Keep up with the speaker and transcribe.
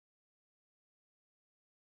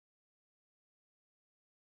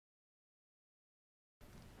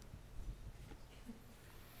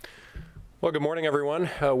Well, good morning, everyone.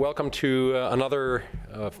 Welcome to another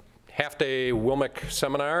half-day WILMIC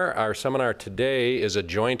seminar. Our seminar today is a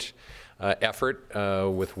joint effort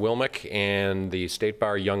with WILMIC and the State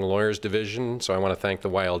Bar Young Lawyers Division. So I want to thank the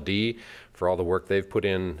YLD for all the work they've put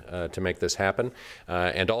in to make this happen,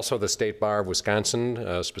 and also the State Bar of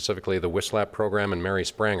Wisconsin, specifically the WISLAP program and Mary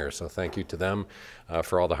Spranger. So thank you to them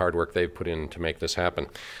for all the hard work they've put in to make this happen.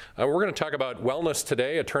 We're going to talk about wellness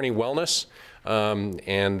today, attorney wellness,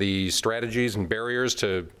 and the strategies and barriers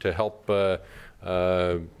to help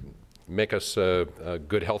make us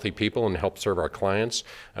good, healthy people and help serve our clients.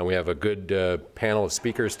 We have a good panel of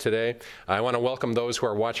speakers today. I want to welcome those who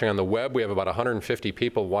are watching on the web. We have about 150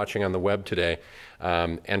 people watching on the web today.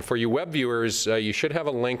 And for you web viewers, you should have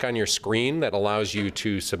a link on your screen that allows you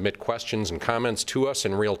to submit questions and comments to us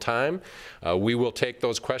in real time. We will take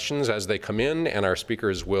those questions as they come in, and our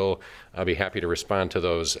speakers will be happy to respond to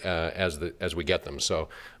those as we get them. So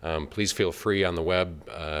please feel free on the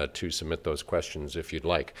web to submit those questions if you'd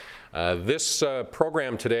like. This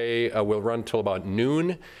program today will run till about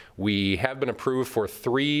noon. We have been approved for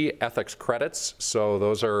 3 ethics credits, so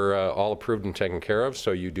those are all approved and taken care of.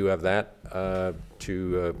 So you do have that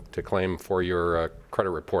to claim for your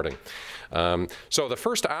credit reporting. So the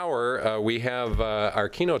first hour, we have our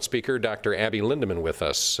keynote speaker, Dr. Abby Lindeman, with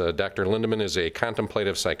us. Dr. Lindeman is a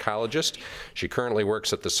contemplative psychologist. She currently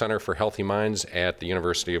works at the Center for Healthy Minds at the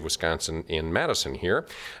University of Wisconsin in Madison here.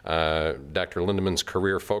 Dr. Lindeman's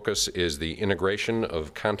career focus is the integration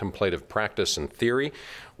of contemplative practice and theory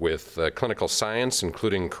with clinical science,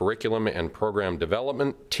 including curriculum and program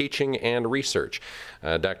development, teaching, and research.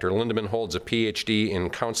 Dr. Lindeman holds a PhD in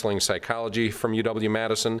counseling psychology from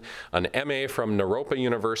UW-Madison, an MA from Naropa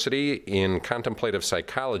University in contemplative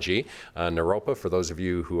psychology. Naropa, for those of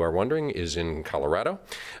you who are wondering, is in Colorado.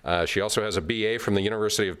 She also has a BA from the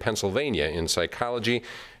University of Pennsylvania in psychology.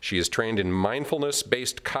 She is trained in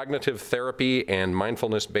mindfulness-based cognitive therapy and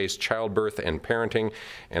mindfulness-based childbirth and parenting,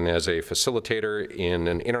 and as a facilitator in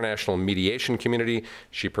an international mediation community,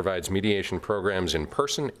 she provides mediation programs in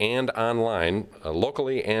person and online,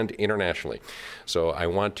 locally and internationally. So I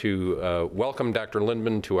want to welcome Dr.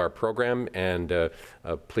 Lindeman to our program, and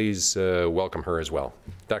please welcome her as well.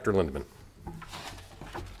 Dr. Lindeman.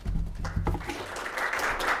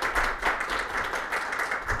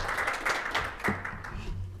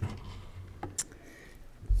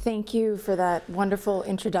 Thank you for that wonderful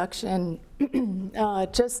introduction.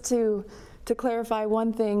 Just to clarify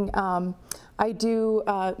one thing, I do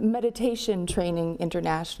meditation training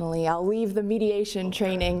internationally. I'll leave the mediation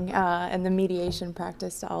training and the mediation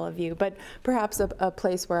practice to all of you, but perhaps a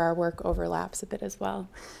place where our work overlaps a bit as well.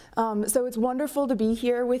 So it's wonderful to be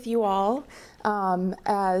here with you all.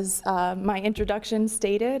 As my introduction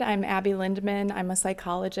stated, I'm Abby Lindeman. I'm a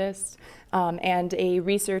psychologist and a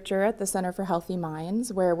researcher at the Center for Healthy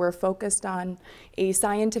Minds, where we're focused on a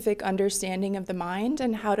scientific understanding of the mind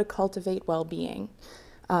and how to cultivate well-being.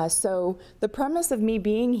 So the premise of me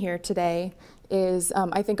being here today is,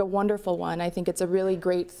 I think, a wonderful one. I think it's a really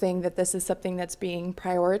great thing that this is something that's being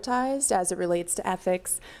prioritized as it relates to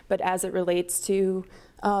ethics, but as it relates to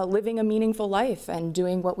living a meaningful life and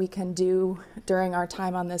doing what we can do during our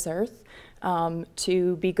time on this earth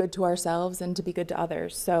to be good to ourselves and to be good to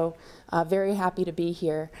others. So very happy to be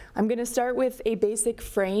here. I'm going to start with a basic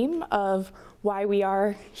frame of why we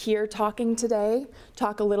are here talking today,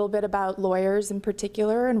 talk a little bit about lawyers in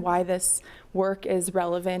particular and why this work is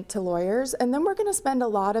relevant to lawyers. And then we're going to spend a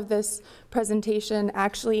lot of this presentation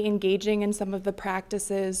actually engaging in some of the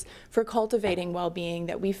practices for cultivating well-being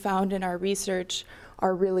that we found in our research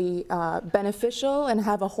are really beneficial and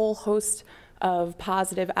have a whole host of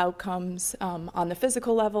positive outcomes on the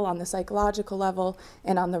physical level, on the psychological level,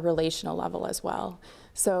 and on the relational level as well.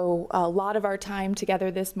 So a lot of our time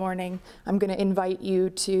together this morning, I'm going to invite you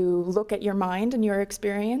to look at your mind and your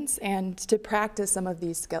experience and to practice some of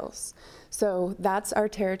these skills. So that's our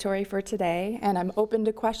territory for today, and I'm open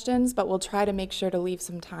to questions, but we'll try to make sure to leave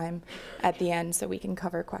some time at the end so we can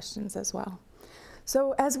cover questions as well.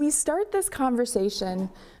 So as we start this conversation,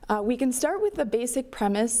 we can start with the basic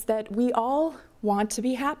premise that we all want to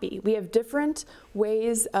be happy. We have different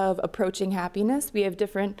ways of approaching happiness. We have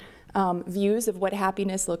different views of what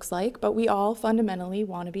happiness looks like, but we all fundamentally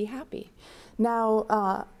want to be happy.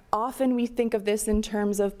 Now, often we think of this in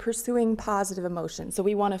terms of pursuing positive emotions. So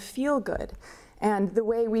we want to feel good. And the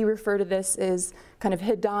way we refer to this is kind of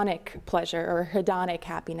hedonic pleasure or hedonic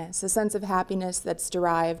happiness, a sense of happiness that's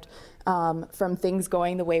derived from things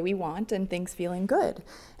going the way we want and things feeling good.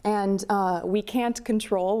 And we can't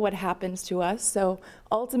control what happens to us. So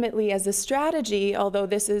ultimately, as a strategy, although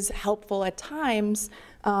this is helpful at times,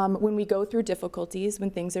 when we go through difficulties,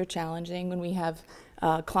 when things are challenging, when we have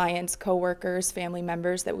clients, coworkers, family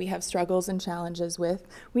members that we have struggles and challenges with,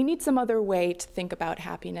 we need some other way to think about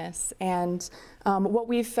happiness. And what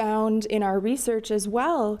we've found in our research as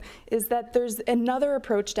well is that there's another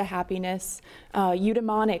approach to happiness,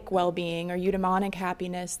 eudaimonic well-being or eudaimonic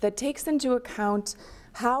happiness, that takes into account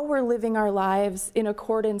how we're living our lives in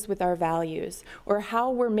accordance with our values, or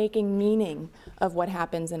how we're making meaning of what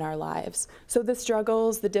happens in our lives. So the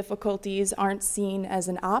struggles, the difficulties aren't seen as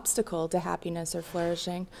an obstacle to happiness or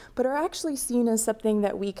flourishing, but are actually seen as something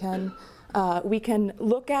that we can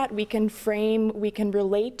look at, we can frame, we can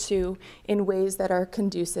relate to in ways that are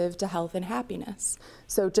conducive to health and happiness.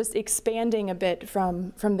 So just expanding a bit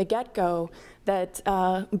from the get-go, that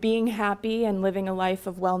being happy and living a life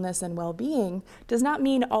of wellness and well-being does not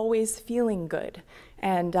mean always feeling good.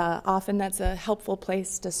 And often that's a helpful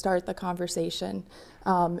place to start the conversation.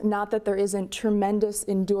 Not that there isn't tremendous,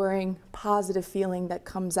 enduring, positive feeling that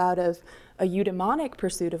comes out of a eudaimonic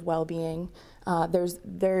pursuit of well-being.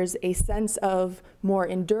 There's a sense of more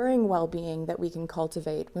enduring well-being that we can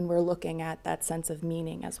cultivate when we're looking at that sense of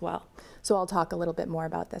meaning as well. So I'll talk a little bit more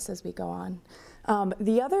about this as we go on.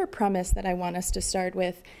 The other premise that I want us to start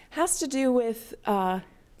with has to do with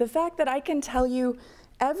the fact that I can tell you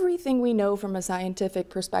everything we know from a scientific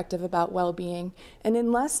perspective about well-being, and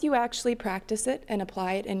unless you actually practice it and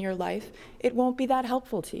apply it in your life, it won't be that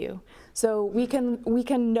helpful to you. So we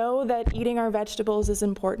can know that eating our vegetables is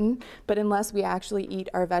important, but unless we actually eat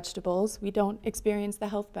our vegetables, we don't experience the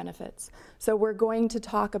health benefits. So we're going to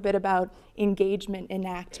talk a bit about engagement,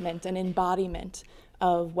 enactment, and embodiment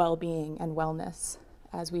of well-being and wellness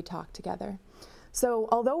as we talk together. So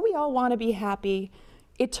although we all want to be happy,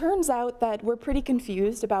 it turns out that we're pretty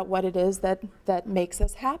confused about what it is that makes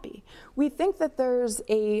us happy. We think that there's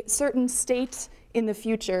a certain state in the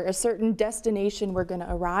future, a certain destination we're going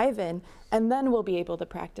to arrive in, and then we'll be able to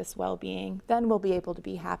practice well-being, then we'll be able to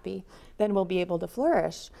be happy, then we'll be able to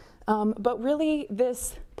flourish. But really,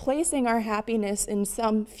 this placing our happiness in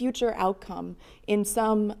some future outcome, in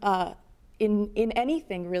some in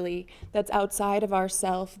anything really that's outside of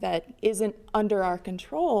ourself, that isn't under our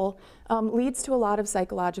control, leads to a lot of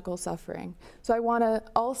psychological suffering. So I want to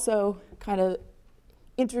also kind of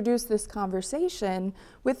introduce this conversation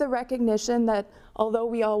with the recognition that although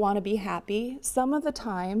we all want to be happy, some of the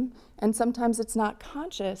time, and sometimes it's not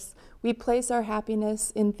conscious, we place our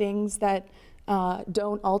happiness in things that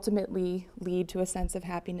don't ultimately lead to a sense of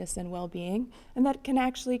happiness and well-being, and that can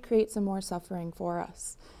actually create some more suffering for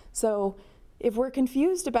us. So if we're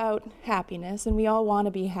confused about happiness and we all want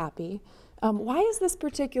to be happy, why is this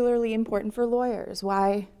particularly important for lawyers?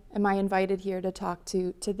 Why am I invited here to talk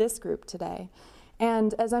to this group today?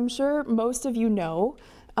 And as I'm sure most of you know,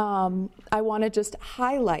 I want to just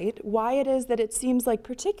highlight why it is that it seems like,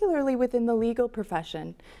 particularly within the legal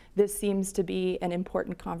profession, this seems to be an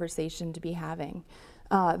important conversation to be having.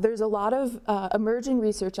 There's a lot of emerging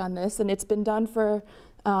research on this, and it's been done for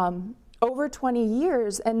over 20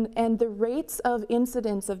 years, and the rates of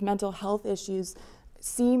incidence of mental health issues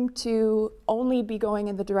seem to only be going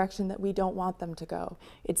in the direction that we don't want them to go.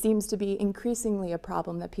 It seems to be increasingly a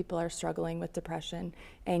problem that people are struggling with depression,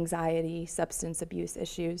 anxiety, substance abuse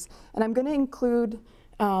issues. And I'm going to include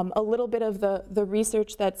a little bit of the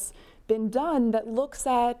research that's been done that looks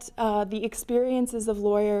at the experiences of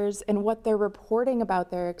lawyers and what they're reporting about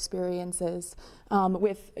their experiences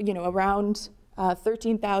with, around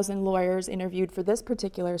 13,000 lawyers interviewed for this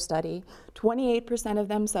particular study, 28% of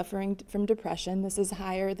them suffering from depression. This is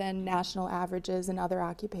higher than national averages in other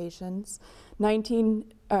occupations.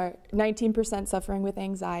 19% suffering with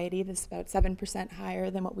anxiety. This is about 7% higher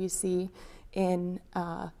than what we see in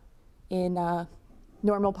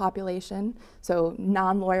normal population. So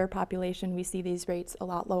non-lawyer population, we see these rates a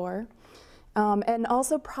lot lower. And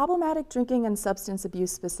also problematic drinking and substance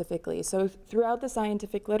abuse specifically. So throughout the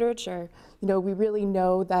scientific literature, we really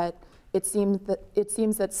know that it seems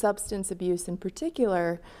that substance abuse in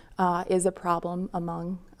particular is a problem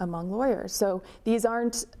among lawyers. So these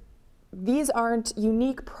aren't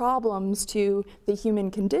unique problems to the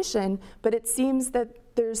human condition, but it seems that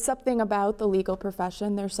there's something about the legal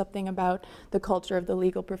profession, there's something about the culture of the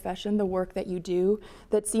legal profession, the work that you do,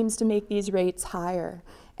 that seems to make these rates higher.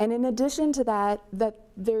 And in addition to that,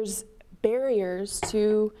 there's barriers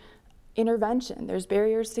to intervention. There's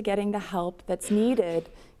barriers to getting the help that's needed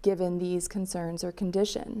given these concerns or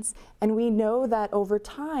conditions. And we know that over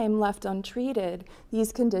time, left untreated,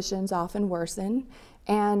 these conditions often worsen,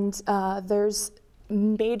 and there's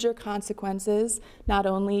major consequences, not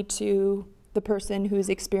only to the person who's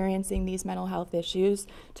experiencing these mental health issues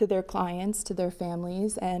to their clients, to their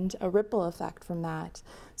families, and a ripple effect from that.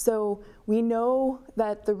 So we know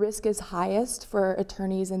that the risk is highest for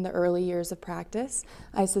attorneys in the early years of practice.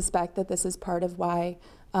 I suspect that this is part of why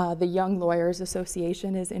the Young Lawyers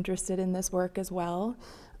Association is interested in this work as well.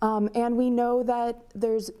 And we know that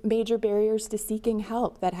there's major barriers to seeking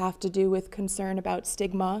help that have to do with concern about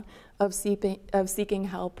stigma of seeking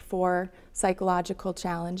help for psychological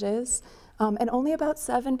challenges. And only about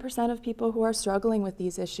 7% of people who are struggling with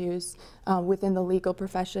these issues within the legal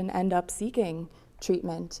profession end up seeking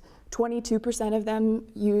treatment. 22% of them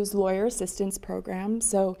use lawyer assistance programs,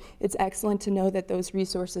 so it's excellent to know that those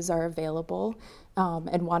resources are available,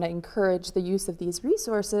 and want to encourage the use of these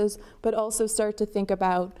resources, but also start to think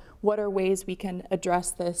about what are ways we can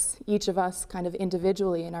address this, each of us kind of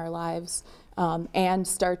individually in our lives, and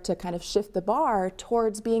start to kind of shift the bar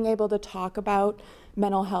towards being able to talk about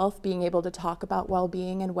mental health, being able to talk about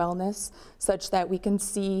well-being and wellness, such that we can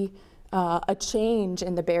see a change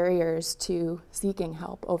in the barriers to seeking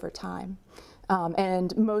help over time.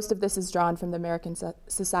 And most of this is drawn from the American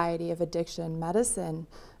Society of Addiction Medicine,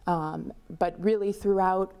 but really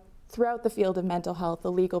throughout the field of mental health,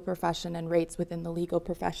 the legal profession and rates within the legal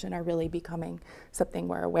profession are really becoming something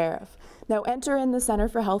we're aware of. Now, enter in the Center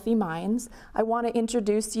for Healthy Minds. I want to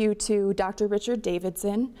introduce you to Dr. Richard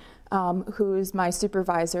Davidson, who's my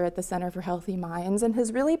supervisor at the Center for Healthy Minds, and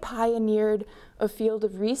has really pioneered a field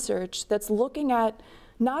of research that's looking at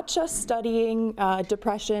not just studying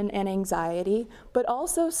depression and anxiety, but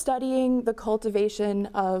also studying the cultivation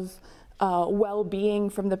of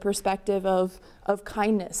well-being from the perspective of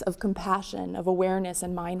kindness, of compassion, of awareness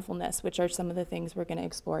and mindfulness, which are some of the things we're going to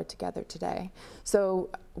explore together today.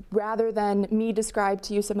 So rather than me describe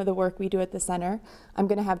to you some of the work we do at the center, I'm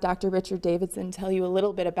going to have Dr. Richard Davidson tell you a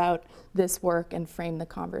little bit about this work and frame the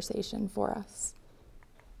conversation for us.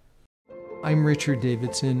 I'm Richard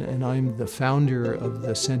Davidson, and I'm the founder of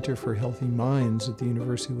the Center for Healthy Minds at the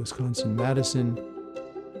University of Wisconsin-Madison.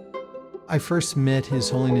 I first met His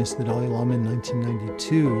Holiness the Dalai Lama in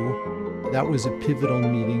 1992. That was a pivotal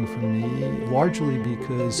meeting for me, largely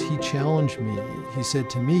because he challenged me. He said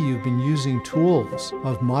to me, "You've been using tools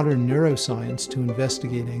of modern neuroscience to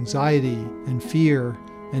investigate anxiety and fear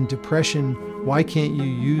and depression. Why can't you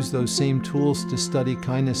use those same tools to study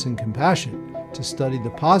kindness and compassion, to study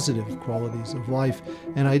the positive qualities of life?"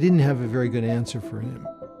 And I didn't have a very good answer for him.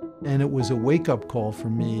 And it was a wake-up call for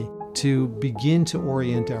me to begin to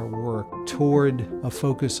orient our work toward a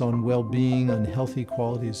focus on well-being, on healthy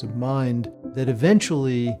qualities of mind, that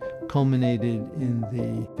eventually culminated in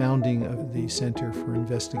the founding of the Center for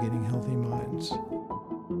Investigating Healthy Minds.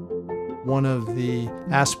 One of the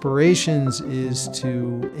aspirations is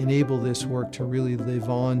to enable this work to really live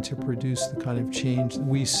on, to produce the kind of change that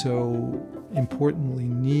we so importantly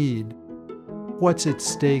need. What's at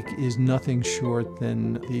stake is nothing short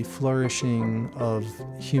than the flourishing of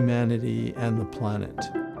humanity and the planet.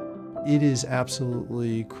 It is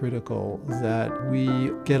absolutely critical that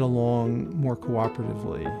we get along more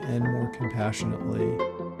cooperatively and more compassionately.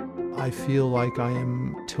 I feel like I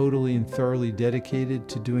am totally and thoroughly dedicated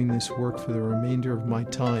to doing this work for the remainder of my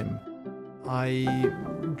time. I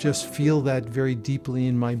just feel that very deeply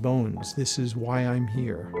in my bones. This is why I'm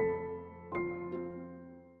here.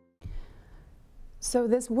 So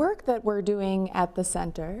this work that we're doing at the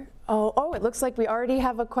center, it looks like we already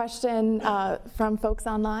have a question from folks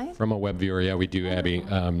online. From a web viewer, yeah, we do, Abby.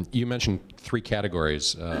 You mentioned 3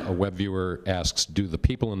 categories. A web viewer asks, do the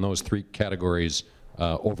people in those 3 categories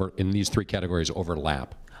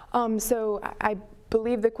overlap? So I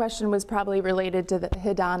believe the question was probably related to the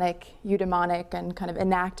hedonic, eudaimonic, and kind of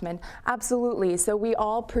enactment. Absolutely. So we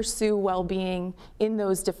all pursue well-being in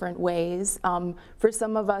those different ways. For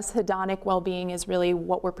some of us, hedonic well-being is really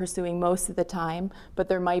what we're pursuing most of the time, but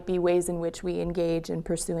there might be ways in which we engage in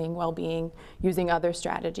pursuing well-being using other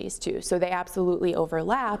strategies too. So they absolutely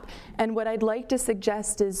overlap. And what I'd like to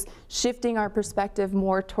suggest is shifting our perspective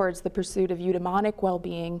more towards the pursuit of eudaimonic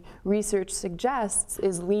well-being. Research suggests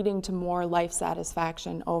is leading to more life satisfaction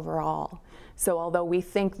overall. So although we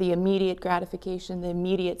think the immediate gratification, the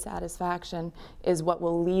immediate satisfaction is what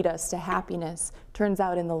will lead us to happiness, turns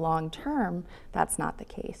out in the long term, that's not the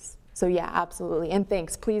case. So yeah, absolutely. And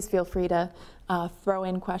thanks. Please feel free to throw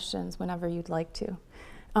in questions whenever you'd like to.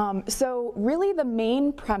 So really the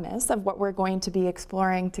main premise of what we're going to be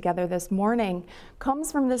exploring together this morning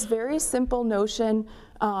comes from this very simple notion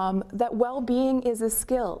that well-being is a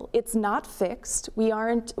skill. It's not fixed. We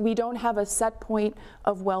don't have a set point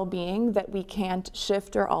of well-being that we can't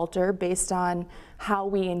shift or alter based on how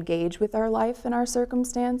we engage with our life and our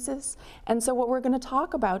circumstances. And so what we're going to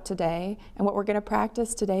talk about today and what we're going to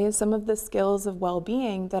practice today is some of the skills of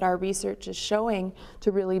well-being that our research is showing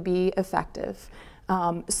to really be effective.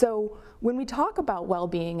 So when we talk about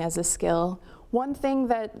well-being as a skill, one thing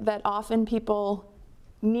that often people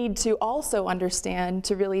need to also understand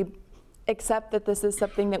to really accept that this is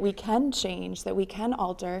something that we can change, that we can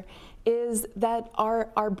alter, is that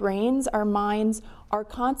our brains, our minds are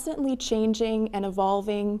constantly changing and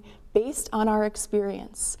evolving based on our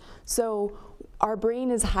experience. So our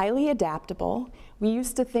brain is highly adaptable. We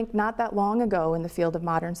used to think not that long ago in the field of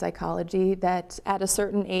modern psychology that at a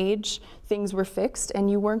certain age things were fixed and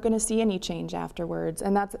you weren't going to see any change afterwards,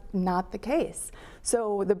 and that's not the case.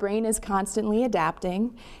 So the brain is constantly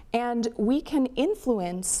adapting, and we can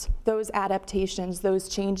influence those adaptations, those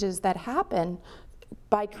changes that happen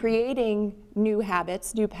by creating new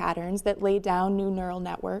habits, new patterns that lay down new neural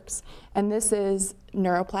networks, and this is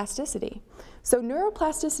neuroplasticity. So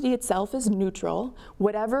neuroplasticity itself is neutral.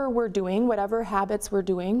 Whatever we're doing, whatever habits we're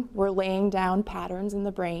doing, we're laying down patterns in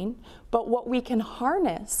the brain. But what we can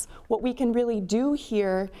harness, what we can really do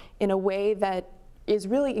here in a way that is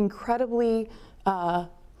really incredibly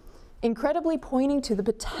pointing to the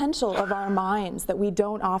potential of our minds that we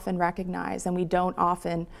don't often recognize and we don't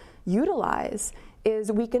often utilize,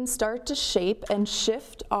 is we can start to shape and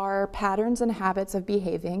shift our patterns and habits of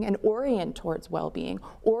behaving and orient towards well-being,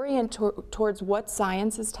 orient towards what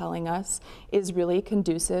science is telling us is really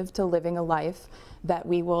conducive to living a life that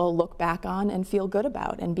we will look back on and feel good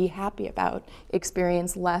about and be happy about,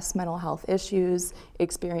 experience less mental health issues,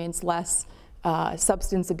 experience less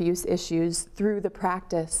substance abuse issues through the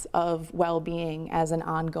practice of well-being as an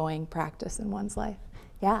ongoing practice in one's life.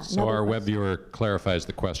 Yeah. So our web viewer clarifies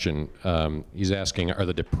the question. He's asking, are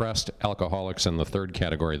the depressed alcoholics in the third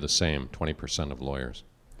category the same, 20% of lawyers?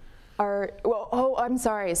 I'm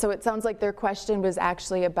sorry. So it sounds like their question was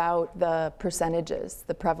actually about the percentages,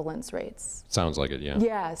 the prevalence rates. Sounds like it, yeah.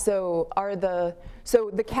 Yeah, so the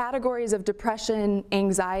categories of depression,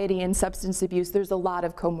 anxiety, and substance abuse, there's a lot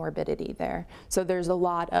of comorbidity there. So there's a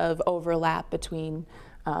lot of overlap between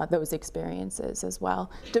those experiences as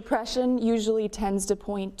well. Depression usually tends to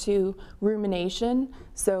point to rumination,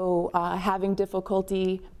 so having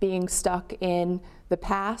difficulty being stuck in the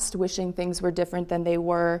past, wishing things were different than they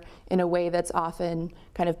were in a way that's often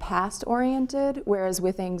kind of past-oriented, whereas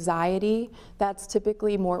with anxiety, that's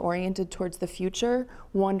typically more oriented towards the future,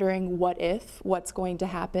 wondering what if, what's going to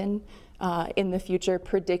happen in the future,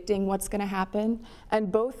 predicting what's going to happen.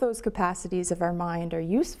 And both those capacities of our mind are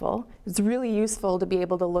useful. It's really useful to be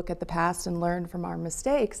able to look at the past and learn from our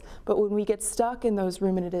mistakes. But when we get stuck in those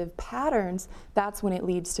ruminative patterns, that's when it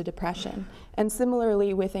leads to depression. And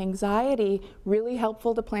similarly with anxiety, really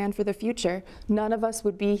helpful to plan for the future. None of us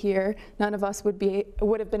would be here. None of us would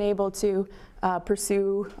have been able to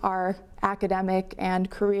pursue our academic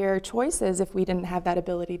and career choices if we didn't have that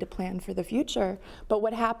ability to plan for the future. But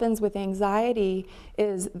what happens with anxiety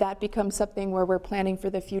is that becomes something where we're planning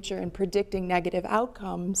for the future and predicting negative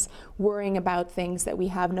outcomes, worrying about things that we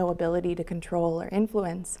have no ability to control or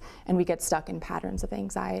influence, and we get stuck in patterns of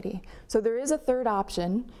anxiety. So there is a third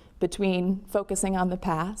option between focusing on the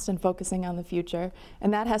past and focusing on the future,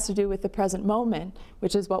 and that has to do with the present moment,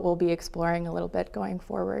 which is what we'll be exploring a little bit going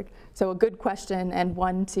forward. So a good question, and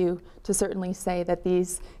one to certainly say that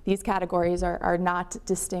these categories are not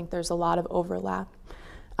distinct. There's a lot of overlap.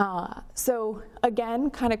 So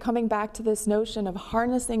again, kind of coming back to this notion of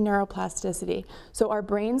harnessing neuroplasticity. So our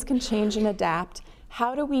brains can change and adapt.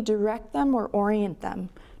 How do we direct them or orient them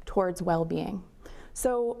towards well-being?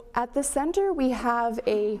 So at the center, we have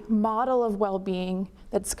a model of well-being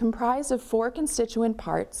that's comprised of 4 constituent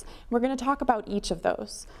parts. We're going to talk about each of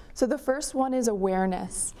those. So the first one is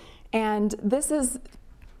awareness, and this is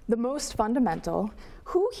the most fundamental.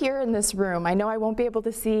 Who here in this room, I know I won't be able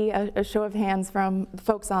to see a show of hands from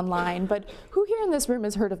folks online, but who here in this room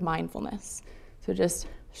has heard of mindfulness? So just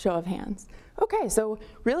show of hands. Okay, so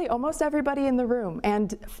really almost everybody in the room.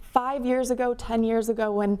 And 5 years ago, 10 years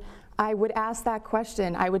ago, when I would ask that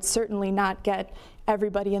question, I would certainly not get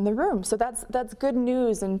everybody in the room. So that's good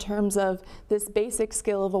news in terms of this basic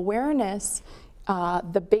skill of awareness.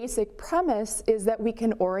 The basic premise is that we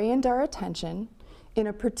can orient our attention in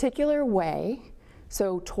a particular way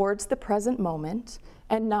so towards the present moment,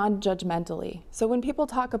 and non-judgmentally. So when people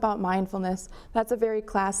talk about mindfulness, that's a very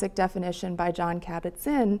classic definition by Jon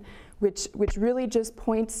Kabat-Zinn, which really just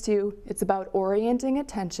points to, it's about orienting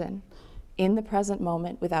attention in the present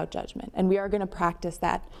moment without judgment. And we are gonna practice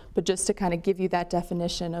that, but just to kind of give you that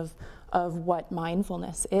definition of what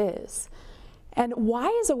mindfulness is. And why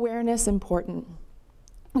is awareness important?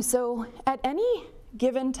 So at any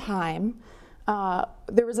given time,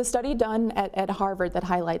 there was a study done at Harvard that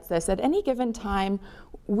highlights this. At any given time,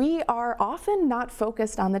 we are often not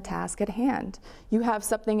focused on the task at hand. You have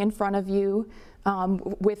something in front of you.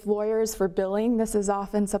 With lawyers for billing, this is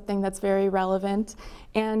often something that's very relevant.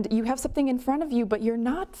 And you have something in front of you, but you're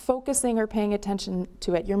not focusing or paying attention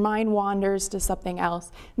to it. Your mind wanders to something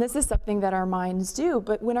else. And this is something that our minds do.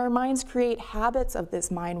 But when our minds create habits of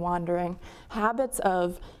this mind wandering, habits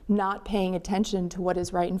of not paying attention to what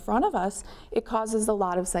is right in front of us, it causes a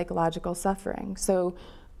lot of psychological suffering. So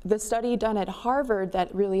the study done at Harvard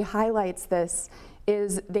that really highlights this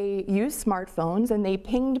is they used smartphones and they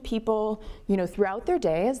pinged people, throughout their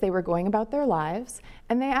day as they were going about their lives,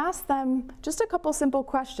 and they asked them just a couple simple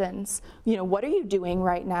questions. What are you doing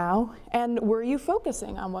right now? And were you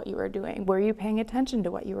focusing on what you were doing? Were you paying attention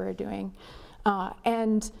to what you were doing? So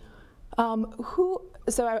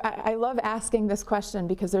I love asking this question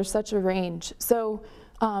because there's such a range. So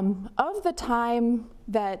of the time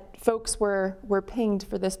that folks were pinged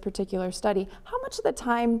for this particular study, how much of the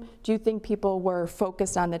time do you think people were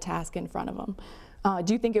focused on the task in front of them?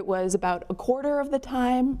 Do you think it was about a quarter of the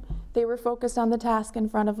time they were focused on the task in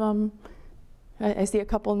front of them? I see a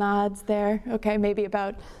couple nods there. Okay, maybe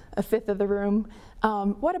about a fifth of the room.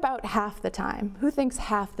 What about half the time? Who thinks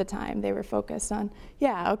half the time they were focused on?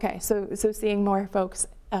 Yeah, okay, so seeing more folks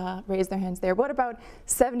raise their hands there. What about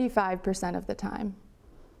 75% of the time?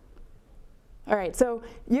 All right, so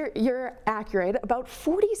you're accurate. About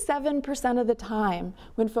 47% of the time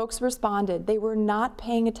when folks responded, they were not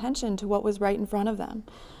paying attention to what was right in front of them.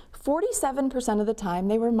 47% of the time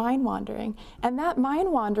they were mind wandering, and that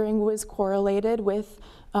mind wandering was correlated with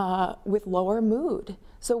lower mood.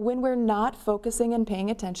 So when we're not focusing and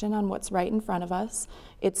paying attention on what's right in front of us,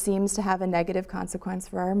 it seems to have a negative consequence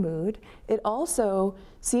for our mood. It also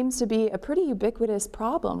seems to be a pretty ubiquitous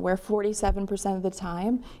problem where 47% of the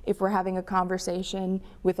time, if we're having a conversation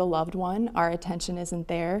with a loved one, our attention isn't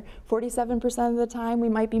there. 47% of the time, we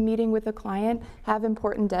might be meeting with a client, have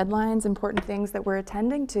important deadlines, important things that we're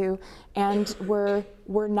attending to, and we're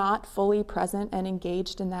not fully present and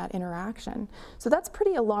engaged in that interaction. So that's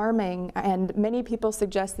pretty alarming, and many people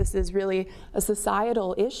suggest this is really a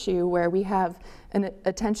societal issue where we have an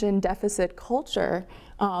attention deficit culture,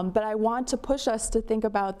 but I want to push us to think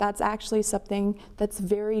about that's actually something that's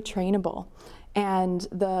very trainable. And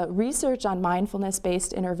the research on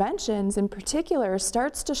mindfulness-based interventions in particular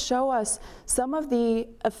starts to show us some of the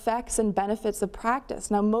effects and benefits of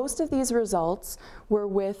practice. Now, most of these results were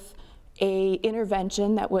with an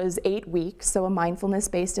intervention that was 8 weeks, so a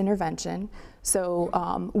mindfulness-based intervention. So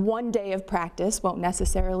 1 day of practice won't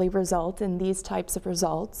necessarily result in these types of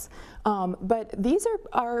results. But these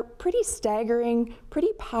are pretty staggering,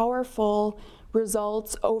 pretty powerful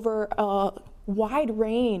results over a wide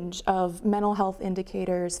range of mental health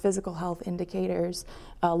indicators, physical health indicators,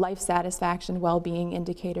 life satisfaction, well-being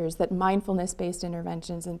indicators that mindfulness-based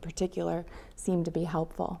interventions in particular seem to be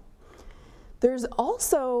helpful. There's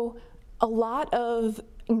also a lot of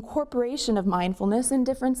incorporation of mindfulness in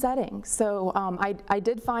different settings. So I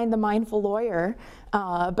did find the mindful lawyer,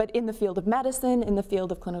 but in the field of medicine, in the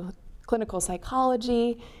field of clinical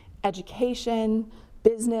psychology, education,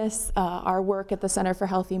 business, our work at the Center for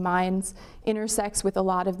Healthy Minds intersects with a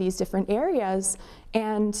lot of these different areas,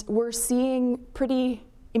 and we're seeing pretty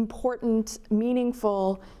important,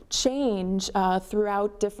 meaningful change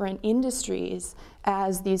throughout different industries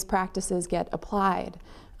as these practices get applied.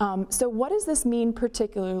 So what does this mean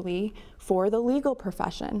particularly for the legal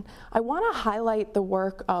profession? I want to highlight the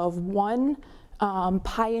work of one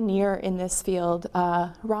pioneer in this field,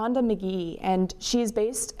 Rhonda McGee, and she's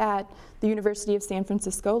based at the University of San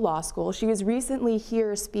Francisco Law School. She was recently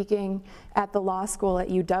here speaking at the law school at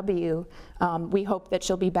UW. We hope that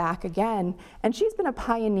she'll be back again. And she's been a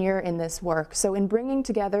pioneer in this work. So in bringing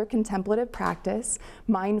together contemplative practice,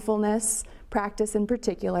 mindfulness practice in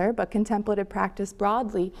particular, but contemplative practice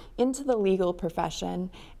broadly into the legal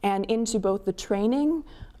profession and into both the training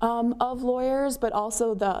of lawyers, but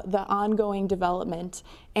also the ongoing development.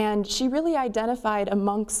 And she really identified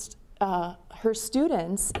amongst her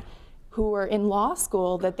students who were in law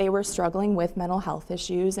school that they were struggling with mental health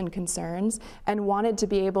issues and concerns and wanted to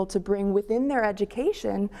be able to bring within their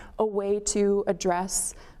education a way to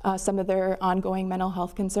address some of their ongoing mental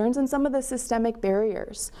health concerns and some of the systemic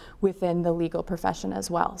barriers within the legal profession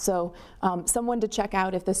as well. So someone to check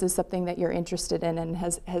out if this is something that you're interested in and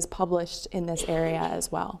has published in this area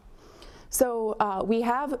as well. So we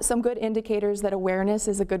have some good indicators that awareness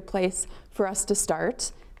is a good place for us to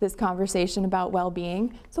start this conversation about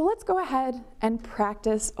well-being. So let's go ahead and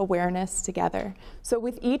practice awareness together. So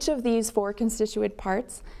with each of these 4 constituent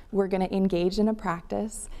parts, we're going to engage in a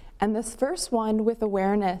practice. And this first one with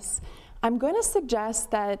awareness, I'm going to suggest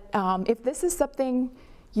that if this is something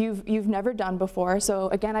you've never done before, so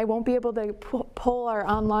again, I won't be able to pull our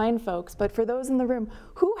online folks, but for those in the room,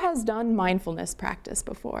 who has done mindfulness practice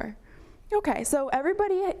before? Okay, so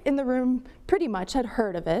everybody in the room pretty much had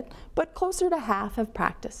heard of it, but closer to half have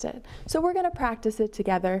practiced it. So we're going to practice it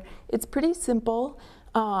together. It's pretty simple.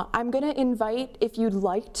 I'm going to invite, if you'd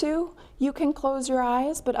like to, you can close your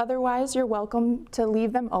eyes, but otherwise you're welcome to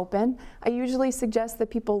leave them open. I usually suggest that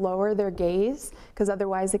people lower their gaze, because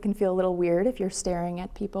otherwise it can feel a little weird if you're staring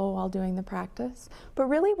at people while doing the practice. But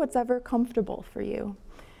really, what's ever comfortable for you.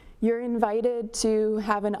 You're invited to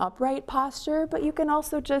have an upright posture, but you can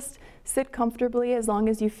also just sit comfortably as long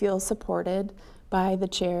as you feel supported by the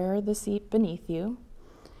chair or the seat beneath you.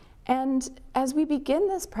 And as we begin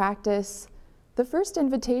this practice, the first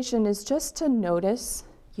invitation is just to notice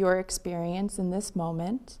your experience in this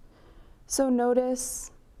moment. So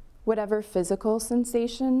notice whatever physical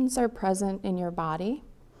sensations are present in your body.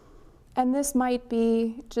 And this might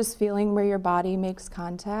be just feeling where your body makes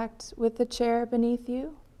contact with the chair beneath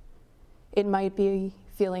you. It might be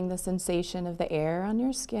feeling the sensation of the air on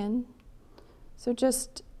your skin. So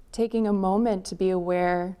just taking a moment to be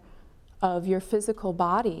aware of your physical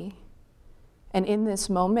body and in this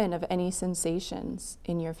moment of any sensations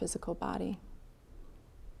in your physical body.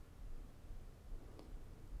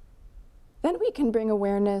 Then we can bring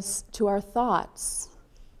awareness to our thoughts.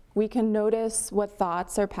 We can notice what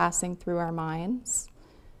thoughts are passing through our minds.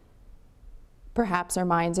 Perhaps our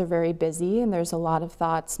minds are very busy and there's a lot of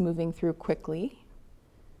thoughts moving through quickly.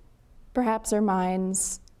 Perhaps our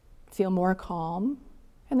minds feel more calm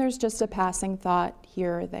and there's just a passing thought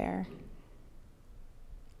here or there.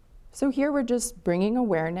 So here we're just bringing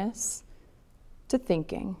awareness to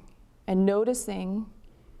thinking and noticing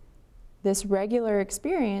this regular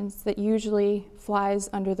experience that usually flies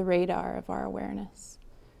under the radar of our awareness.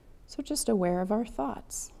 So just aware of our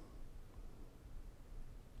thoughts.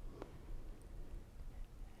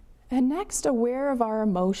 And next, aware of our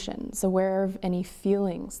emotions, aware of any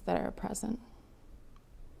feelings that are present.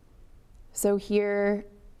 So here,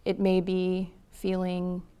 it may be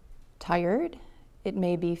feeling tired, it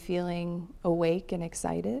may be feeling awake and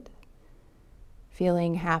excited,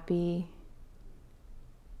 feeling happy,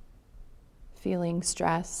 feeling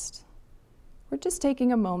stressed. We're just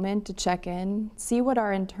taking a moment to check in, see what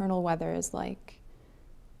our internal weather is like.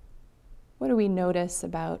 What do we notice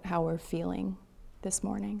about how we're feeling this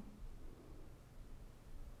morning?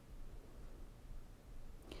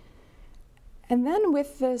 And then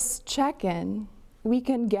with this check-in, we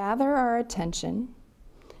can gather our attention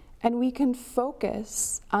and we can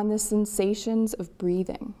focus on the sensations of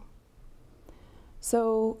breathing.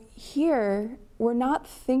 So here, we're not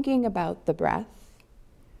thinking about the breath.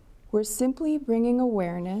 We're simply bringing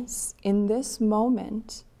awareness in this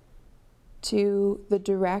moment to the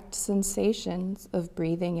direct sensations of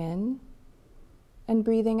breathing in and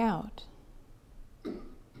breathing out.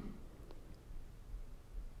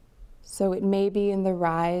 So it may be in the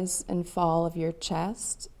rise and fall of your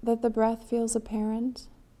chest that the breath feels apparent,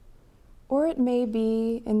 or it may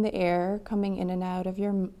be in the air coming in and out of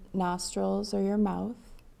your nostrils or your mouth.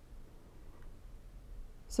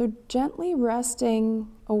 So gently resting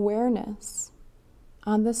awareness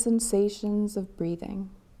on the sensations of breathing.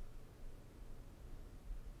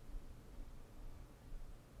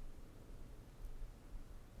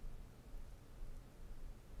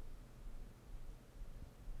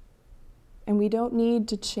 And we don't need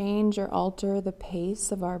to change or alter the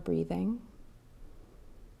pace of our breathing.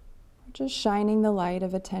 We're just shining the light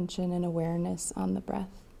of attention and awareness on the breath.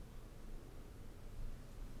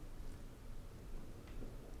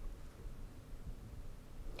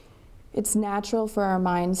 It's natural for our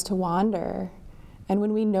minds to wander. And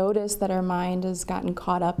when we notice that our mind has gotten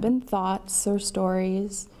caught up in thoughts or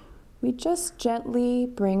stories, we just gently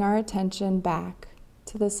bring our attention back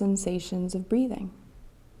to the sensations of breathing.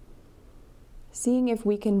 Seeing if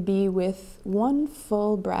we can be with one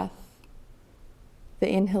full breath, the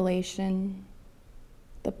inhalation,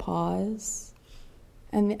 the pause,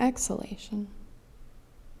 and the exhalation.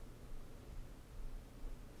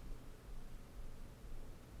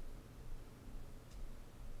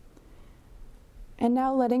 And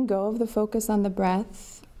now letting go of the focus on the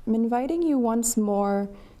breath, I'm inviting you once more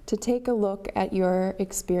to take a look at your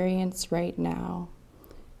experience right now.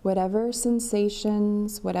 Whatever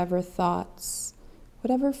sensations, whatever thoughts,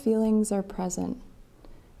 whatever feelings are present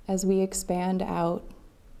as we expand out,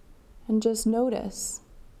 and just notice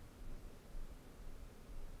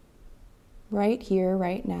right here,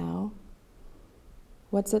 right now,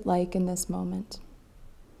 what's it like in this moment?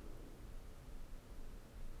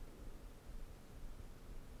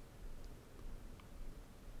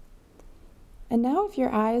 And now if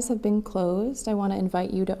your eyes have been closed, I want to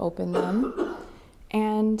invite you to open them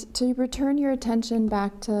and to return your attention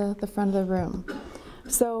back to the front of the room.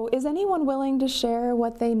 So is anyone willing to share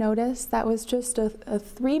what they noticed? That was just a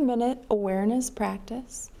 3-minute awareness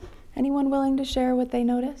practice. Anyone willing to share what they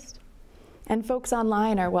noticed? And folks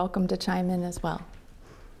online are welcome to chime in as well.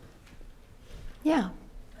 Yeah.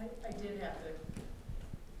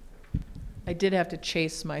 I did have to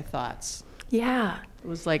chase my thoughts. Yeah. It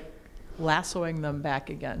was like lassoing them back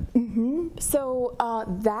again. Mm-hmm. So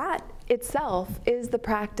that itself is the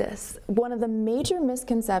practice. One of the major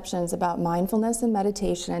misconceptions about mindfulness and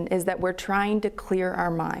meditation is that we're trying to clear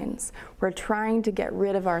our minds. We're trying to get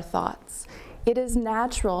rid of our thoughts. It is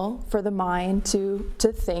natural for the mind to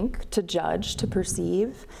think, to judge, to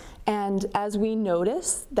perceive. And as we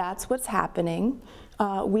notice that's what's happening,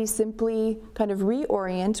 we simply kind of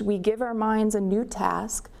reorient. We give our minds a new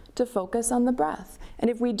task to focus on the breath. And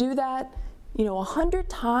if we do that, 100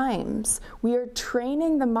 times, we are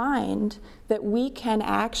training the mind that we can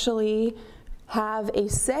actually have a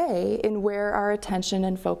say in where our attention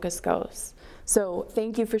and focus goes. So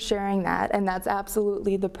thank you for sharing that, and that's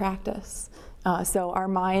absolutely the practice. So our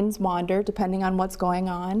minds wander, depending on what's going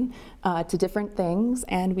on, to different things,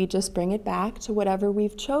 and we just bring it back to whatever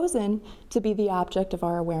we've chosen to be the object of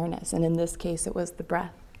our awareness, and in this case it was the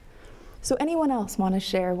breath. So anyone else want to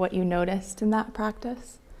share what you noticed in that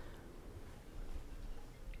practice?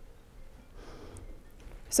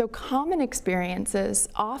 So common experiences,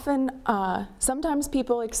 often, sometimes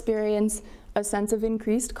people experience a sense of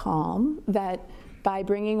increased calm that by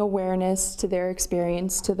bringing awareness to their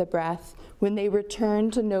experience, to the breath, when they return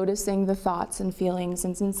to noticing the thoughts and feelings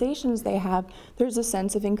and sensations they have, there's a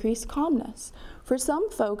sense of increased calmness. For some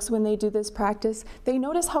folks, when they do this practice, they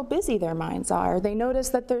notice how busy their minds are. They notice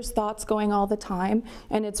that there's thoughts going all the time,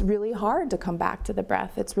 and it's really hard to come back to the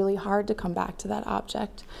breath. It's really hard to come back to that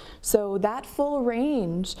object. So that full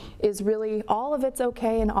range is really, all of it's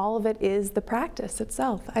okay, and all of it is the practice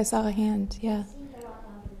itself. I saw a hand, yeah.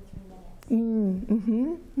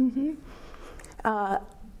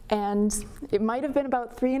 And it might have been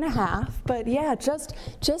about 3.5, but yeah,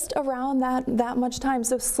 just around that much time.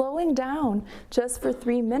 So slowing down just for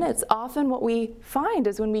 3 minutes. Often what we find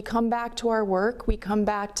is when we come back to our work, we come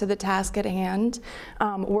back to the task at hand,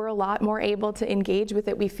 we're a lot more able to engage with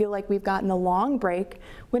it. We feel like we've gotten a long break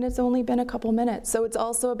when it's only been a couple minutes. So it's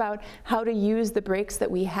also about how to use the breaks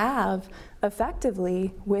that we have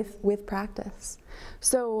effectively with practice.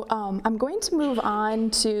 So I'm going to move on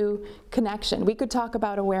to connection. We could talk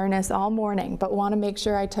about awareness all morning, but want to make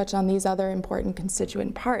sure I touch on these other important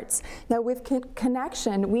constituent parts. Now with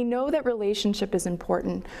connection, we know that relationship is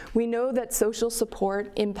important. We know that social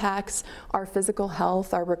support impacts our physical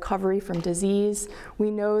health, our recovery from disease. We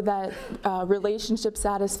know that relationship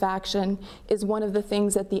satisfaction is one of the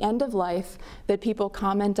things at the end of life that people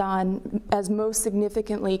comment on as most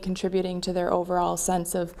significantly contributing to their overall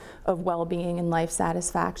sense of well-being and life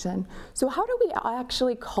satisfaction. So how do we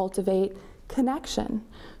actually cultivate connection?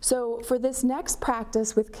 So for this next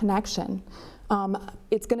practice with connection,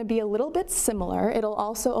 it's going to be a little bit similar. It'll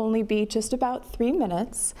also only be just about 3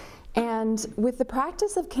 minutes. And with the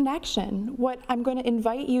practice of connection, what I'm going to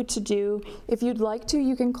invite you to do, if you'd like to,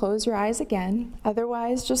 you can close your eyes again.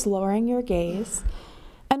 Otherwise, just lowering your gaze.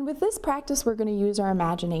 And with this practice, we're going to use our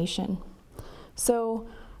imagination. So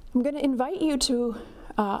I'm going to invite you to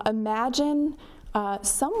imagine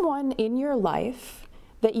someone in your life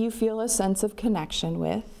that you feel a sense of connection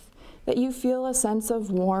with, that you feel a sense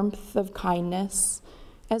of warmth, of kindness,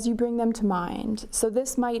 as you bring them to mind. So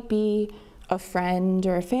this might be a friend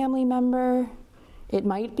or a family member. It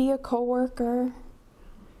might be a coworker.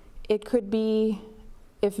 It could be,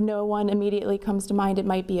 if no one immediately comes to mind, it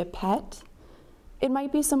might be a pet. It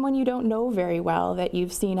might be someone you don't know very well that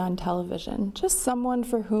you've seen on television, just someone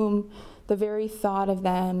for whom the very thought of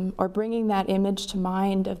them or bringing that image to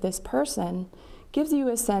mind of this person gives you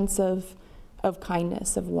a sense of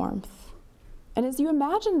kindness, of warmth. And as you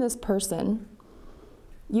imagine this person,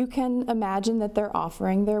 you can imagine that they're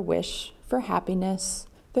offering their wish for happiness,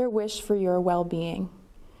 their wish for your well-being,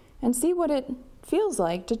 and see what it feels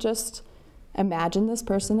like to just imagine this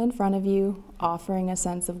person in front of you offering a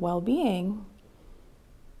sense of well-being,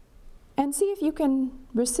 and see if you can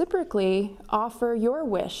reciprocally offer your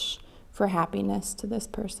wish for happiness to this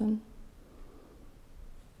person.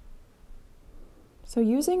 So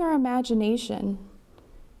using our imagination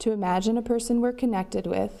to imagine a person we're connected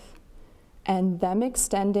with and them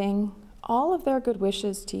extending all of their good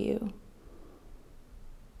wishes to you.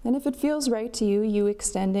 And if it feels right to you, you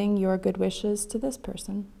extending your good wishes to this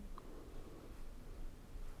person.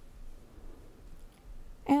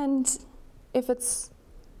 And if it's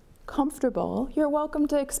comfortable, you're welcome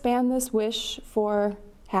to expand this wish for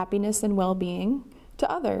happiness and well-being to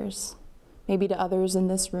others, maybe to others in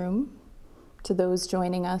this room, to those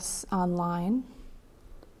joining us online,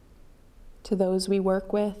 to those we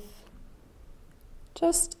work with,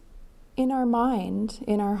 just in our mind,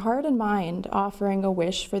 in our heart and mind, offering a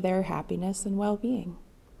wish for their happiness and well-being.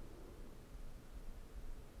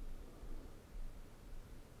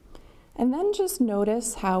 And then just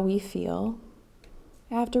notice how we feel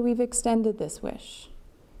after we've extended this wish,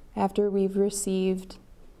 after we've received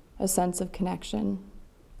a sense of connection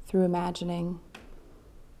through imagining.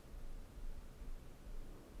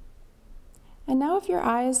 And now if your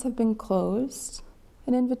eyes have been closed,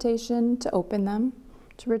 an invitation to open them,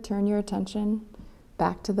 to return your attention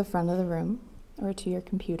back to the front of the room or to your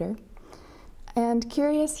computer. And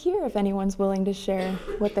curious here if anyone's willing to share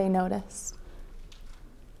what they noticed.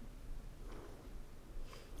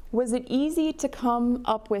 Was it easy to come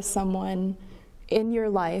up with someone in your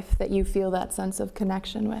life that you feel that sense of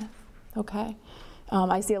connection with? Okay.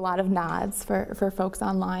 I see a lot of nods for folks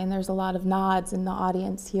online. There's a lot of nods in the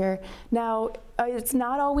audience here. Now, it's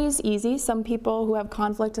not always easy. Some people who have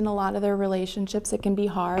conflict in a lot of their relationships, it can be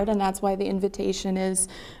hard, and that's why the invitation is,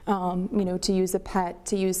 to use a pet,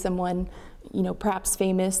 to use someone, perhaps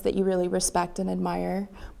famous that you really respect and admire.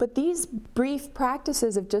 But these brief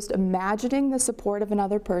practices of just imagining the support of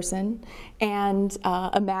another person and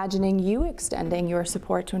imagining you extending your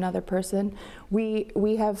support to another person,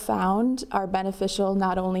 we have found are beneficial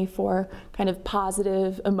not only for kind of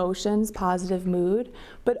positive emotions, positive mood,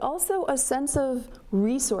 but also a sense of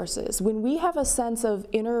resources. When we have a sense of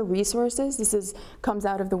inner resources, this comes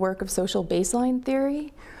out of the work of social baseline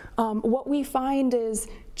theory, what we find is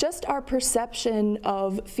just our perception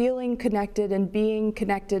of feeling connected and being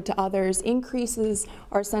connected to others increases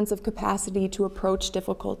our sense of capacity to approach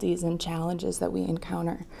difficulties and challenges that we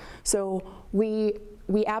encounter. So we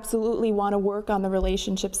absolutely want to work on the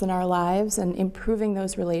relationships in our lives and improving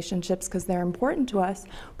those relationships because they're important to us,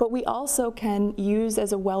 but we also can use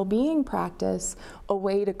as a well-being practice a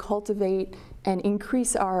way to cultivate and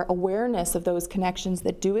increase our awareness of those connections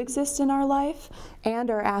that do exist in our life and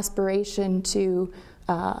our aspiration to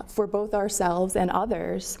for both ourselves and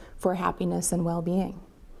others for happiness and well-being.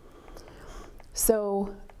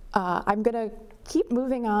 So I'm going to keep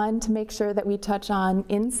moving on to make sure that we touch on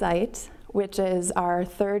insight, which is our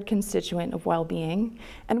third constituent of well-being.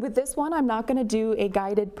 And with this one, I'm not going to do a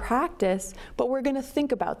guided practice, but we're going to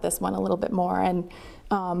think about this one a little bit more. And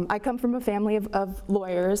I come from a family of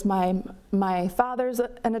lawyers. My father's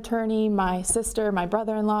an attorney, my sister, my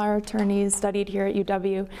brother-in-law are attorneys, studied here at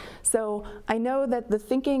UW. So I know that the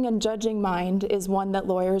thinking and judging mind is one that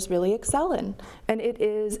lawyers really excel in. And it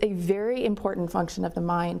is a very important function of the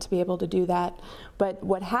mind to be able to do that. But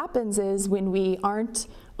what happens is when we aren't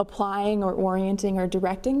applying or orienting or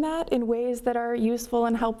directing that in ways that are useful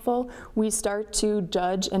and helpful, we start to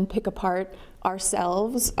judge and pick apart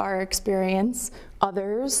ourselves, our experience,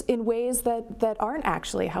 others in ways that aren't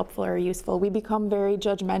actually helpful or useful. We become very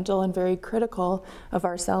judgmental and very critical of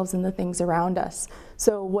ourselves and the things around us.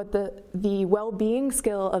 So what the well-being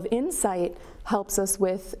skill of insight helps us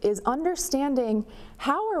with is understanding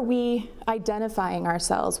how are we identifying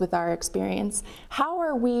ourselves with our experience? How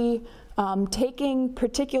are we taking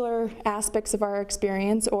particular aspects of our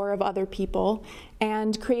experience or of other people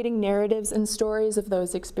and creating narratives and stories of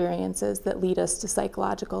those experiences that lead us to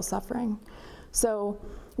psychological suffering. So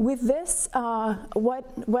with this,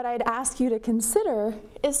 what I'd ask you to consider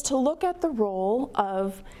is to look at the role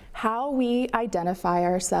of how we identify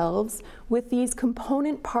ourselves with these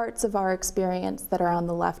component parts of our experience that are on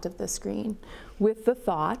the left of the screen, with the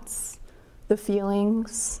thoughts, the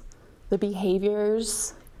feelings, the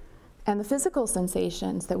behaviors, and the physical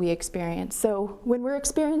sensations that we experience. So when we're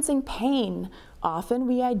experiencing pain, often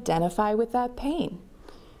we identify with that pain.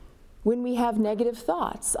 When we have negative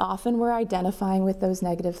thoughts, often we're identifying with those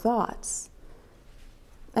negative thoughts.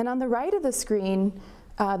 And on the right of the screen,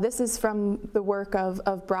 This is from the work of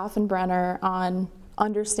Brafenbrenner on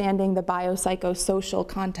understanding the biopsychosocial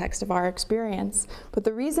context of our experience. But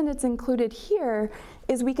the reason it's included here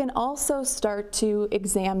is we can also start to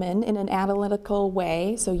examine in an analytical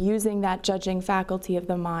way, so using that judging faculty of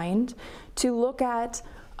the mind, to look at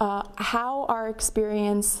how our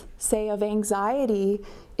experience, say, of anxiety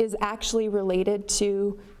is actually related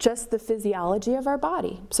to just the physiology of our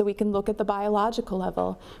body. So we can look at the biological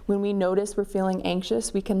level. When we notice we're feeling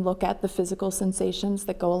anxious, we can look at the physical sensations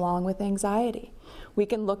that go along with anxiety. We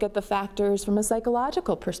can look at the factors from a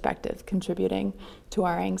psychological perspective contributing to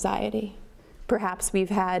our anxiety. Perhaps we've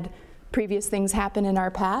had previous things happen in our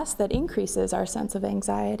past that increases our sense of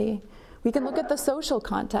anxiety. We can look at the social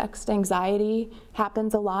context. Anxiety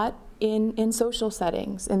happens a lot in social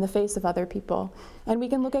settings, in the face of other people. And we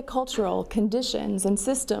can look at cultural conditions and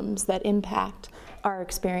systems that impact our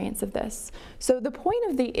experience of this. So the point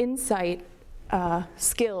of the insight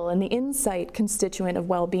skill and the insight constituent of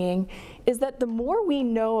well-being is that the more we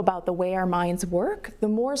know about the way our minds work, the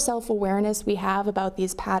more self-awareness we have about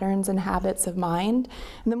these patterns and habits of mind,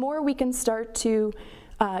 and the more we can start to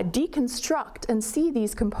deconstruct and see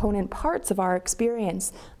these component parts of our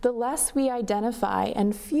experience, the less we identify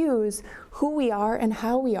and fuse who we are and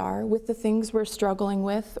how we are with the things we're struggling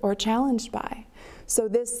with or challenged by. So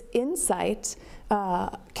this insight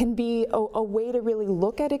can be a way to really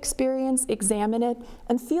look at experience, examine it,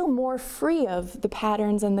 and feel more free of the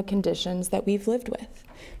patterns and the conditions that we've lived with.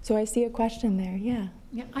 So I see a question there, yeah.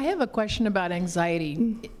 Yeah, I have a question about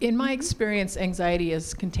anxiety. In my experience, anxiety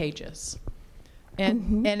is contagious.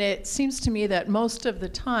 And it seems to me that most of the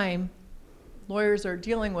time, lawyers are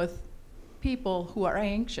dealing with people who are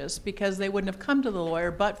anxious because they wouldn't have come to the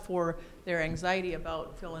lawyer but for their anxiety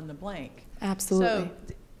about fill in the blank. Absolutely.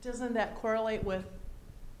 So doesn't that correlate with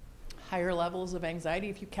higher levels of anxiety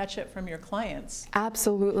if you catch it from your clients?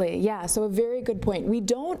 Absolutely, yeah, so a very good point. We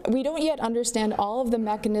don't yet understand all of the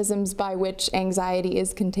mechanisms by which anxiety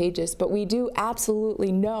is contagious, but we do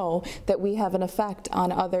absolutely know that we have an effect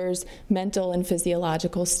on others' mental and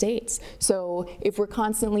physiological states. So if we're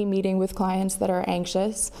constantly meeting with clients that are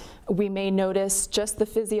anxious, we may notice just the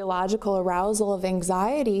physiological arousal of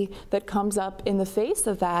anxiety that comes up in the face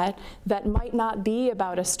of that might not be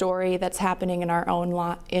about a story that's happening in our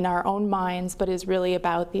own minds, but is really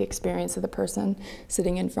about the experience of the person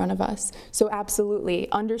sitting in front of us. So absolutely,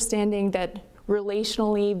 understanding that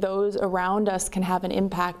relationally those around us can have an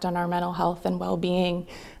impact on our mental health and well-being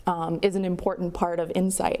is an important part of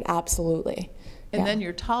insight, absolutely. And then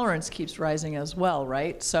your tolerance keeps rising as well,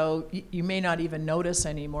 right? So you may not even notice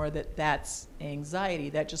anymore that that's anxiety.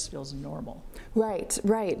 That just feels normal. Right,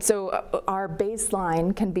 right. So our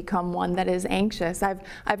baseline can become one that is anxious.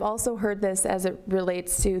 I've also heard this as it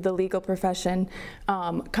relates to the legal profession,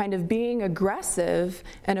 kind of being aggressive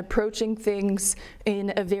and approaching things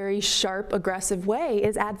in a very sharp, aggressive way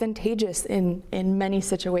is advantageous in many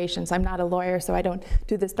situations. I'm not a lawyer, so I don't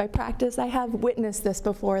do this by practice. I have witnessed this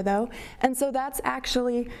before, though. And so that's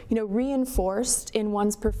actually, reinforced in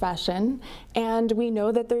one's profession. And we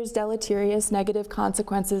know that there's deleterious negative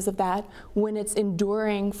consequences of that when it's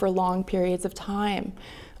enduring for long periods of time.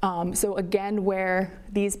 So again, where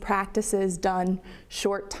these practices done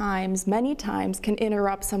short times, many times, can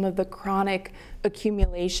interrupt some of the chronic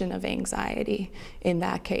accumulation of anxiety in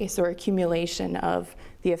that case, or accumulation of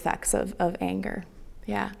the effects of anger.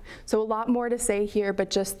 Yeah, so a lot more to say here, but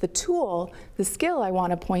just the tool, the skill I want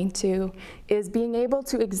to point to is being able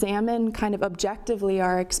to examine kind of objectively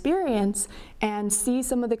our experience and see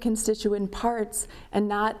some of the constituent parts and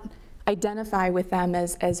not identify with them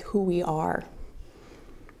as who we are.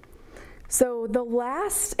 So the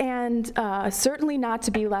last and certainly not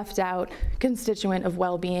to be left out constituent of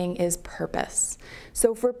well-being is purpose.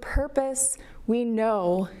 So for purpose, we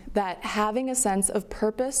know that having a sense of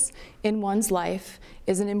purpose in one's life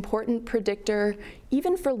is an important predictor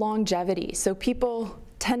even for longevity. So people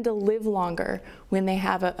tend to live longer when they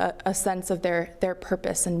have a sense of their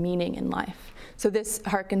purpose and meaning in life. So this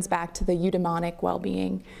harkens back to the eudaimonic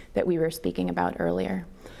well-being that we were speaking about earlier.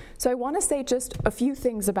 So I want to say just a few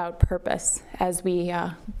things about purpose as we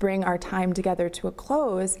bring our time together to a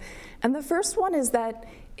close. And the first one is that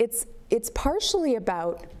it's partially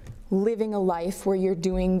about living a life where you're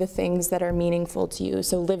doing the things that are meaningful to you,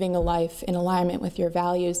 so living a life in alignment with your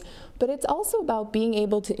values. But it's also about being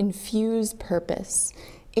able to infuse purpose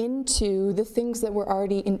into the things that we're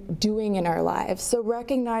already doing in our lives. So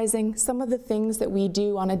recognizing some of the things that we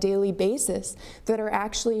do on a daily basis that are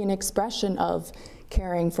actually an expression of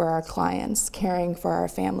caring for our clients, caring for our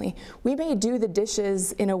family. We may do the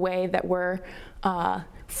dishes in a way that we're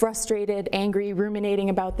frustrated, angry, ruminating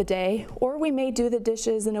about the day, or we may do the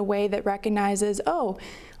dishes in a way that recognizes, oh,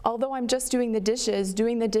 although I'm just doing the dishes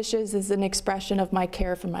is an expression of my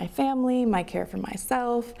care for my family, my care for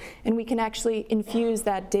myself, and we can actually infuse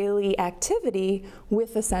that daily activity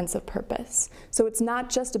with a sense of purpose. So it's not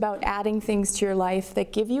just about adding things to your life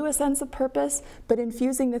that give you a sense of purpose, but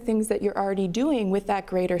infusing the things that you're already doing with that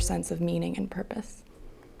greater sense of meaning and purpose.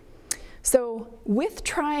 So with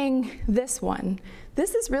trying this one,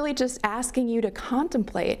 this is really just asking you to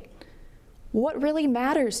contemplate what really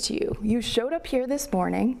matters to you. You showed up here this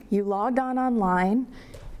morning, you logged on online,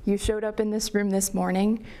 you showed up in this room this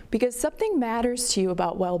morning because something matters to you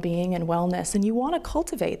about well-being and wellness, and you want to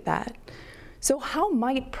cultivate that. So how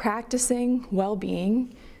might practicing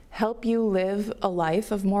well-being help you live a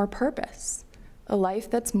life of more purpose, a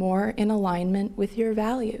life that's more in alignment with your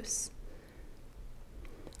values?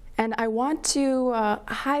 And I want to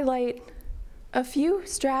highlight a few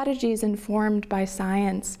strategies informed by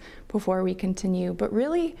science before we continue, but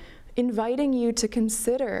really inviting you to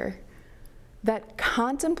consider that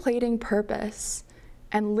contemplating purpose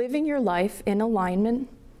and living your life in alignment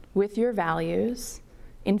with your values,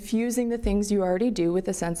 infusing the things you already do with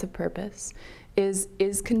a sense of purpose,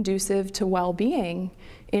 is conducive to well-being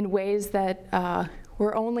in ways that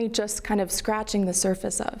we're only just kind of scratching the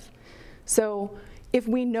surface of. So if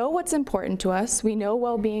we know what's important to us, we know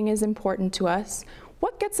well-being is important to us,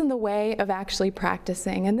 what gets in the way of actually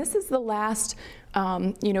practicing? And this is the last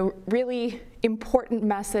really important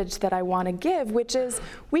message that I want to give, which is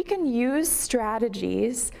we can use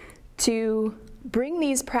strategies to bring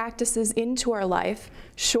these practices into our life,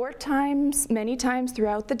 short times, many times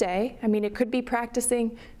throughout the day. I mean, it could be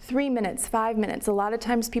practicing 3 minutes, 5 minutes. A lot of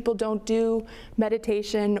times people don't do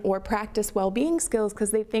meditation or practice well-being skills because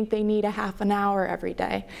they think they need a half an hour every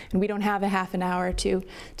day, and we don't have a half an hour to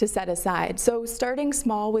set aside. So starting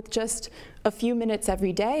small with just a few minutes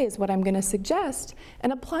every day is what I'm going to suggest,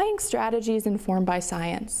 and applying strategies informed by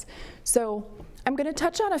science. So I'm going to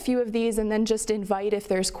touch on a few of these and then just invite, if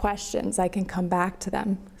there's questions, I can come back to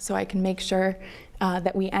them so I can make sure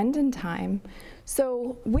that we end in time.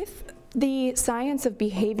 So with the science of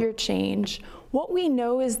behavior change, what we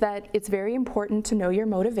know is that it's very important to know your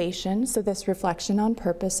motivation, so this reflection on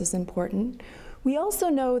purpose is important. We also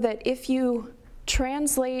know that if you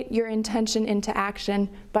translate your intention into action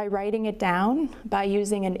by writing it down, by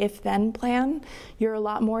using an if-then plan, you're a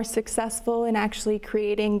lot more successful in actually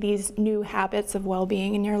creating these new habits of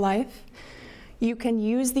well-being in your life. You can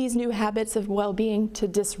use these new habits of well-being to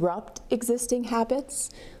disrupt existing habits.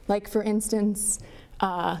 Like for instance,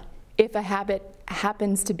 if a habit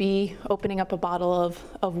happens to be opening up a bottle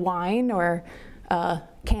of wine or a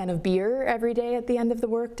can of beer every day at the end of the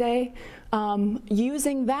workday,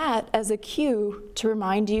 using that as a cue to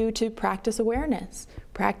remind you to practice awareness,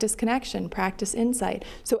 practice connection, practice insight.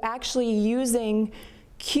 So actually using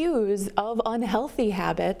cues of unhealthy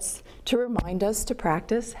habits to remind us to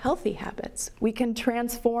practice healthy habits. We can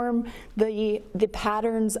transform the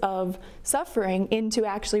patterns of suffering into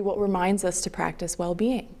actually what reminds us to practice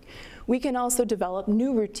well-being. We can also develop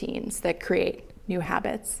new routines that create new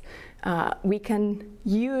habits. We can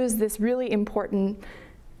use this really important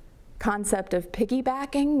concept of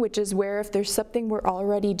piggybacking, which is where if there's something we're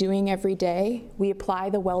already doing every day, we apply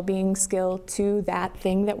the well-being skill to that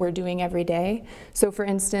thing that we're doing every day. So for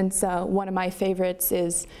instance, one of my favorites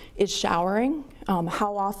is showering.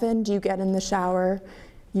 How often do you get in the shower,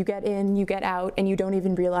 you get in, you get out, and you don't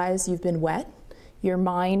even realize you've been wet? Your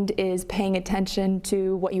mind is paying attention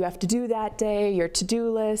to what you have to do that day, your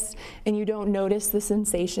to-do list, and you don't notice the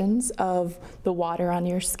sensations of the water on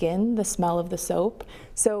your skin, the smell of the soap.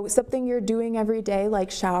 So something you're doing every day,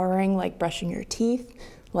 like showering, like brushing your teeth,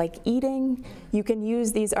 like eating, you can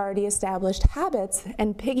use these already established habits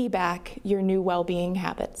and piggyback your new well-being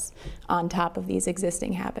habits on top of these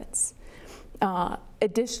existing habits.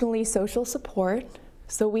 Additionally, social support.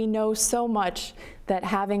 So we know so much that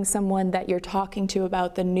having someone that you're talking to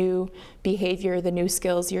about the new behavior, the new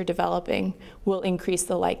skills you're developing will increase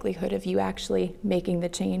the likelihood of you actually making the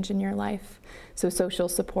change in your life. So social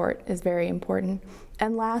support is very important.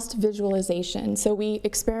 And last, visualization. So we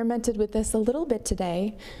experimented with this a little bit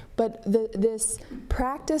today, but this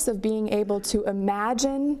practice of being able to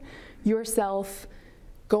imagine yourself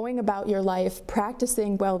going about your life,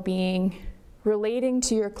 practicing well-being, relating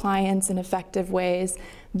to your clients in effective ways,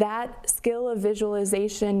 that skill of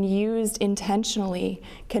visualization used intentionally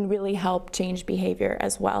can really help change behavior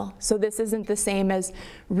as well. So this isn't the same as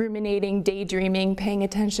ruminating, daydreaming, paying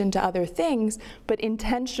attention to other things, but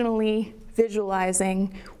intentionally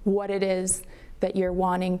visualizing what it is that you're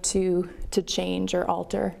wanting to change or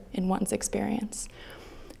alter in one's experience.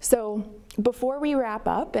 So before we wrap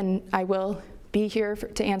up, and I will be here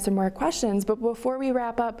to answer more questions, but before we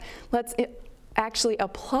wrap up, let's actually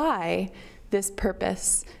apply this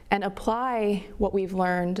purpose and apply what we've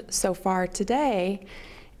learned so far today.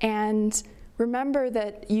 And remember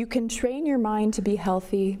that you can train your mind to be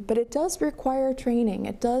healthy, but it does require training.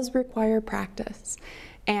 It does require practice.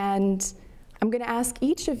 And I'm going to ask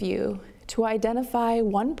each of you to identify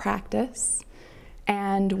one practice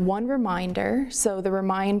and one reminder. So the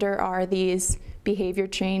reminder are these behavior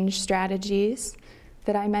change strategies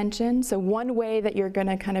that I mentioned. So one way that you're going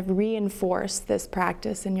to kind of reinforce this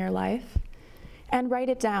practice in your life, and write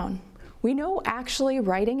it down. We know actually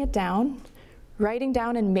writing down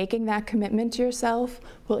and making that commitment to yourself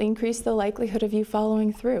will increase the likelihood of you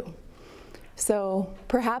following through. So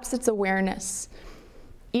perhaps it's awareness.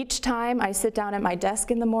 Each time I sit down at my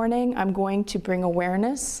desk in the morning, I'm going to bring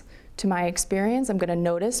awareness to my experience. I'm going to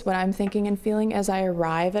notice what I'm thinking and feeling as I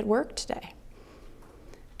arrive at work today.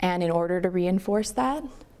 And in order to reinforce that,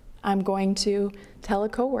 I'm going to tell a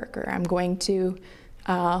coworker. I'm going to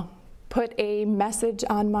put a message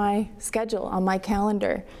on my schedule, on my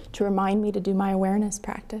calendar, to remind me to do my awareness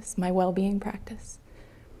practice, my well-being practice.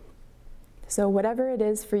 So whatever it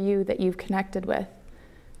is for you that you've connected with,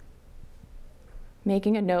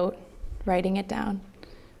 making a note, writing it down.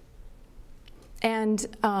 And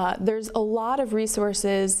there's a lot of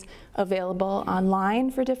resources available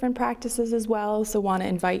online for different practices as well, so want to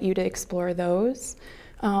invite you to explore those.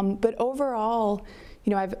 But overall,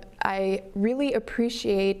 you know, I really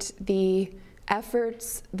appreciate the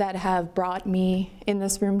efforts that have brought me in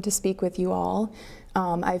this room to speak with you all.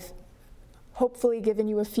 I've hopefully given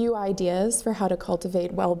you a few ideas for how to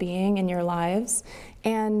cultivate well-being in your lives.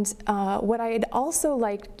 And what I'd also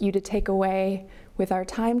like you to take away with our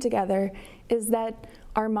time together is that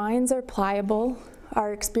our minds are pliable,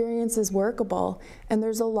 our experience is workable, and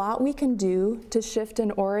there's a lot we can do to shift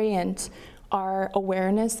and orient our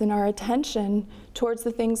awareness and our attention towards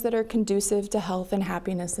the things that are conducive to health and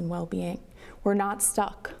happiness and well-being. We're not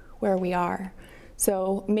stuck where we are.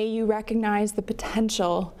 So may you recognize the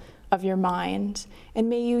potential of your mind, and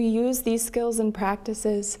may you use these skills and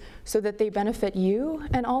practices so that they benefit you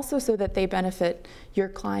and also so that they benefit your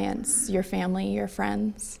clients, your family, your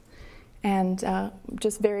friends. And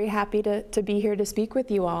just very happy to be here to speak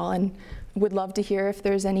with you all, and would love to hear if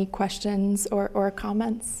there's any questions or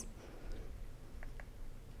comments.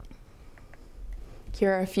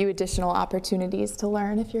 Here are a few additional opportunities to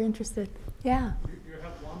learn if you're interested. Yeah. You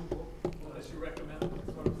have one book that you recommend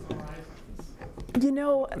for summarizing? You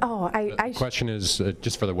know, The question is,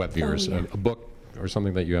 just for the web viewers, yeah. a book or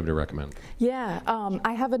something that you have to recommend. Yeah,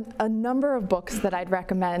 I have a number of books that I'd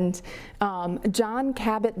recommend. Jon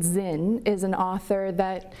Kabat-Zinn is an author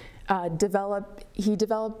that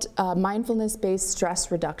developed mindfulness-based stress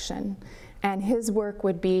reduction. And his work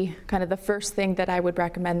would be kind of the first thing that I would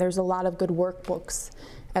recommend. There's a lot of good workbooks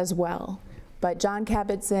as well. But Jon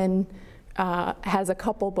Kabat-Zinn has a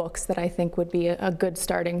couple books that I think would be a good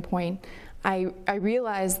starting point. I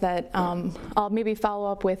realize that I'll maybe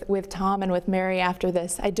follow up with Tom and with Mary after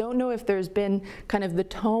this. I don't know if there's been kind of the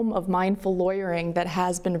tome of mindful lawyering that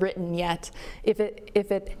has been written yet. If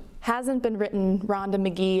it hasn't been written, Rhonda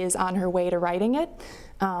McGee is on her way to writing it.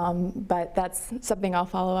 But that's something I'll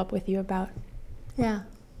follow up with you about. Yeah.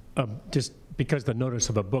 Just because the notice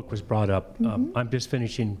of a book was brought up, I'm just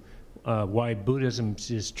finishing Why Buddhism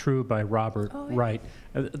is True by Robert Wright.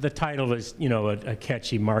 The title is, you know, a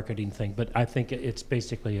catchy marketing thing, but I think it's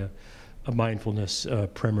basically a mindfulness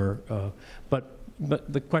primer. But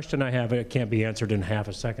the question I have, it can't be answered in half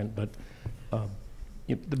a second, but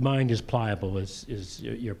the mind is pliable is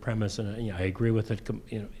your premise, and you know, I agree with it,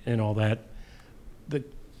 you know, and all that.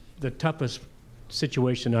 The toughest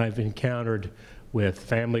situation I've encountered with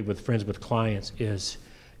family, with friends, with clients is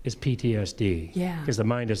PTSD. Yeah. Because the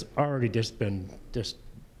mind has already been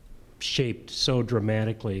shaped so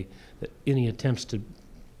dramatically that any attempts to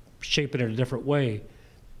shape it in a different way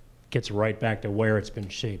gets right back to where it's been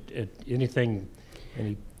shaped.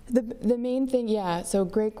 The main thing, yeah, so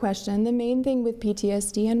great question. The main thing with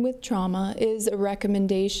PTSD and with trauma is a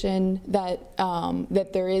recommendation that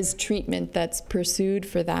that there is treatment that's pursued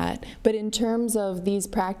for that. But in terms of these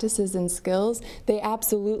practices and skills, they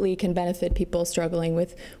absolutely can benefit people struggling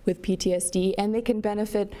with PTSD, and they can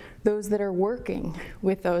benefit those that are working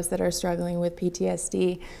with those that are struggling with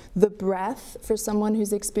PTSD. The breath for someone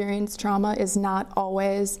who's experienced trauma is not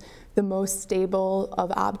always the most stable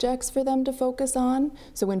of objects for them to focus on.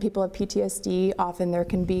 So when people have PTSD, often there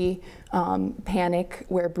can be panic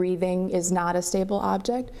where breathing is not a stable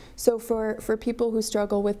object. So for people who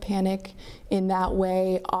struggle with panic in that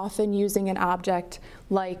way, often using an object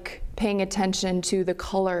like paying attention to the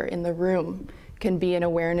color in the room can be an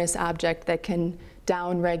awareness object that can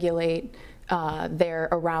down-regulate their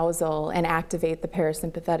arousal and activate the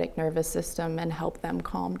parasympathetic nervous system and help them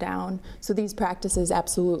calm down. So these practices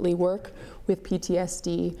absolutely work with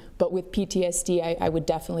PTSD, but with PTSD, I would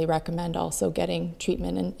definitely recommend also getting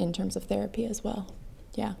treatment in terms of therapy as well.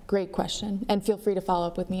 Yeah, great question. And feel free to follow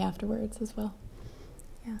up with me afterwards as well.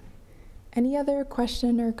 Yeah. Any other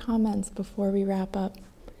question or comments before we wrap up?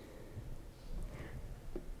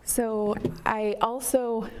 So I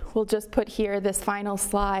also will just put here this final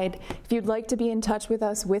slide. If you'd like to be in touch with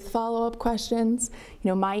us with follow-up questions,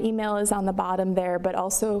 my email is on the bottom there, but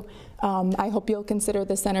also I hope you'll consider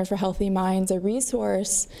the Center for Healthy Minds a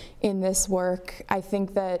resource in this work. I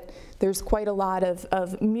think that there's quite a lot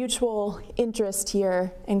of mutual interest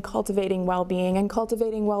here in cultivating well-being, and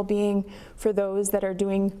cultivating well-being for those that are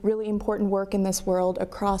doing really important work in this world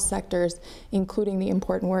across sectors, including the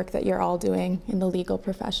important work that you're all doing in the legal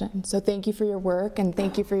profession. So thank you for your work, and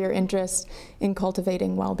thank you for your interest in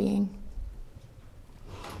cultivating well-being.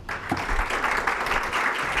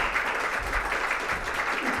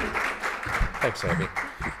 Thanks, Abby.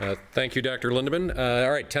 Thank you, Dr. Lindeman.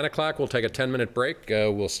 All right, 10 o'clock, we'll take a 10-minute break.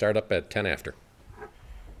 We'll start up at 10 after.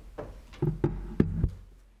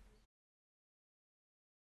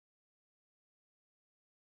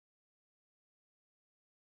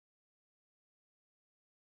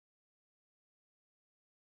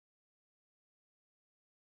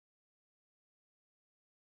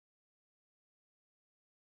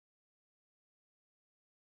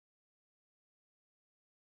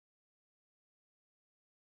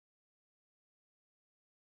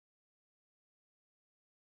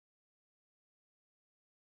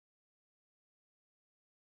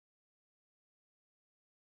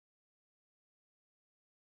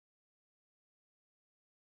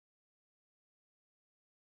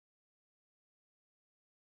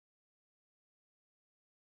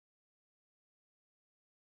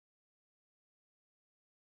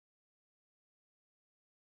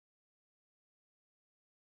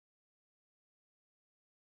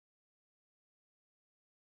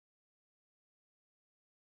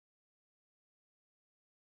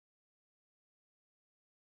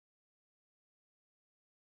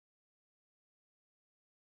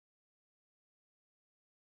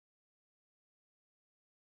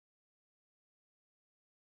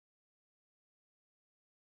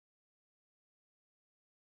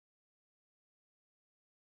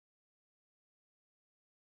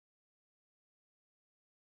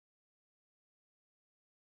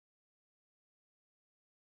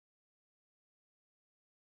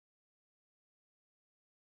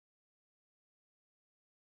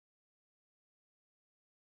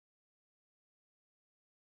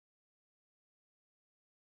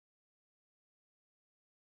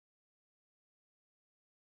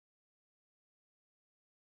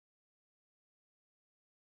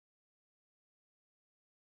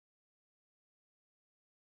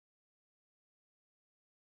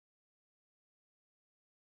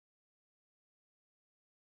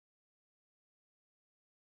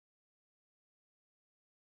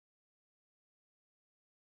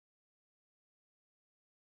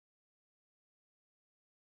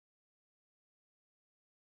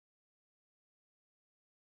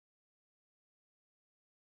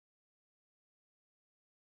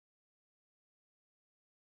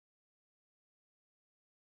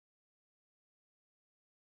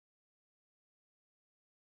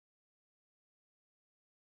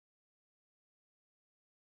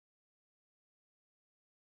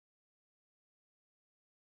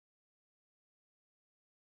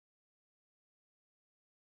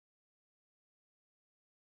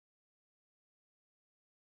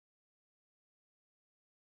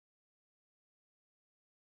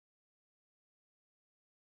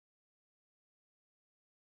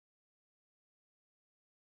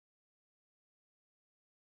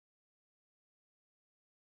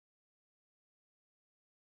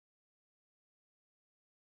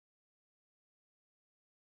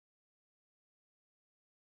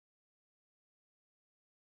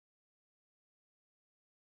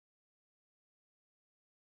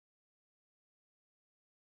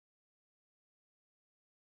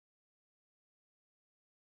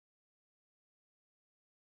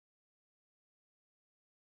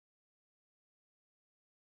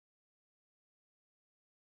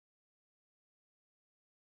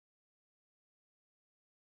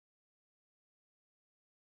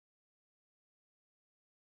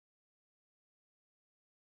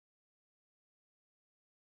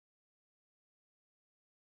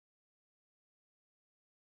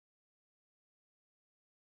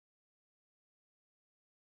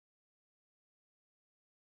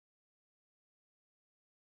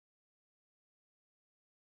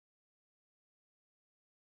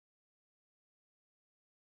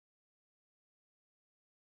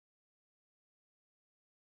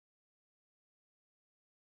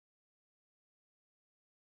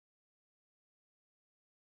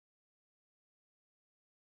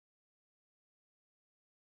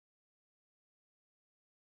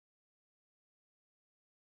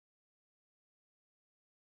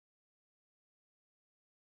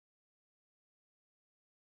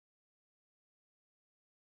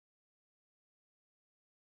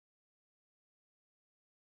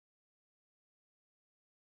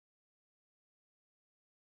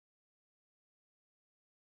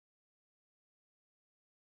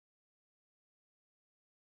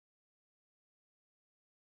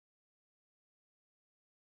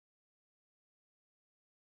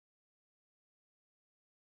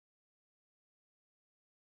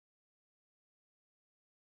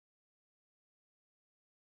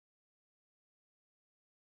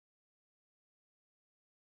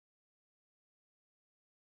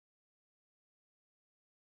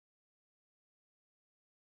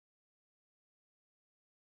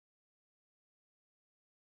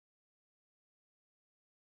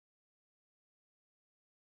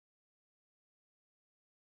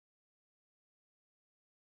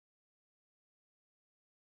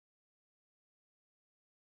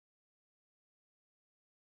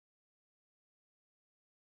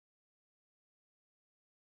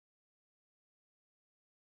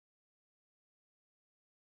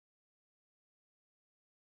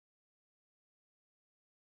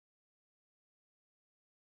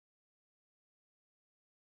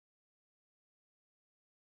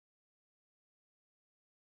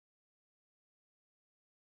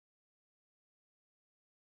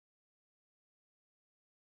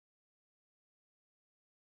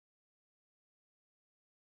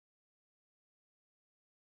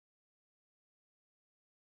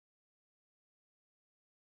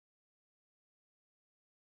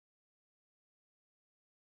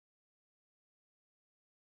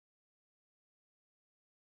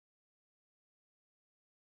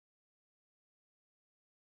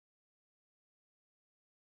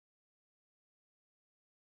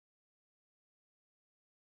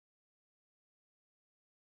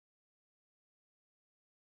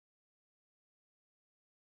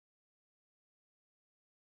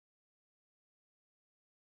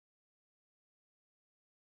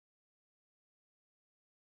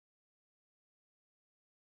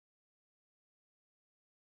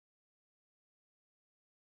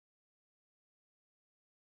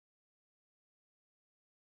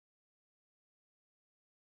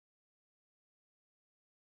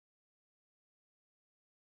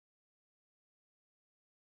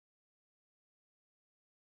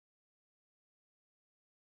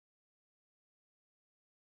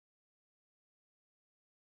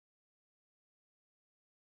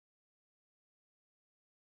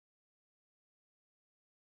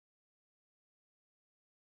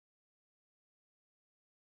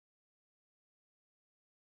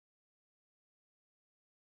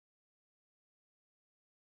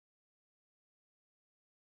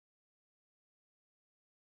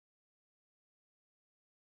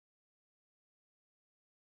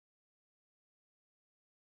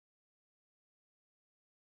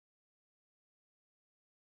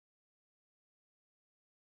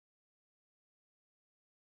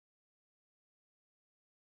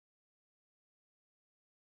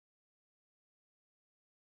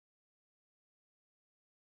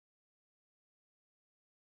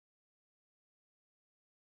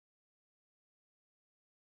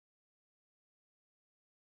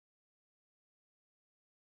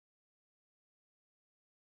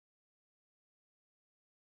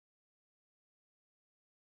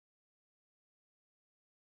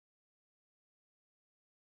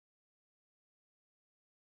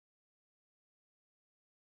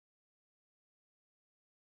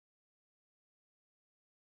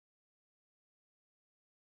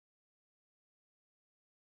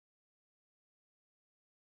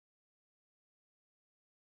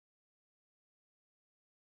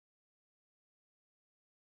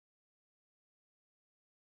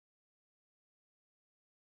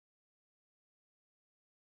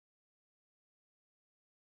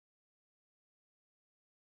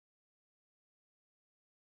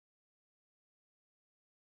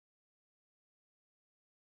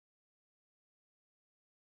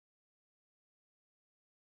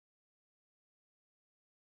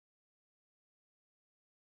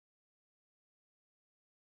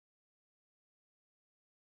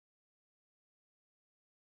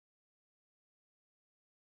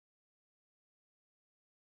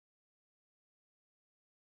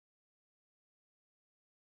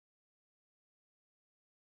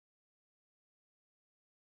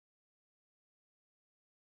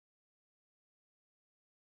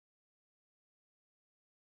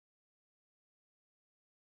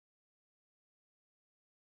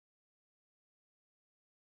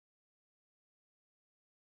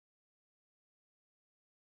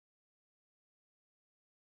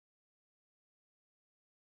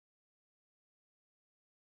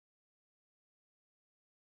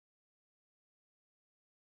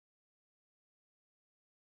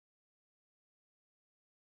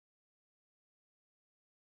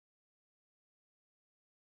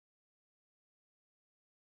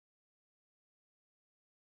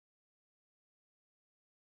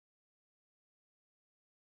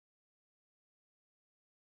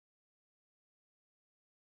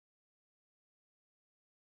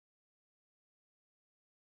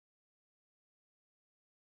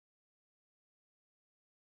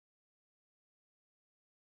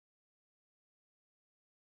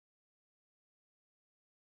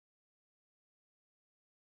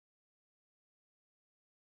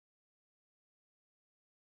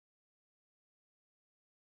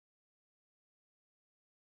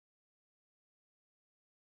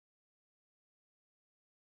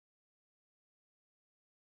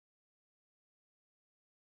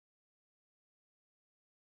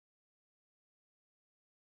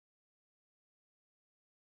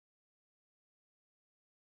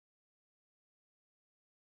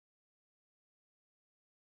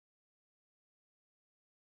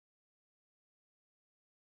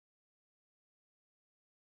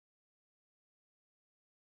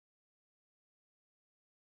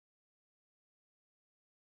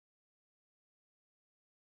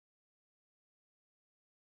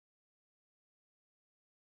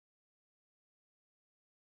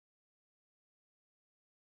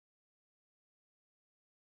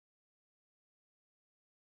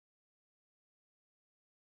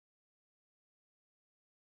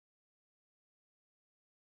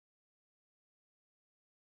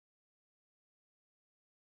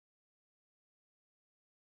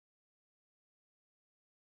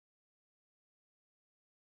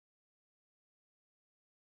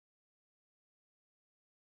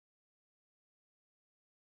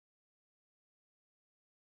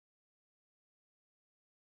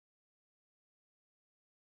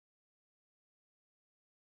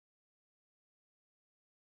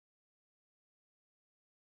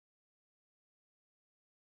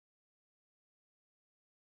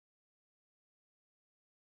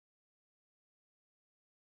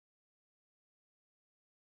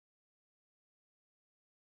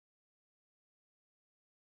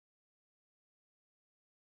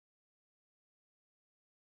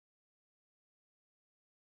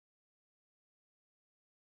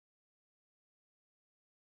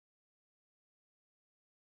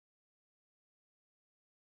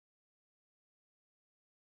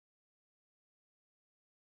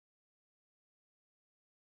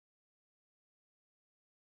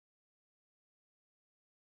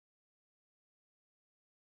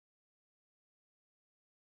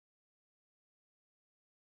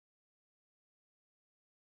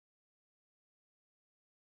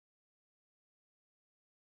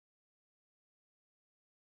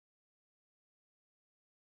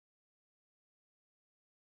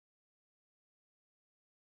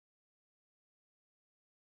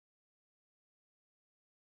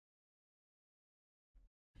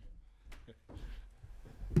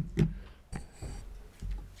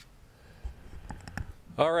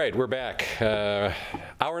 All right, we're back.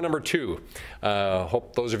 Hour number 2.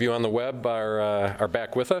 Hope those of you on the web are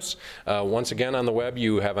back with us. Once again, on the web,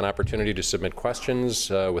 you have an opportunity to submit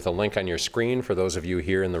questions with a link on your screen. For those of you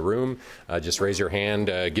here in the room, just raise your hand.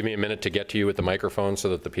 Give me a minute to get to you with the microphone so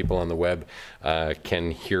that the people on the web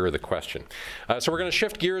can hear the question. So we're going to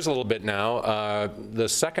shift gears a little bit now. The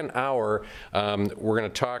second hour, we're going to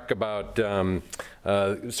talk about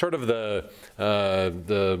sort of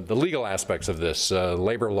the legal aspects of this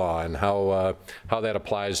labor law and how that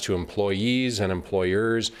applies to employees and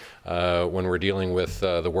employers when we're dealing with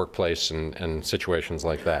the workplace and situations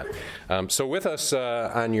like that. So with us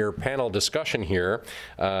on your panel discussion here,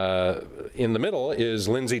 in the middle is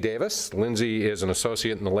Lindsay Davis. Lindsay is an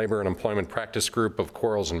associate in the Labor and Employment Practice Group of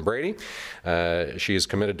Quarles and Brady. She is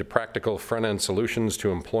committed to practical front-end solutions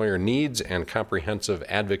to employer needs and comprehensive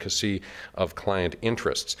advocacy of client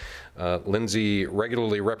interests. Lindsay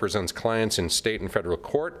regularly represents clients in state and federal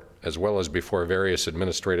court, as well as before various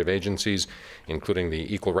administrative agencies, including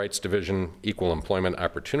the Equal Rights Division, Equal Employment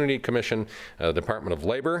Opportunity Commission, Department of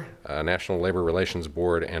Labor, National Labor Relations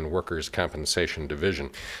Board, and Workers' Compensation Division.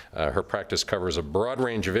 Her practice covers a broad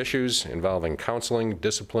range of issues involving counseling,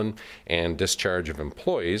 discipline, and discharge of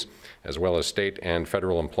employees, as well as state and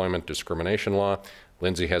federal employment discrimination law.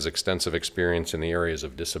 Lindsay has extensive experience in the areas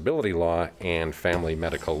of disability law and family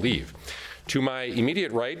medical leave. To my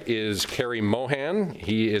immediate right is Kerry Mohan.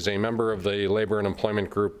 He is a member of the Labor and Employment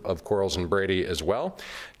Group of Quarles and Brady as well.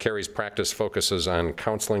 Kerry's practice focuses on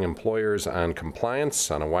counseling employers on compliance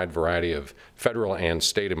on a wide variety of federal and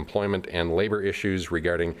state employment and labor issues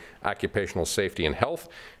regarding occupational safety and health,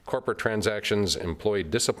 corporate transactions, employee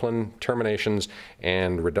discipline, terminations,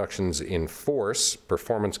 and reductions in force,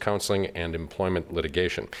 performance counseling, and employment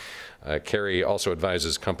litigation. Kerry also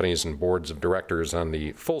advises companies and boards of directors on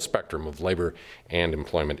the full spectrum of labor and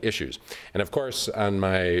employment issues. And of course, on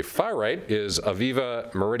my far right is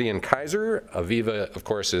Aviva Meridian-Kaiser. Aviva, of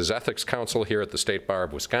course, is ethics counsel here at the State Bar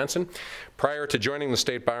of Wisconsin. Prior to joining the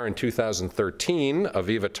State Bar in 2013,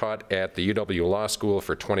 Aviva taught at the UW Law School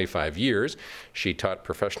for 25 years. She taught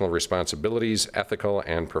professional responsibilities, ethical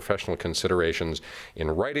and professional considerations in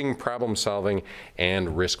writing, problem solving,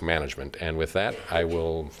 and risk management. And with that, I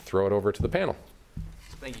will throw it over to the panel.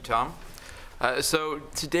 Thank you, Tom. So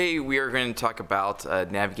today we are going to talk about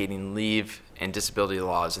navigating leave and disability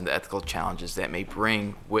laws and the ethical challenges that may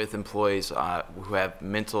bring with employees who have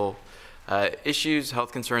mental issues,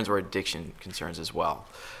 health concerns, or addiction concerns as well.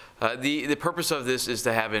 The purpose of this is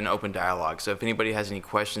to have an open dialogue. So if anybody has any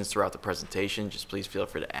questions throughout the presentation, just please feel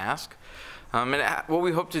free to ask. And what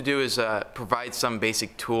we hope to do is provide some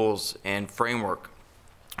basic tools and framework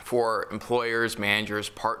for employers, managers,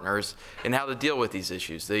 partners, and how to deal with these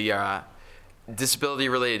issues. The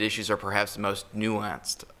disability-related issues are perhaps the most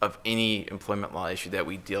nuanced of any employment law issue that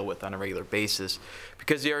we deal with on a regular basis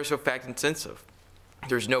because they are so fact-intensive.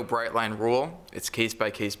 There's no bright-line rule. It's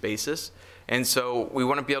case-by-case basis. And so we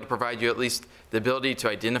want to be able to provide you at least the ability to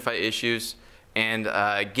identify issues and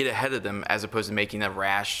get ahead of them as opposed to making a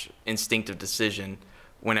rash, instinctive decision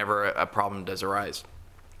whenever a problem does arise.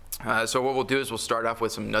 So what we'll do is we'll start off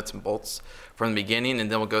with some nuts and bolts from the beginning,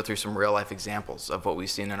 and then we'll go through some real-life examples of what we've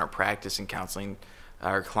seen in our practice and counseling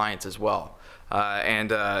our clients as well.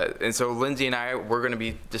 And so Lindsay and I, we're going to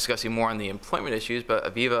be discussing more on the employment issues,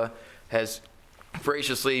 but Aviva has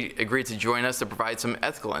graciously agreed to join us to provide some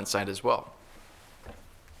ethical insight as well.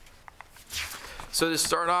 So to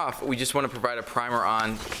start off, we just want to provide a primer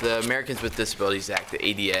on the Americans with Disabilities Act, the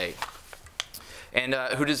ADA. And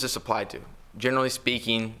who does this apply to? Generally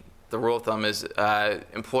speaking, the rule of thumb is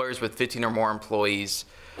employers with 15 or more employees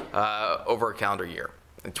over a calendar year,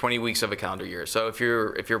 20 weeks of a calendar year. So if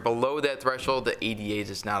you're below that threshold, the ADA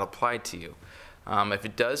does not apply to you. If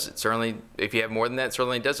it does, it certainly, if you have more than that, it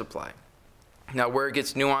certainly does apply. Now, where it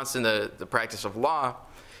gets nuanced in the practice of law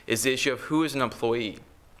is the issue of who is an employee.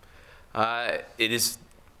 It is,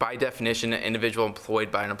 by definition, an individual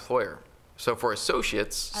employed by an employer. So for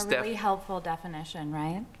associates, a really helpful definition,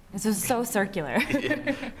 right? This is so circular.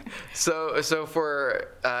 Yeah. So for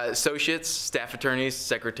associates, staff attorneys,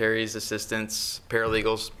 secretaries, assistants,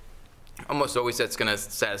 paralegals, almost always that's going to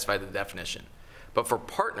satisfy the definition. But for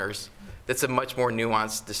partners, that's a much more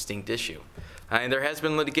nuanced, distinct issue, and there has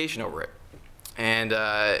been litigation over it. And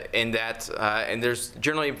there's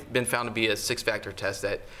generally been found to be a 6-factor test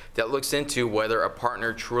that looks into whether a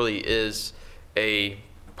partner truly is a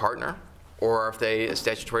partner or if they a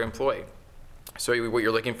statutory employee. So what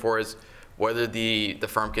you're looking for is whether the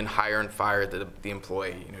firm can hire and fire the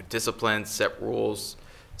employee, discipline, set rules,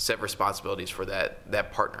 set responsibilities for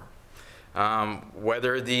that partner.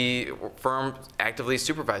 whether the firm actively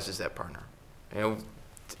supervises that partner.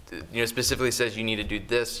 Specifically says you need to do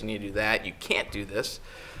this, you need to do that, you can't do this.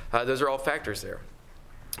 Those are all factors there.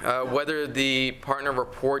 Whether the partner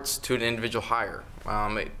reports to an individual hire.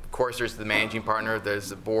 Of course, there's the managing partner, there's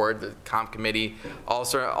the board, the comp committee,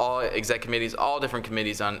 all exec committees, all different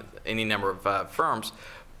committees on any number of firms.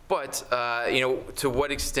 But to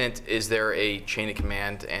what extent is there a chain of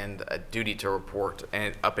command and a duty to report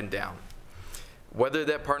and up and down? Whether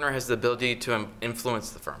that partner has the ability to influence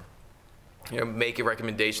the firm, making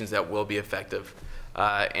recommendations that will be effective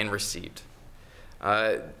and received.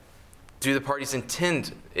 Do the parties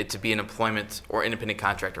intend it to be an employment or independent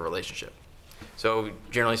contractor relationship? So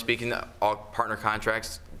generally speaking, all partner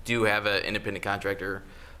contracts do have an independent contractor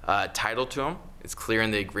title to them. It's clear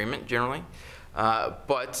in the agreement generally.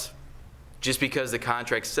 But just because the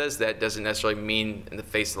contract says that doesn't necessarily mean in the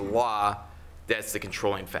face of the law that's the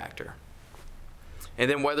controlling factor. And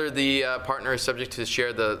then whether the partner is subject to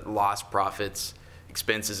share the lost profits,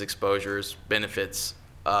 expenses, exposures, benefits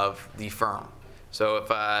of the firm. So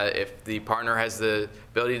if the partner has the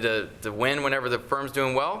ability to win whenever the firm's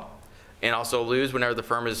doing well, and also lose whenever the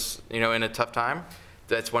firm is in a tough time,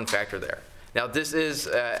 that's one factor there. Now this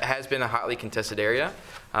has been a hotly contested area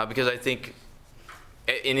because I think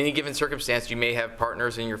in any given circumstance you may have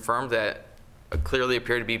partners in your firm that clearly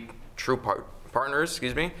appear to be true partners,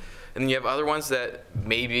 and then you have other ones that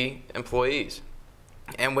may be employees.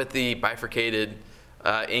 And with the bifurcated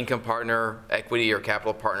income partner, equity or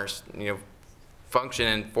capital partners, function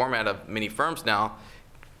and format of many firms now,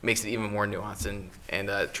 makes it even more nuanced and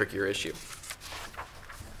a trickier issue.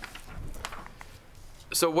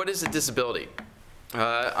 So what is a disability?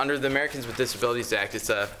 Under the Americans with Disabilities Act, it's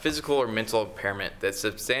a physical or mental impairment that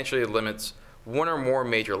substantially limits one or more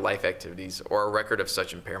major life activities or a record of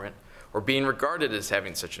such impairment, or being regarded as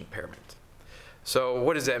having such impairment. So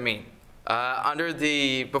what does that mean?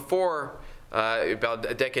 Before about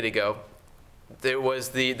a decade ago, there was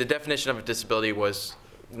the definition of a disability was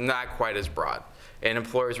not quite as broad. And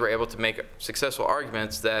employers were able to make successful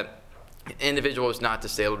arguments that an individual was not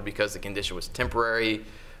disabled because the condition was temporary,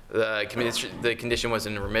 the condition was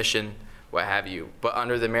in remission, what have you. But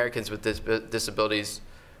under the Americans with Disabilities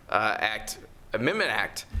Amendment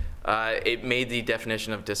Act, it made the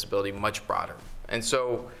definition of disability much broader. And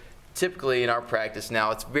so typically in our practice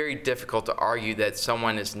now, it's very difficult to argue that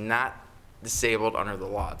someone is not disabled under the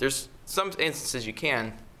law. There's some instances you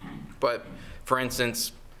can, but for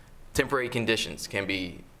instance, temporary conditions can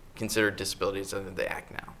be considered disabilities under the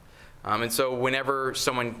Act now. And so whenever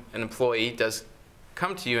an employee does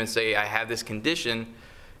come to you and say, I have this condition,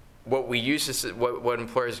 what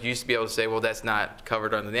employers used to be able to say, well, that's not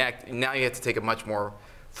covered under the Act. Now you have to take a much more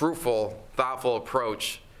fruitful, thoughtful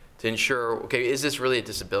approach to ensure, okay, is this really a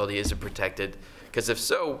disability? Is it protected? Because if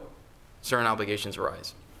so, certain obligations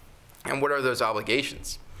arise. And what are those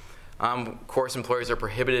obligations? Of course, employers are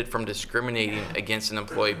prohibited from discriminating against an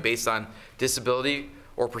employee based on disability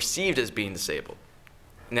or perceived as being disabled.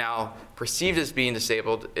 Now, perceived as being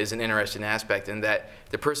disabled is an interesting aspect in that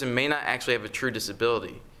the person may not actually have a true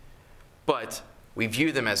disability, but we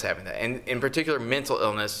view them as having that. And in particular, mental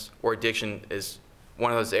illness or addiction is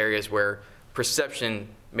one of those areas where perception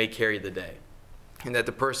may carry the day. And that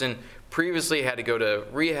the person previously had to go to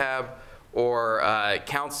rehab or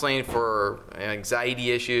counseling for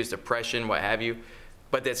anxiety issues, depression, what have you,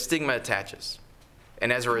 but that stigma attaches.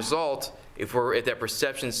 And as a result, if that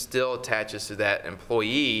perception still attaches to that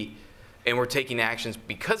employee and we're taking actions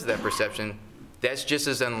because of that perception, that's just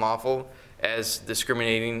as unlawful as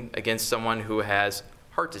discriminating against someone who has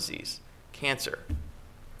heart disease, cancer.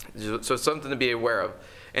 So it's something to be aware of.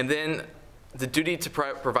 And then the duty to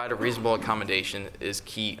provide a reasonable accommodation is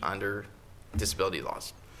key under disability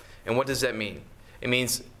laws. And what does that mean? It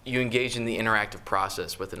means you engage in the interactive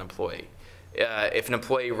process with an employee. If an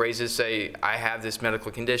employee raises, say, I have this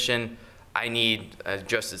medical condition, I need an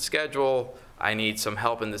adjusted schedule, I need some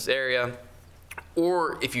help in this area,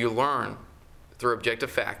 or if you learn through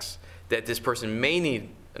objective facts that this person may need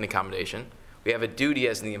an accommodation, we have a duty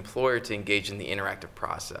as the employer to engage in the interactive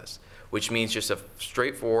process, which means just a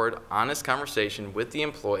straightforward, honest conversation with the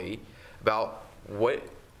employee about what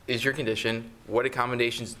is your condition, what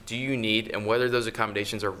accommodations do you need, and whether those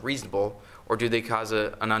accommodations are reasonable or do they cause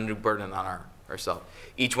an undue burden on ourselves.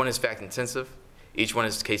 Each one is fact intensive. Each one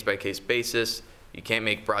is case-by-case basis. You can't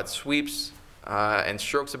make broad sweeps and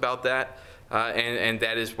strokes about that, and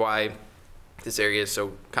that is why this area is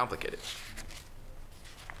so complicated.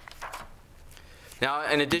 Now,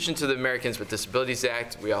 in addition to the Americans with Disabilities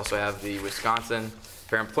Act, we also have the Wisconsin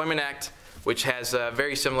Fair Employment Act, which has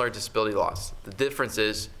very similar disability laws. The difference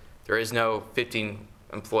is There is no 15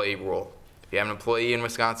 employee rule. If you have an employee in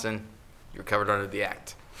Wisconsin, you're covered under the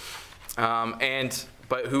act.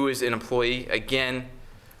 But who is an employee? Again,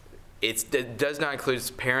 it does not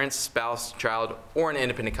include parents, spouse, child, or an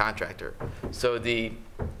independent contractor. So the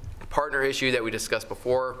partner issue that we discussed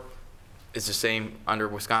before is the same under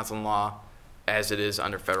Wisconsin law as it is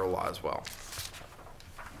under federal law as well.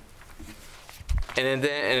 And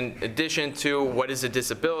then in addition to what is a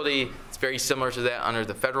disability, it's very similar to that under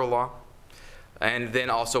the federal law. And then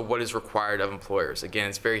also what is required of employers. Again,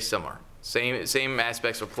 it's very similar. Same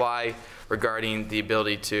aspects apply regarding the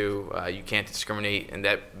ability to, you can't discriminate, and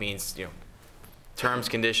that means, terms,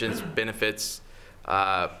 conditions, benefits,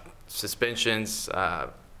 suspensions,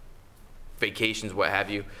 vacations, what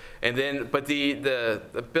have you. And then, but the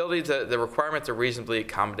ability to, the requirement to reasonably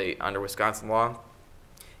accommodate under Wisconsin law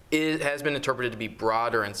has been interpreted to be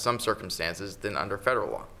broader in some circumstances than under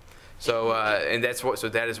federal law. So, and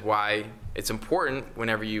that is why it's important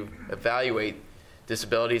whenever you evaluate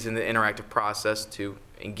disabilities in the interactive process to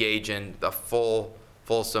engage in the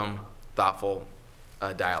fulsome, thoughtful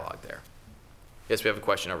dialogue there. Yes, we have a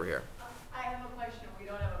question over here. I have a question. We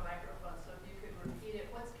don't have a microphone, so if you could repeat it.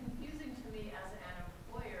 What's confusing to me as an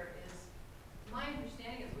employer is, my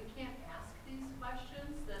understanding is we can't ask these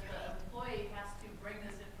questions, that the employee has to bring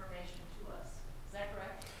this information to us. Is that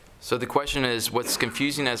correct? So the question is, what's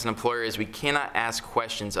confusing as an employer is we cannot ask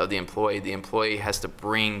questions of the employee. The employee has to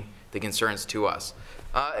bring the concerns to us.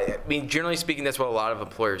 I mean, generally speaking, that's what a lot of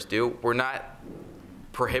employers do. We're not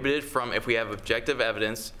prohibited from, if we have objective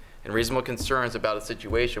evidence and reasonable concerns about a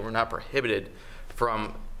situation, we're not prohibited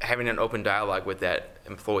from having an open dialogue with that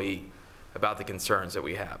employee about the concerns that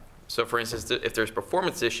we have. So for instance, if there's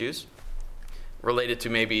performance issues related to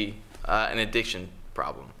maybe an addiction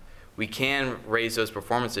problem, we can raise those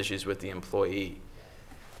performance issues with the employee.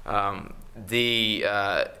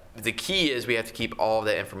 The key is we have to keep all of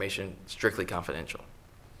that information strictly confidential.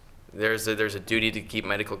 There's a duty to keep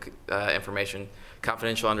medical information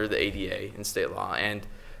confidential under the ADA and state law, and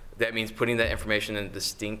that means putting that information in a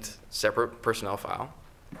distinct, separate personnel file,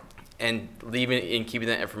 and keeping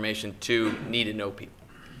that information to need to know people.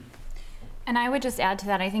 And I would just add to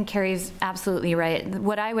that, I think Carrie's absolutely right.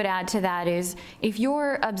 What I would add to that is, if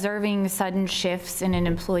you're observing sudden shifts in an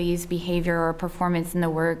employee's behavior or performance in the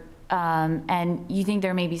work, and you think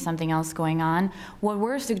there may be something else going on, what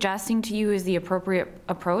we're suggesting to you is the appropriate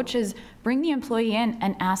approach is bring the employee in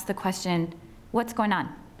and ask the question, what's going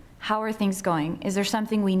on? How are things going? Is there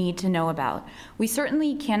something we need to know about? We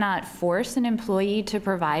certainly cannot force an employee to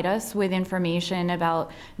provide us with information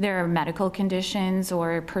about their medical conditions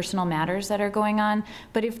or personal matters that are going on,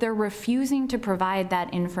 but if they're refusing to provide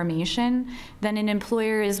that information, then an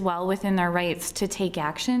employer is well within their rights to take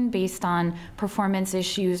action based on performance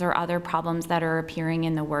issues or other problems that are appearing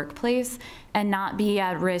in the workplace and not be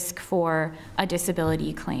at risk for a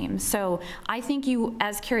disability claim. So I think you,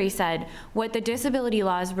 as Carrie said, what the disability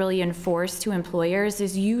laws really enforce to employers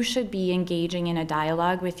is you should be engaging in a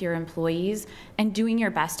dialogue with your employees and doing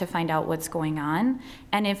your best to find out what's going on.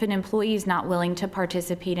 And if an employee is not willing to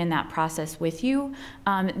participate in that process with you,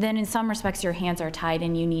 then in some respects your hands are tied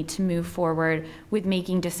and you need to move forward with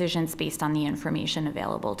making decisions based on the information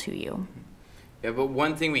available to you. Yeah, but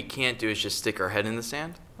one thing we can't do is just stick our head in the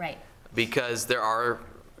sand. Right. Because there are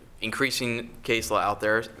increasing case law out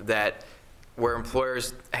there that where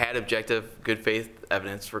employers had objective good faith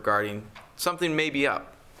evidence regarding something may be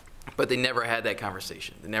up, but they never had that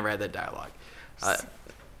conversation. They never had that dialogue.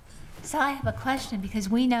 So I have a question, because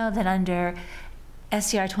we know that under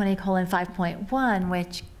SCR 20:5.1,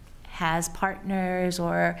 which has partners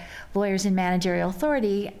or lawyers in managerial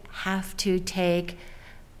authority have to take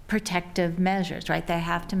protective measures, right? They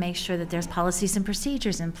have to make sure that there's policies and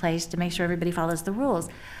procedures in place to make sure everybody follows the rules.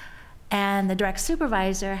 And the direct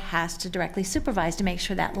supervisor has to directly supervise to make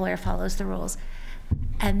sure that lawyer follows the rules.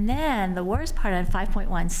 And then the worst part on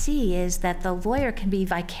 5.1c is that the lawyer can be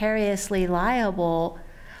vicariously liable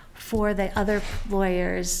for the other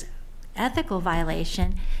lawyer's ethical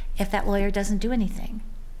violation if that lawyer doesn't do anything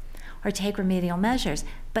or take remedial measures.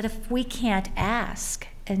 But if we can't ask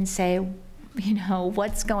and say, you know,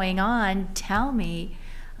 what's going on, tell me,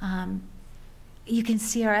 you can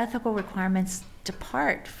see our ethical requirements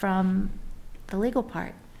depart from the legal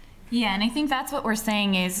part. Yeah, and I think that's what we're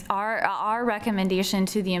saying is our recommendation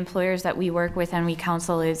to the employers that we work with and we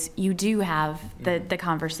counsel is you do have the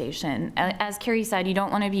conversation. As Carrie said, you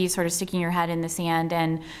don't want to be sort of sticking your head in the sand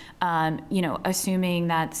and you know, assuming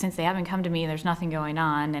that since they haven't come to me, there's nothing going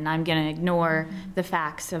on, and I'm going to ignore the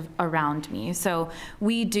facts around me. So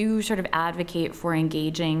we do sort of advocate for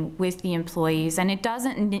engaging with the employees, and it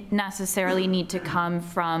doesn't necessarily need to come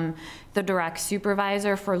from the direct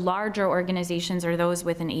supervisor. For larger organizations or those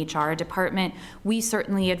with an HR department, we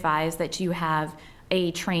certainly advise that you have a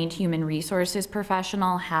trained human resources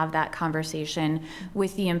professional have that conversation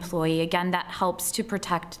with the employee. Again, that helps to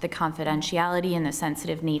protect the confidentiality and the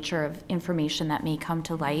sensitive nature of information that may come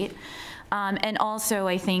to light. And also,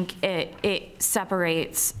 I think it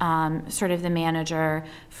separates sort of the manager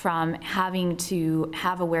from having to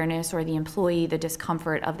have awareness, or the employee, the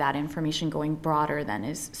discomfort of that information going broader than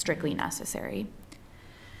is strictly necessary.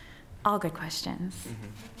 All good questions.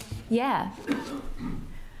 Mm-hmm. Yeah.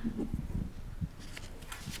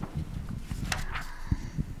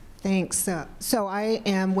 Thanks. So I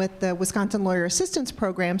am with the Wisconsin Lawyer Assistance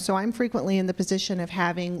Program, so I'm frequently in the position of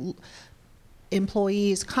having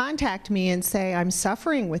employees contact me and say, I'm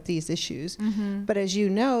suffering with these issues. Mm-hmm. But as you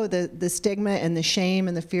know, the stigma and the shame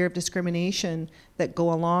and the fear of discrimination that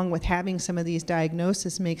go along with having some of these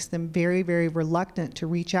diagnoses makes them very, very reluctant to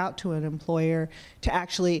reach out to an employer to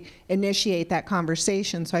actually initiate that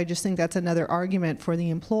conversation. So I just think that's another argument for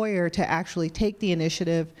the employer to actually take the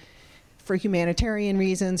initiative for humanitarian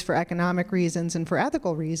reasons, for economic reasons, and for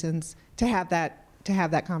ethical reasons to have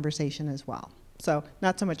that conversation as well. So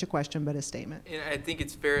not so much a question, but a statement. And I think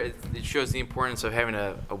it's fair. It shows the importance of having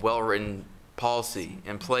a well-written policy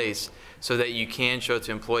in place so that you can show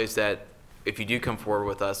to employees that if you do come forward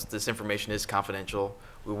with us, this information is confidential.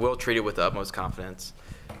 We will treat it with the utmost confidence,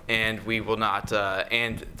 and we will not.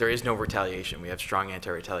 And there is no retaliation. We have strong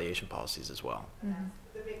anti-retaliation policies as well. Mm-hmm.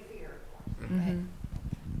 The big fear. Mm-hmm.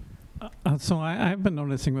 So I've been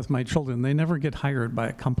noticing with my children, they never get hired by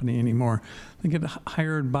a company anymore. They get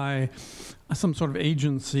hired by some sort of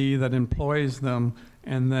agency that employs them,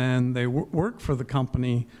 and then they work for the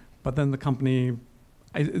company, but then the company,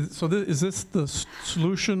 is this the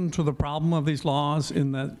solution to the problem of these laws,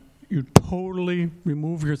 in that you totally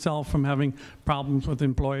remove yourself from having problems with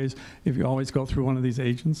employees if you always go through one of these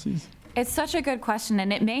agencies? It's such a good question,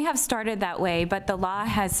 and it may have started that way, but the law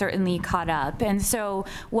has certainly caught up. And so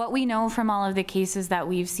what we know from all of the cases that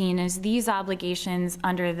we've seen is these obligations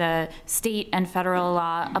under the state and federal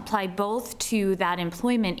law apply both to that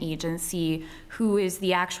employment agency, who is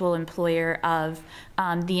the actual employer of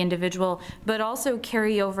the individual, but also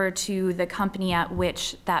carry over to the company at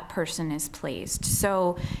which that person is placed.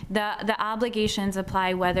 So the obligations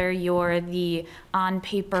apply whether you're the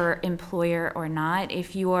on-paper employer or not.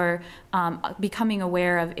 If you're becoming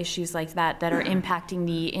aware of issues like that are impacting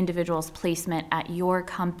the individual's placement at your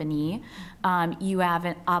company, you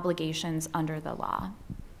have obligations under the law.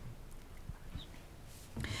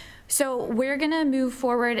 So we're going to move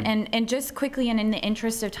forward and just quickly, and in the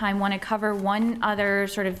interest of time, want to cover one other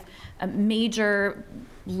sort of major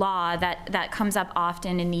law that comes up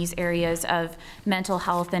often in these areas of mental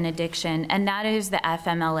health and addiction, and that is the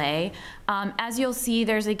FMLA. As you'll see,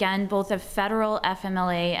 there's again both a federal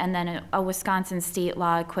FMLA and then a Wisconsin state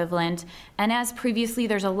law equivalent. And as previously,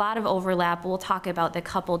 there's a lot of overlap. We'll talk about the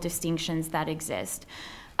couple distinctions that exist.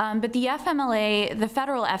 But the FMLA, the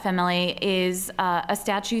federal FMLA, is a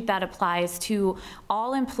statute that applies to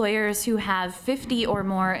all employers who have 50 or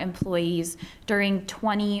more employees during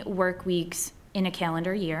 20 work weeks in a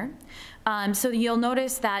calendar year. So you'll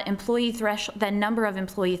notice that the number of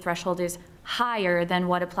employee threshold is higher than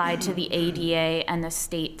what applied to the ADA and the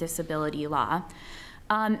state disability law.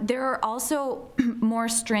 There are also more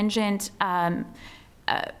stringent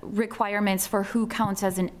requirements for who counts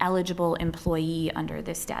as an eligible employee under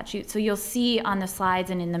this statute. So you'll see on the slides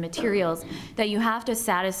and in the materials that you have to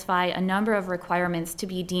satisfy a number of requirements to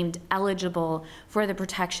be deemed eligible for the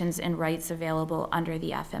protections and rights available under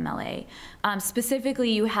the FMLA.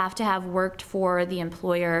 Specifically, you have to have worked for the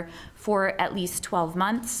employer for at least 12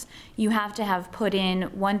 months. You have to have put in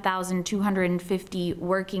 1,250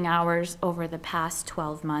 working hours over the past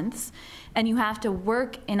 12 months. And you have to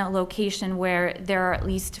work in a location where there are at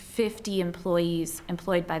least 50 employees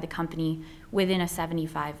employed by the company within a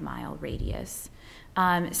 75-mile radius.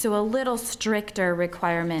 So a little stricter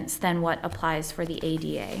requirements than what applies for the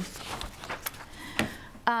ADA.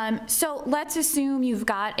 So let's assume you've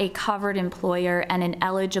got a covered employer and an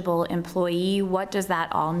eligible employee. What does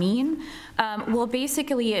that all mean? Well,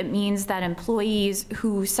 basically it means that employees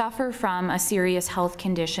who suffer from a serious health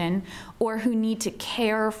condition or who need to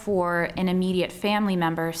care for an immediate family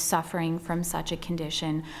member suffering from such a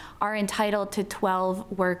condition are entitled to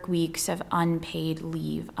 12 work weeks of unpaid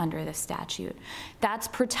leave under the statute. That's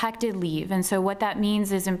protected leave, and so what that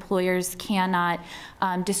means is employers cannot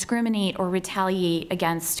discriminate or retaliate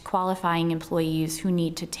against qualifying employees who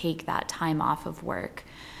need to take that time off of work.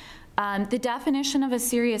 The definition of a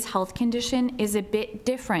serious health condition is a bit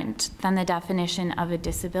different than the definition of a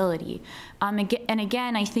disability. And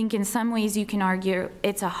again, I think in some ways you can argue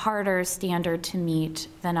it's a harder standard to meet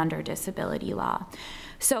than under disability law.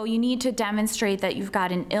 So you need to demonstrate that you've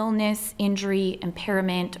got an illness, injury,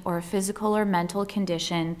 impairment, or a physical or mental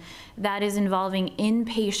condition that is involving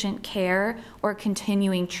inpatient care or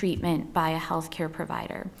continuing treatment by a healthcare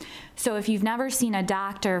provider. So if you've never seen a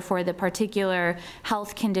doctor for the particular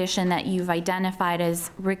health condition that you've identified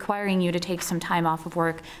as requiring you to take some time off of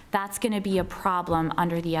work, that's going to be a problem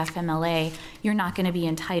under the FMLA. You're not going to be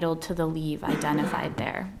entitled to the leave identified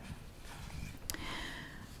there.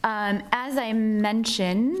 As I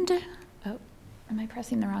mentioned, oh, am I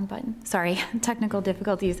pressing the wrong button? Sorry, technical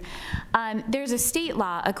difficulties. There's a state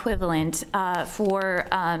law equivalent for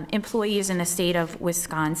employees in the state of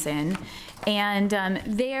Wisconsin, and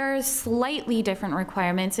there's slightly different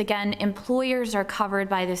requirements. Again, employers are covered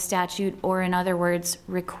by the statute, or in other words,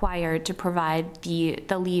 required to provide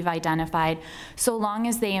the leave identified, so long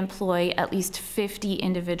as they employ at least 50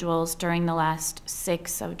 individuals during the last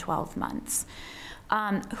 6 of 12 months.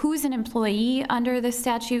 Who's an employee under the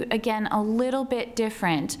statute? Again, a little bit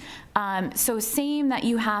different. So same that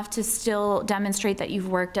you have to still demonstrate that you've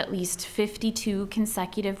worked at least 52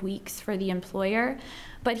 consecutive weeks for the employer,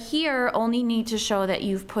 but here only need to show that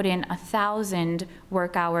you've put in 1,000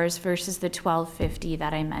 work hours versus the 1,250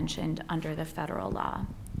 that I mentioned under the federal law.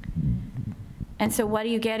 And so what do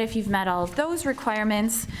you get if you've met all of those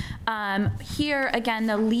requirements? Here, again,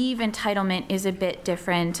 the leave entitlement is a bit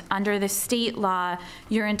different. Under the state law,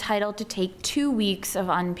 you're entitled to take 2 weeks of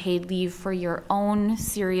unpaid leave for your own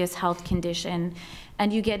serious health condition,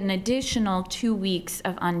 and you get an additional 2 weeks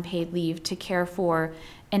of unpaid leave to care for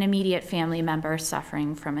an immediate family member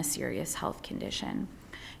suffering from a serious health condition.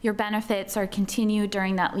 Your benefits are continued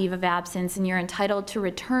during that leave of absence, and you're entitled to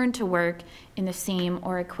return to work in the same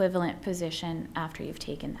or equivalent position after you've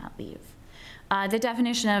taken that leave. The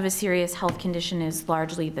definition of a serious health condition is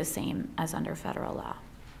largely the same as under federal law.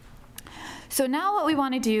 So now what we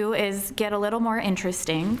want to do is get a little more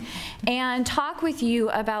interesting and talk with you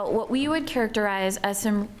about what we would characterize as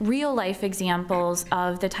some real life examples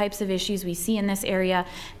of the types of issues we see in this area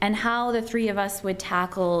and how the three of us would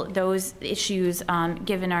tackle those issues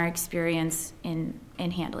given our experience in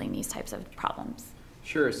handling these types of problems.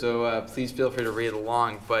 Sure, so please feel free to read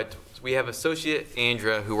along, but we have Associate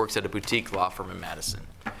Andrea who works at a boutique law firm in Madison.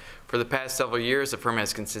 For the past several years, the firm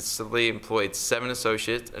has consistently employed 7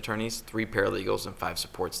 associate attorneys, 3 paralegals, and 5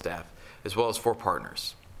 support staff, as well as 4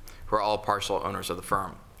 partners, who are all partial owners of the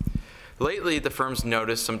firm. Lately, the firm's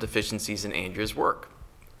noticed some deficiencies in Andrea's work.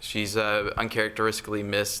 She's uncharacteristically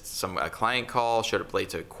missed a client call, showed up late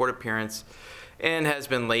to a court appearance, and has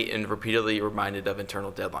been late and repeatedly reminded of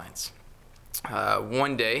internal deadlines.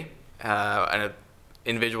 One day, an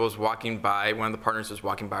individual was walking by, one of the partners was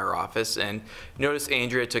walking by her office and noticed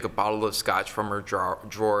Andrea took a bottle of scotch from her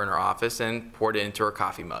drawer in her office and poured it into her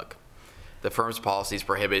coffee mug. The firm's policies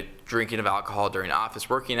prohibit drinking of alcohol during office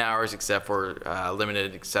working hours except for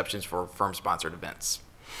limited exceptions for firm-sponsored events.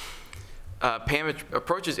 Pam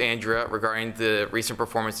approaches Andrea regarding the recent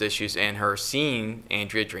performance issues and her seeing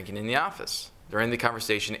Andrea drinking in the office. During the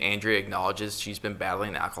conversation, Andrea acknowledges she's been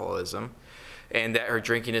battling alcoholism and that her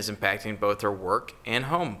drinking is impacting both her work and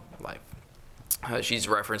home life. She's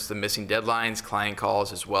referenced the missing deadlines, client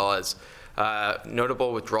calls, as well as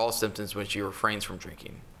notable withdrawal symptoms when she refrains from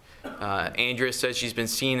drinking. Andrea says she's been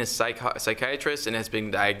seeing a psychiatrist and has been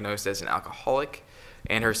diagnosed as an alcoholic,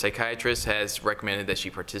 and her psychiatrist has recommended that she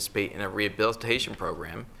participate in a rehabilitation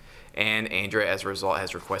program, and Andrea, as a result,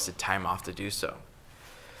 has requested time off to do so.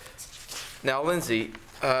 Now, Lindsay,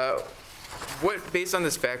 based on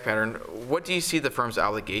this fact pattern, what do you see the firm's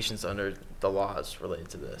obligations under the laws related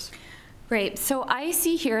to this? Great. So I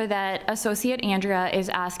see here that Associate Andrea is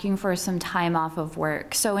asking for some time off of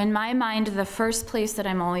work. So in my mind, the first place that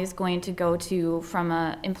I'm always going to go to from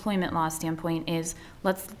an employment law standpoint is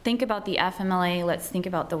let's think about the FMLA, let's think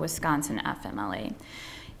about the Wisconsin FMLA.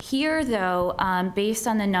 Here, though, based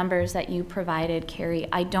on the numbers that you provided, Carrie,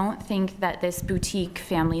 I don't think that this boutique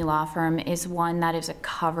family law firm is one that is a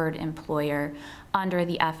covered employer under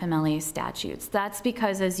the FMLA statutes. That's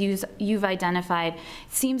because, as you've identified, it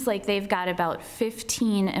seems like they've got about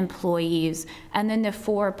 15 employees and then the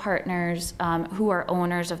 4 partners who are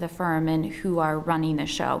owners of the firm and who are running the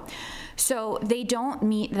show. So they don't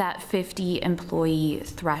meet that 50 employee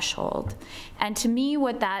threshold. And to me,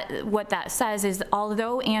 what that says is,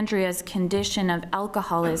 although Andrea's condition of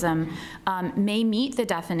alcoholism may meet the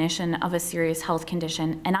definition of a serious health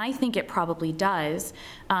condition, and I think it probably does,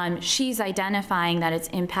 she's identifying that it's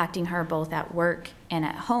impacting her both at work and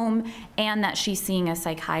at home, and that she's seeing a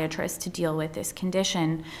psychiatrist to deal with this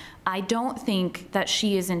condition. I don't think that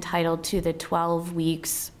she is entitled to the 12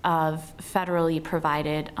 weeks of federally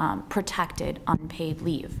provided, protected, unpaid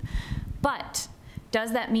leave. But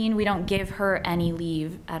does that mean we don't give her any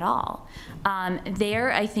leave at all?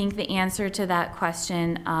 There, I think the answer to that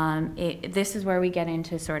question, this is where we get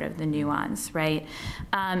into sort of the nuance, right?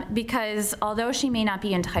 Because although she may not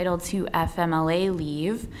be entitled to FMLA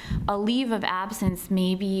leave, a leave of absence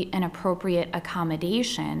may be an appropriate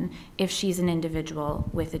accommodation if she's an individual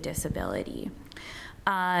with a disability.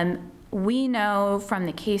 We know from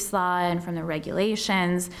the case law and from the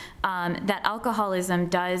regulations that alcoholism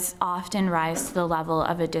does often rise to the level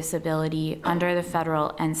of a disability under the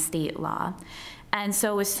federal and state law. And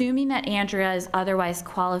so assuming that Andrea is otherwise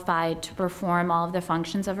qualified to perform all of the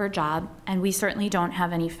functions of her job, and we certainly don't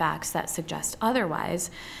have any facts that suggest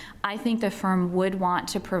otherwise, I think the firm would want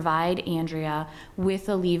to provide Andrea with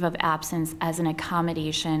a leave of absence as an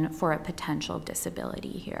accommodation for a potential disability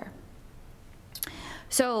here.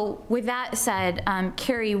 So with that said,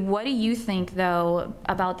 Carrie, what do you think, though,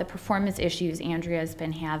 about the performance issues Andrea's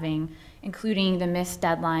been having, including the missed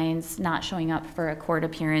deadlines, not showing up for a court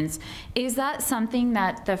appearance? Is that something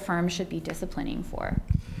that the firm should be disciplining for?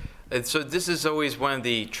 And so this is always one of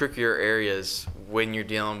the trickier areas when you're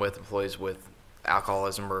dealing with employees with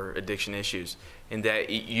alcoholism or addiction issues, in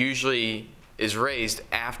that it usually is raised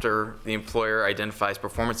after the employer identifies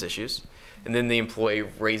performance issues, and then the employee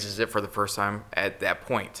raises it for the first time at that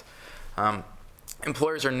point.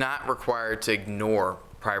 Employers are not required to ignore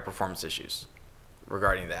prior performance issues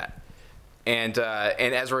regarding that. And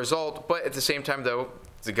as a result, but at the same time, though,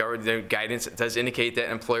 the guidance does indicate that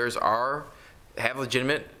employers have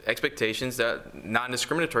legitimate expectations, that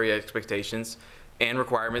non-discriminatory expectations and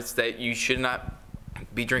requirements, that you should not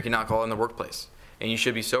be drinking alcohol in the workplace, and you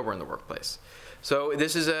should be sober in the workplace. So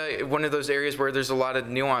this is one of those areas where there's a lot of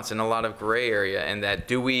nuance and a lot of gray area, and that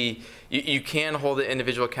you can hold the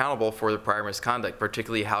individual accountable for the prior misconduct,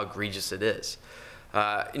 particularly how egregious it is.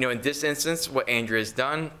 In this instance, what Andrea has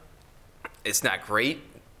done, it's not great,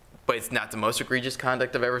 but it's not the most egregious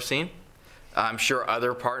conduct I've ever seen. I'm sure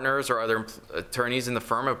other partners or other attorneys in the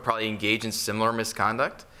firm have probably engaged in similar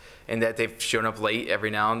misconduct, and that they've shown up late every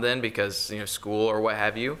now and then because school or what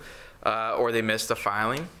have you, or they missed a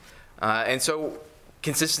filing. And so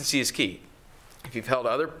consistency is key. If you've held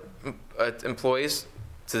other employees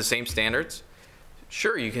to the same standards,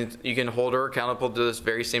 sure, you can hold her accountable to those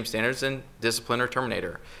very same standards and discipline or terminate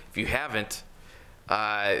her. If you haven't,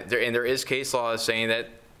 there is case law saying that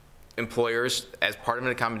employers, as part of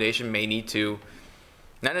an accommodation, may need to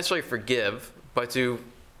not necessarily forgive, but to,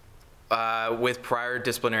 with prior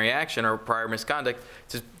disciplinary action or prior misconduct,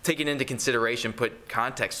 to take it into consideration, put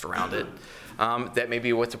context around it. That may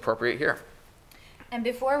be what's appropriate here. And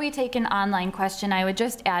before we take an online question, I would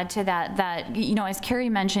just add to that as Carrie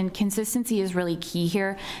mentioned, consistency is really key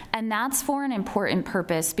here, and that's for an important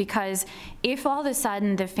purpose, because if all of a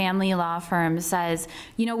sudden the family law firm says,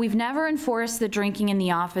 we've never enforced the drinking in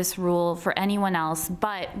the office rule for anyone else,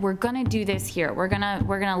 but we're going to do this here, we're going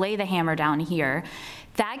to lay the hammer down here,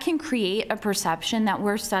 that can create a perception that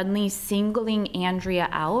we're suddenly singling Andrea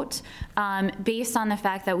out based on the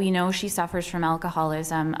fact that we know she suffers from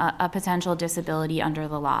alcoholism, a potential disability under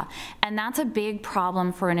the law. And that's a big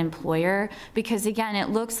problem for an employer, because again, it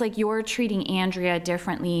looks like you're treating Andrea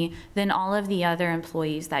differently than all of the other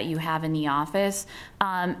employees that you have in the office.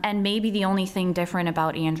 And maybe the only thing different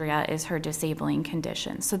about Andrea is her disabling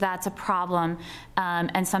condition. So that's a problem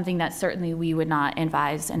and something that certainly we would not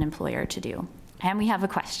advise an employer to do. And we have a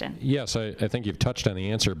question. Yes, I think you've touched on the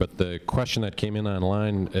answer, but the question that came in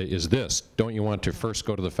online is this: don't you want to first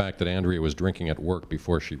go to the fact that Andrea was drinking at work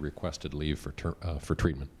before she requested leave for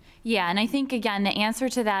treatment? Yeah, and I think, again, the answer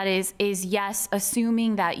to that is yes,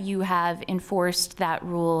 assuming that you have enforced that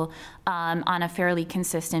rule on a fairly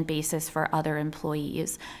consistent basis for other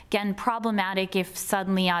employees. Again, problematic if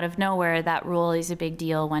suddenly out of nowhere that rule is a big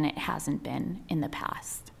deal when it hasn't been in the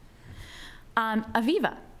past.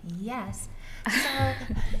 Aviva. Yes. So,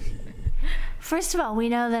 first of all, we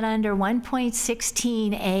know that under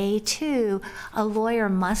 1.16A2, a lawyer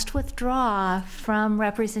must withdraw from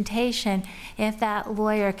representation if that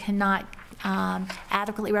lawyer cannot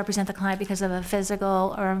adequately represent the client because of a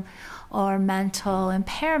physical or mental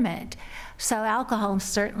impairment. So alcohol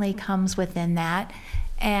certainly comes within that,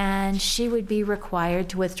 and she would be required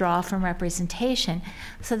to withdraw from representation.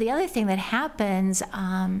 So the other thing that happens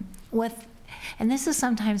and this is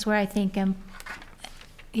sometimes where I think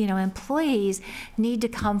employees need to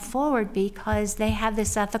come forward because they have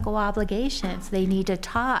this ethical obligations. They need to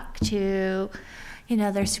talk to,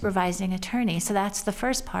 their supervising attorney. So that's the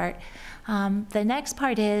first part. The next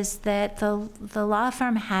part is that the law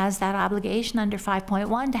firm has that obligation under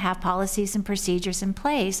 5.1 to have policies and procedures in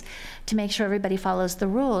place to make sure everybody follows the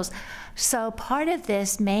rules. So part of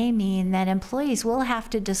this may mean that employees will have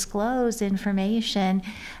to disclose information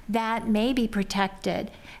that may be protected.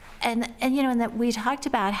 And that we talked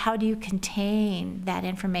about how do you contain that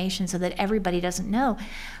information so that everybody doesn't know.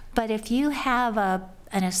 But if you have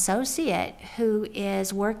an associate who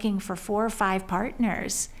is working for 4 or 5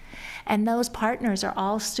 partners, and those partners are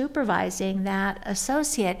all supervising that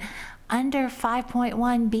associate, under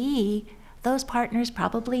 5.1b, those partners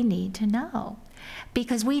probably need to know.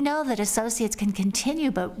 Because we know that associates can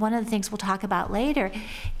continue, but one of the things we'll talk about later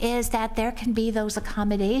is that there can be those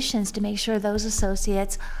accommodations to make sure those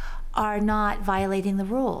associates are not violating the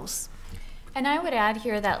rules. And I would add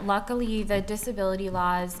here that luckily the disability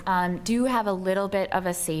laws do have a little bit of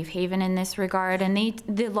a safe haven in this regard, and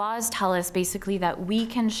the laws tell us basically that we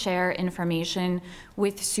can share information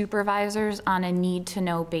with supervisors on a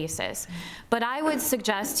need-to-know basis. But I would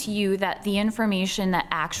suggest to you that the information that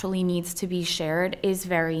actually needs to be shared is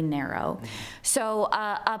very narrow. So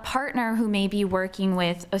a partner who may be working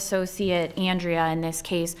with associate Andrea in this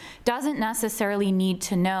case doesn't necessarily need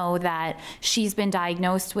to know that she's been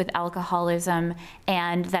diagnosed with alcoholism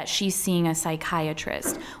and that she's seeing a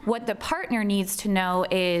psychiatrist. What the partner needs to know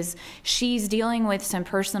is she's dealing with some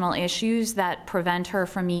personal issues that prevent her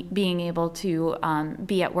from being able to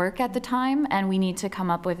be at work at the time, and we need to come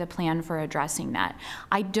up with a plan for addressing that.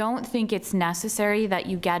 I don't think it's necessary that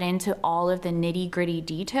you get into all of the nitty-gritty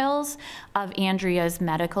details of Andrea's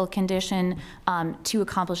medical condition to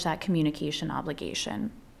accomplish that communication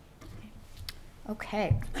obligation.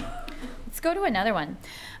 Okay. Let's go to another one.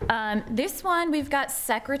 This one, we've got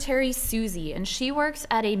Secretary Susie, and she works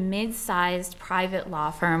at a mid-sized private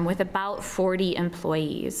law firm with about 40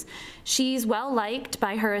 employees. She's well-liked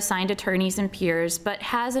by her assigned attorneys and peers, but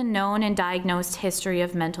has a known and diagnosed history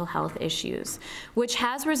of mental health issues, which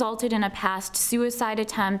has resulted in a past suicide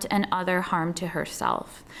attempt and other harm to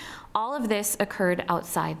herself. All of this occurred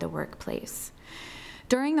outside the workplace.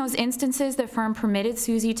 During those instances, the firm permitted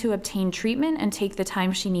Susie to obtain treatment and take the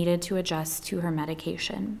time she needed to adjust to her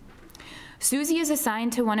medication. Susie is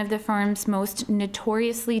assigned to one of the firm's most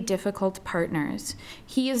notoriously difficult partners.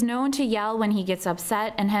 He is known to yell when he gets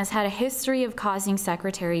upset and has had a history of causing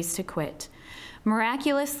secretaries to quit.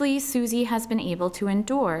 Miraculously, Susie has been able to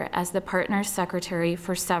endure as the partner's secretary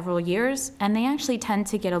for several years, and they actually tend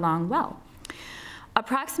to get along well.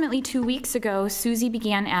 Approximately 2 weeks ago, Susie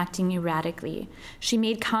began acting erratically. She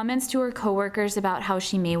made comments to her coworkers about how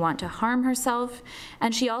she may want to harm herself,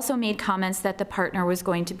 and she also made comments that the partner was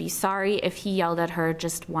going to be sorry if he yelled at her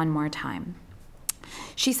just one more time.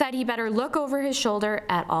 She said he better look over his shoulder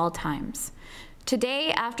at all times.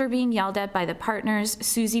 Today, after being yelled at by the partners,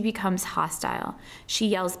 Susie becomes hostile. She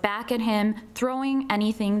yells back at him, throwing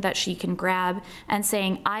anything that she can grab and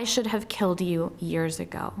saying, "I should have killed you years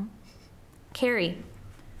ago." Carrie,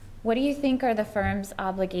 what do you think are the firm's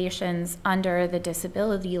obligations under the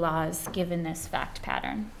disability laws given this fact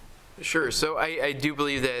pattern? Sure. So I do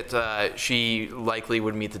believe that she likely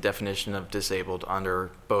would meet the definition of disabled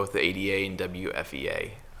under both the ADA and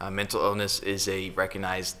WFEA. Mental illness is a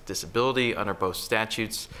recognized disability under both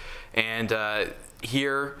statutes. And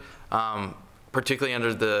here, particularly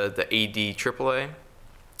under the ADAAA,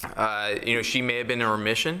 she may have been in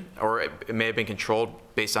remission, or it may have been controlled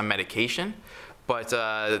based on medication, but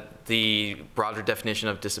the broader definition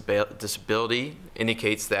of disability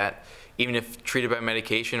indicates that even if treated by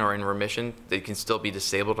medication or in remission, they can still be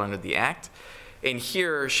disabled under the Act. And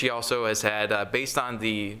here, she also has had, based on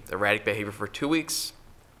the erratic behavior for 2 weeks,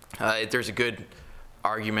 there's a good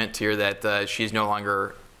argument here that she's no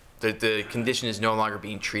longer, the condition is no longer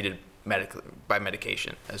being treated by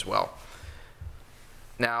medication as well.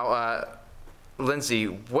 Now, Lindsay,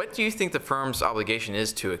 what do you think the firm's obligation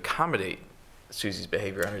is to accommodate Susie's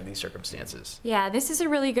behavior under these circumstances? Yeah, this is a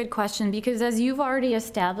really good question because as you've already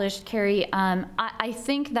established, Carrie, I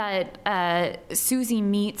think that Susie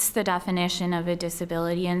meets the definition of a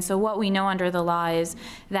disability. And so what we know under the law is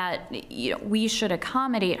that we should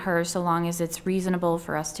accommodate her so long as it's reasonable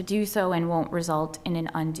for us to do so and won't result in an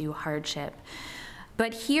undue hardship.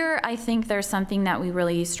 But here, I think there's something that we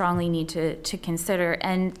really strongly need to consider,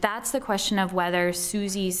 and that's the question of whether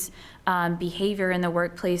Susie's behavior in the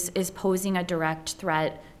workplace is posing a direct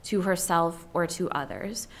threat to herself or to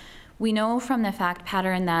others. We know from the fact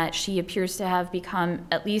pattern that she appears to have become,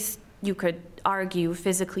 at least you could argue,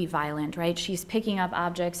 physically violent, right? She's picking up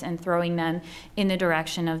objects and throwing them in the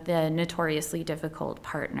direction of the notoriously difficult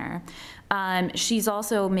partner. She's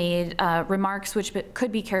also made remarks which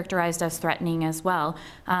could be characterized as threatening as well.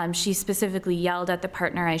 She specifically yelled at the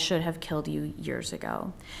partner, "I should have killed you years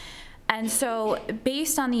ago." And so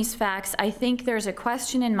based on these facts, I think there's a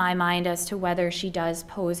question in my mind as to whether she does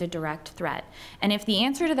pose a direct threat. And if the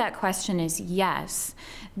answer to that question is yes,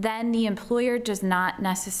 then the employer does not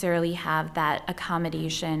necessarily have that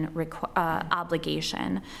accommodation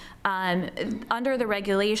obligation. Under the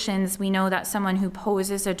regulations, we know that someone who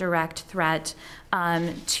poses a direct threat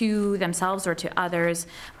to themselves or to others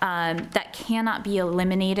that cannot be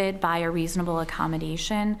eliminated by a reasonable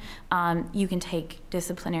accommodation, you can take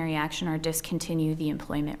disciplinary action or discontinue the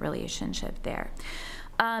employment relationship there.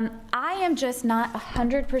 I am just not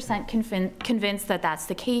 100% convinced that that's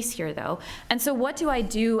the case here, though. And so what do I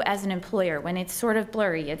do as an employer when it's sort of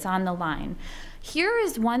blurry, it's on the line? Here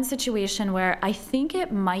is one situation where I think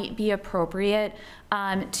it might be appropriate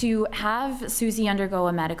to have Susie undergo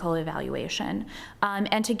a medical evaluation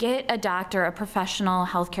and to get a doctor, a professional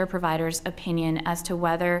healthcare provider's opinion as to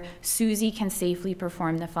whether Susie can safely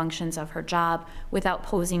perform the functions of her job without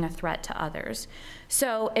posing a threat to others.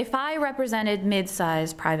 So if I represented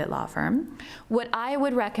mid-sized private law firm, what I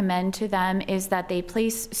would recommend to them is that they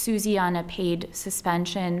place Susie on a paid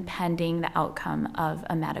suspension pending the outcome of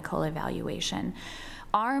a medical evaluation.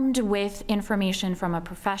 Armed with information from a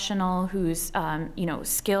professional who's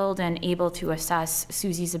skilled and able to assess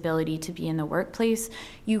Susie's ability to be in the workplace,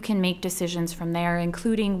 you can make decisions from there,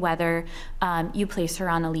 including whether you place her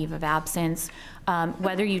on a leave of absence,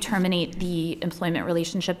 whether you terminate the employment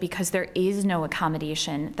relationship because there is no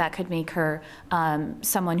accommodation that could make her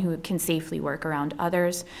someone who can safely work around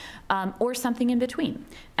others, or something in between.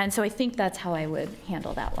 And so I think that's how I would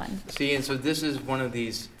handle that one. See, and so this is one of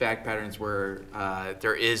these fact patterns where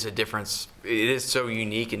there is a difference. It is so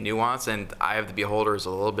unique and nuanced, and eye of the beholder is a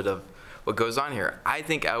little bit of what goes on here. I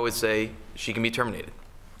think I would say she can be terminated.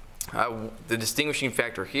 The distinguishing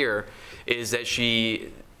factor here is that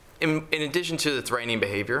she, in addition to the threatening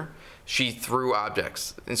behavior, she threw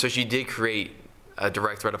objects. And so she did create a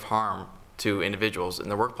direct threat of harm to individuals in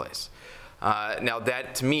the workplace. Now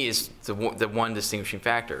that, to me, is the one distinguishing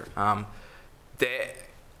factor. I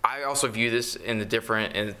also view this in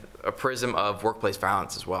a prism of workplace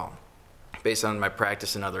violence as well, based on my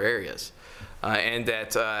practice in other areas. And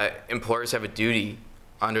that employers have a duty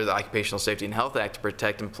under the Occupational Safety and Health Act to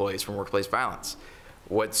protect employees from workplace violence.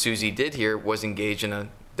 What Susie did here was engage in a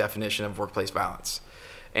definition of workplace violence.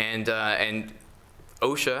 And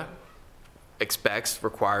OSHA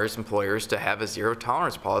requires employers to have a zero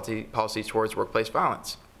tolerance policy towards workplace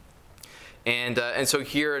violence. And so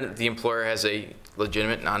here the employer has a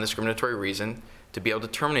legitimate non-discriminatory reason to be able to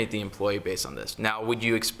terminate the employee based on this. Now, would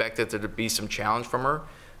you expect that there to be some challenge from her?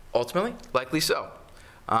 Ultimately, likely so.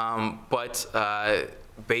 But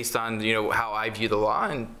based on how I view the law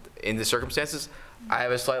and in the circumstances, I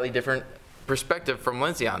have a slightly different perspective from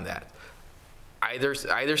Lindsay on that.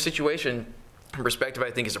 Either situation perspective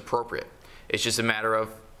I think is appropriate. It's just a matter of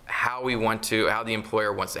how the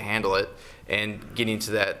employer wants to handle it and getting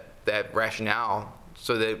to that rationale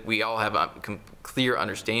so that we all have a clear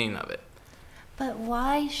understanding of it. But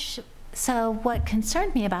why? So what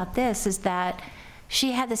concerned me about this is that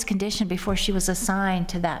she had this condition before she was assigned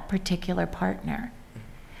to that particular partner.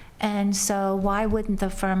 And so why wouldn't the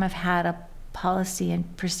firm have had a policy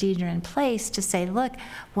and procedure in place to say, look,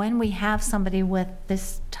 when we have somebody with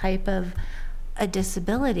this type of a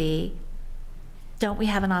disability, don't we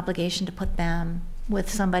have an obligation to put them with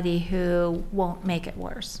somebody who won't make it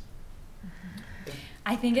worse?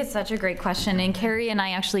 I think it's such a great question, and Carrie and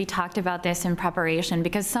I actually talked about this in preparation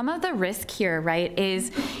because some of the risk here, right,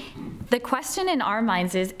 is the question in our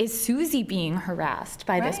minds is Susie being harassed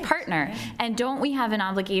by this partner? Right. And don't we have an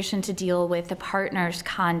obligation to deal with the partner's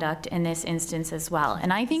conduct in this instance as well?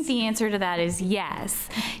 And I think the answer to that is yes.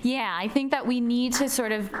 Yeah, I think that we need to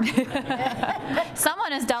sort of,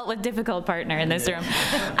 someone has dealt with difficult partner in this room.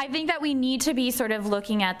 I think that we need to be sort of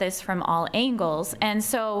looking at this from all angles. And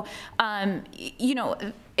so, you know,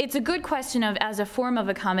 it's a good question of, as a form of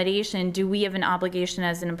accommodation, do we have an obligation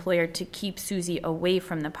as an employer to keep Susie away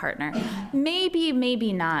from the partner? Maybe,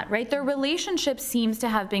 maybe not, right? Their relationship seems to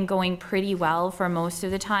have been going pretty well for most of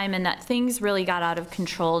the time, and that things really got out of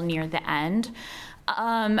control near the end.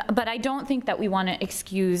 But I don't think that we want to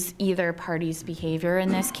excuse either party's behavior in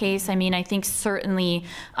this case. I mean, I think certainly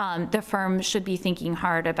the firm should be thinking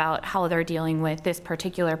hard about how they're dealing with this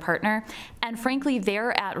particular partner. And frankly,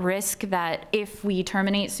 they're at risk that if we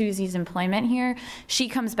terminate Susie's employment here, she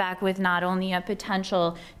comes back with not only a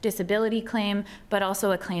potential disability claim, but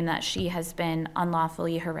also a claim that she has been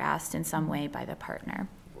unlawfully harassed in some way by the partner.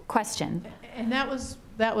 Question. And that was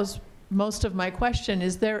most of my question.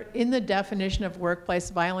 Is there, in the definition of workplace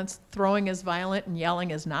violence, throwing is violent and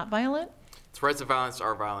yelling is not violent? Threats of violence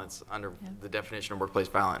are violence under the definition of workplace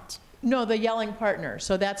violence. No, the yelling partner,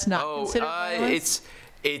 so that's not considered violence?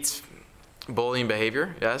 It's bullying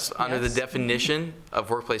behavior, yes. Under the definition of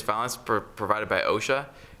workplace violence provided by OSHA,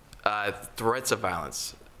 threats of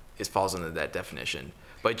violence falls under that definition.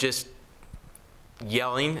 But just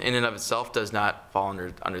yelling in and of itself does not fall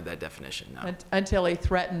under that definition, no. Until he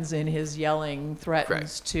threatens in his yelling,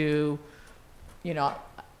 threatens to, you know,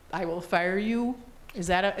 I will fire you? Is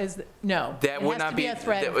that no. That would not be a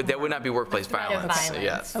threat. That would not be workplace violence.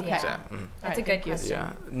 Yes. Okay. Exactly. That's a good question.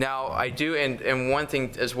 Yeah. Now I do, and one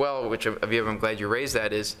thing as well, which Aviva, I'm glad you raised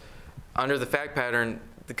that, is under the fact pattern,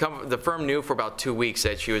 the firm knew for about 2 weeks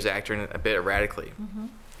that she was acting a bit erratically.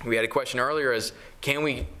 We had a question earlier as, can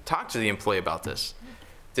we talk to the employee about this?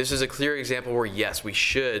 This is a clear example where yes, we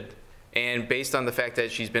should, and based on the fact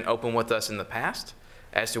that she's been open with us in the past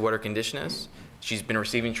as to what her condition is, she's been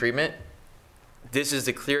receiving treatment, this is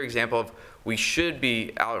a clear example of we should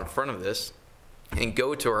be out in front of this and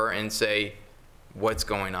go to her and say, what's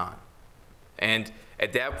going on? And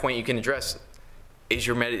at that point you can address, is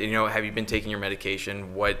your have you been taking your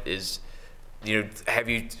medication? What is, have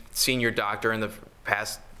you seen your doctor in the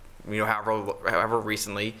past, however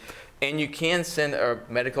recently? And you can send a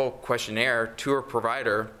medical questionnaire to a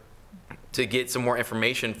provider to get some more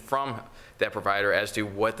information from that provider as to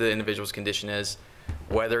what the individual's condition is,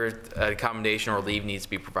 whether an accommodation or leave needs to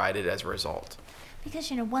be provided as a result.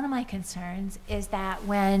 Because, one of my concerns is that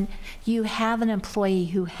when you have an employee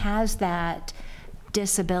who has that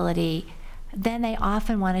disability, then they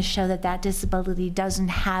often want to show that that disability doesn't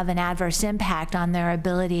have an adverse impact on their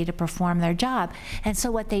ability to perform their job. And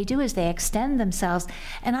so what they do is they extend themselves.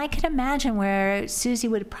 And I can imagine where Susie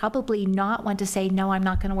would probably not want to say, no, I'm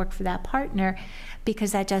not going to work for that partner,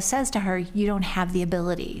 because that just says to her, you don't have the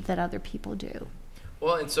ability that other people do.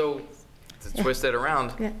 Well, and so to twist that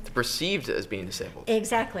around, perceived as being disabled.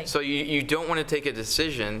 Exactly. So you don't want to take a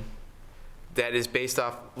decision that is based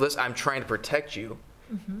off, listen, I'm trying to protect you,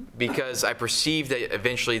 because I perceive that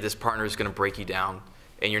eventually this partner is going to break you down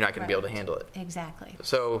and you're not going to be able to handle it. Exactly.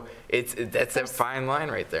 So that's that fine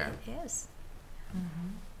line right there. It is.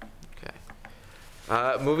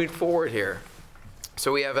 Okay. Moving forward here.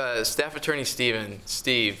 So we have staff attorney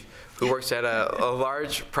Steve, who works at a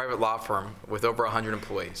large private law firm with over 100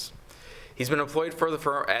 employees. He's been employed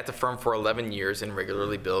at the firm for 11 years and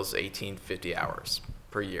regularly bills 1850 hours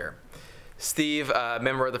per year. Steve, a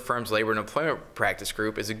member of the firm's labor and employment practice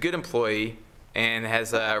group, is a good employee and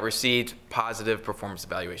has received positive performance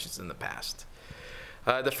evaluations in the past.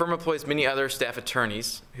 The firm employs many other staff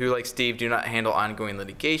attorneys who, like Steve, do not handle ongoing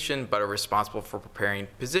litigation but are responsible for preparing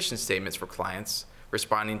position statements for clients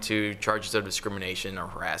responding to charges of discrimination or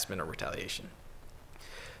harassment or retaliation.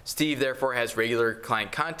 Steve, therefore, has regular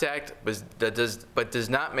client contact but does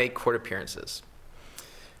not make court appearances.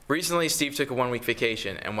 Recently, Steve took a 1-week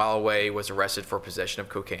vacation and while away was arrested for possession of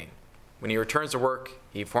cocaine. When he returns to work,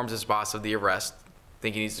 he informs his boss of the arrest,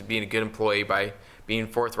 thinking he's being a good employee by being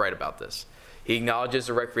forthright about this. He acknowledges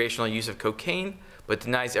the recreational use of cocaine, but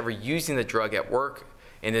denies ever using the drug at work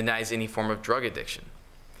and denies any form of drug addiction.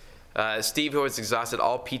 Steve, who has exhausted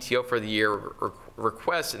all PTO for the year,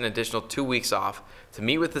 requests an additional 2 weeks off to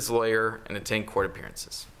meet with his lawyer and attend court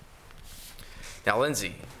appearances. Now,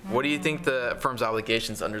 Lindsay, what do you think the firm's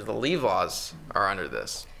obligations under the leave laws are under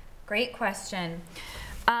this? Great question.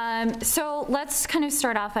 So let's kind of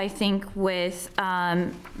start off, I think, with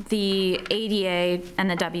the ADA and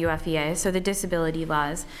the WFEA, so the disability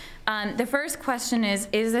laws. The first question is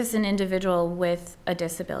this an individual with a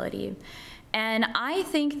disability? And I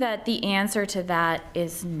think that the answer to that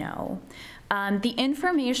is no. The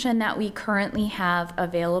information that we currently have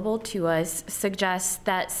available to us suggests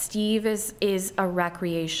that Steve is a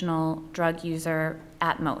recreational drug user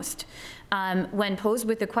at most. When posed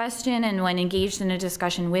with the question and when engaged in a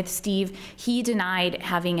discussion with Steve, he denied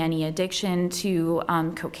having any addiction to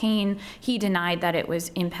cocaine. He denied that it was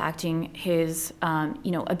impacting his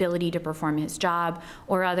ability to perform his job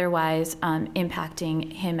or otherwise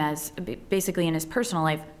impacting him as basically in his personal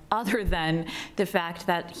life, other than the fact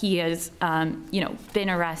that he has been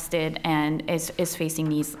arrested and is facing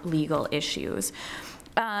these legal issues.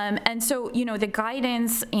 And so, the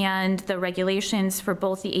guidance and the regulations for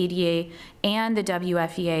both the ADA and the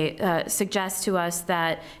WFEA suggest to us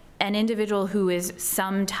that an individual who is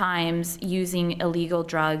sometimes using illegal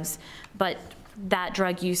drugs, but that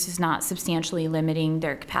drug use is not substantially limiting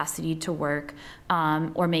their capacity to work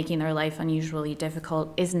or making their life unusually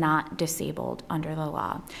difficult, is not disabled under the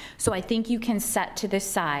law. So I think you can set to the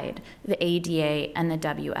side the ADA and the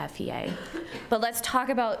WFEA. But let's talk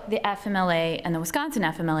about the FMLA and the Wisconsin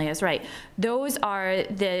FMLA is right. Those are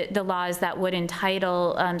the laws that would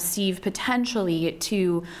entitle Steve potentially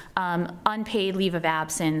to unpaid leave of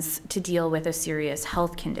absence to deal with a serious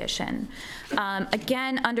health condition.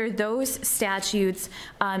 Again, under those statutes,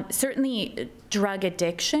 certainly drug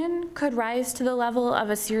addiction could rise to the level of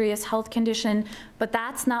a serious health condition, but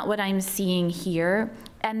that's not what I'm seeing here.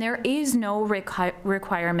 And there is no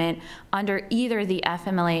requirement under either the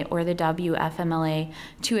FMLA or the WFMLA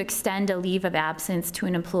to extend a leave of absence to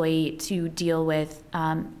an employee to deal with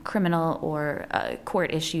criminal or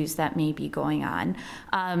court issues that may be going on.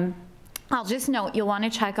 I'll just note, you'll want to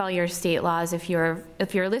check all your state laws if you're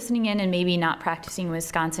listening in and maybe not practicing in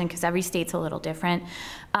Wisconsin, because every state's a little different.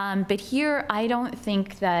 But here, I don't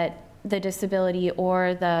think that the disability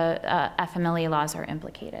or the FMLA laws are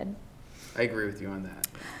implicated. I agree with you on that.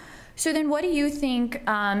 So then what do you think,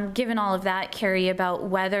 given all of that, Carrie, about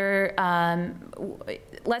whether,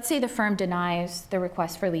 let's say the firm denies the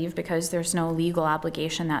request for leave because there's no legal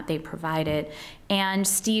obligation that they provided, and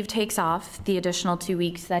Steve takes off the additional 2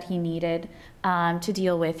 weeks that he needed to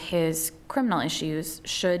deal with his criminal issues,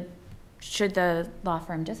 should the law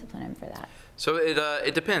firm discipline him for that? So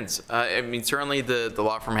it depends. I mean, certainly the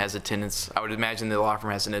law firm has attendance. I would imagine the law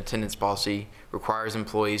firm has an attendance policy, requires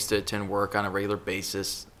employees to attend work on a regular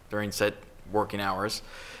basis during set working hours.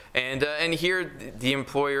 And here, the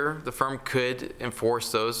employer, the firm, could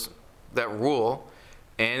enforce that rule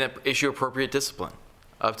and issue appropriate discipline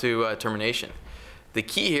up to termination. The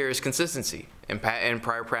key here is consistency and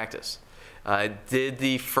prior practice. Has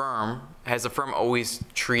the firm always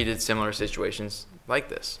treated similar situations like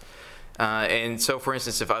this? And so, for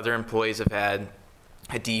instance, if other employees have had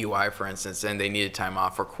a DUI, for instance, and they needed time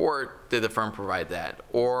off for court, did the firm provide that?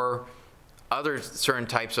 Or other certain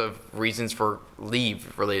types of reasons for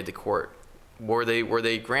leave related to court, were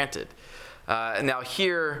they granted? Now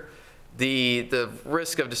here, the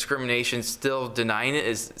risk of discrimination, still denying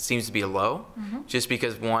it, seems to be low, just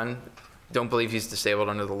because one, don't believe he's disabled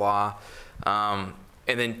under the law, and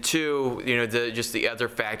then two, just the other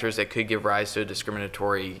factors that could give rise to a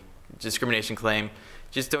discrimination claim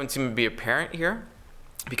just don't seem to be apparent here,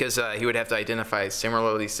 because he would have to identify a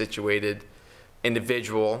similarly situated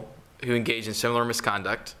individual who engaged in similar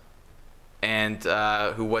misconduct and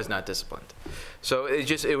who was not disciplined. So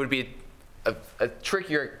it would be a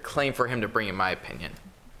trickier claim for him to bring, in my opinion.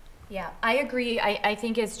 Yeah, I agree. I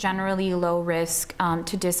think it's generally low risk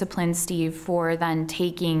to discipline Steve for then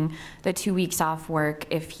taking the 2 weeks off work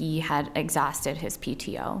if he had exhausted his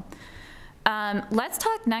PTO. Let's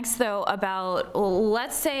talk next, though, about,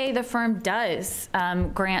 let's say the firm does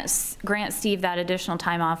grant Steve that additional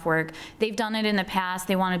time off work. They've done it in the past.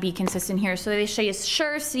 They want to be consistent here. So they say,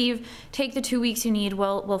 sure, Steve, take the 2 weeks you need.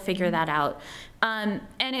 We'll figure that out. And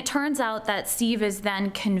it turns out that Steve is then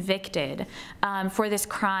convicted for this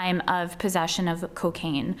crime of possession of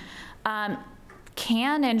cocaine.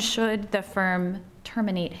 Can and should the firm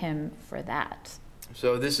terminate him for that?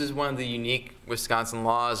 So this is one of the unique Wisconsin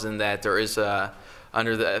laws in that there is,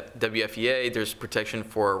 under the WFEA, there's protection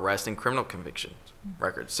for arrest and criminal conviction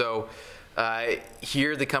records. So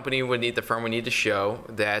here the firm would need to show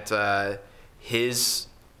that his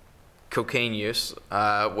cocaine use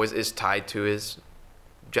is tied to his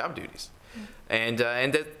job duties. And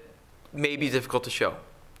that may be difficult to show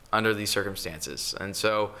under these circumstances. And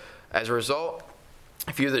so as a result,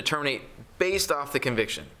 if you terminate based off the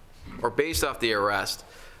conviction, or based off the arrest,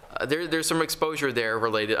 there's some exposure there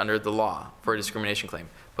related under the law for a discrimination claim.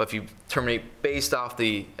 But if you terminate based off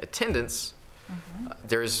the attendance,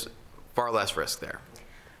 there's far less risk there.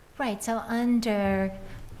 Right, so under,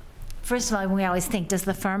 first of all, we always think, does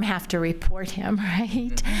the firm have to report him,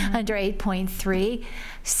 right? Under 8.3.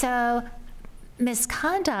 So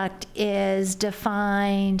misconduct is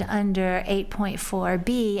defined under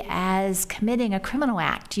 8.4b as committing a criminal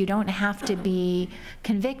act. You don't have to be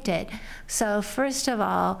convicted. So first of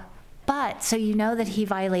all, so you know that he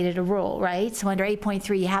violated a rule, right? So under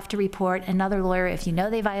 8.3, you have to report another lawyer if you know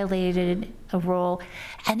they violated a rule,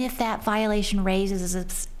 and if that violation raises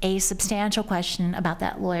a substantial question about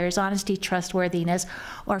that lawyer's honesty, trustworthiness,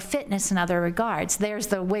 or fitness in other regards. There's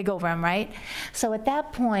the wiggle room, right? So at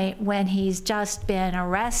that point, when he's just been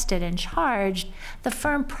arrested and charged, the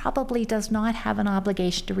firm probably does not have an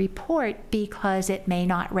obligation to report because it may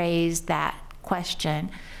not raise that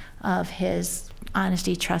question of his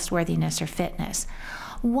honesty, trustworthiness, or fitness.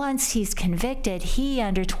 Once he's convicted, he,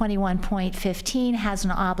 under 21.15, has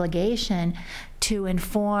an obligation to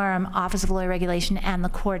inform Office of Lawyer Regulation and the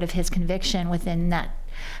court of his conviction within that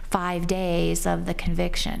 5 days of the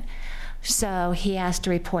conviction. So he has to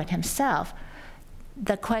report himself.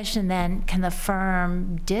 The question then, can the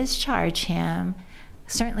firm discharge him?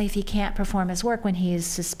 Certainly if he can't perform his work when he's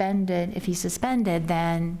suspended, if he's suspended,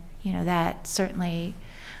 then that certainly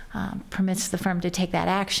permits the firm to take that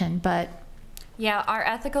action. But yeah, our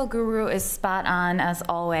ethical guru is spot on as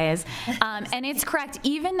always. And it's correct,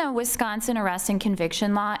 even though Wisconsin arrest and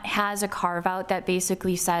conviction law has a carve out that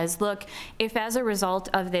basically says, look, if as a result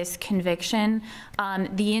of this conviction,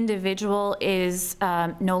 the individual is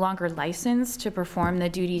no longer licensed to perform the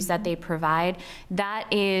duties that they provide,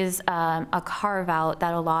 that is a carve out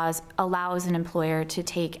that allows an employer to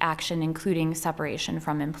take action, including separation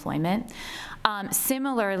from employment.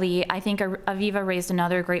 Similarly, I think Aviva raised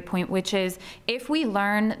another great point, which is if we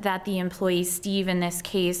learn that the employee, Steve in this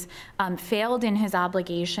case, failed in his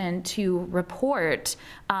obligation to report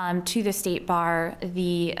to the state bar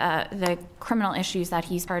the criminal issues that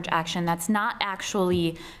he's charged action, that's not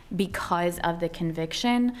actually because of the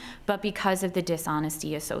conviction, but because of the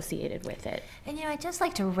dishonesty associated with it. And I'd just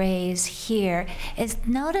like to raise here is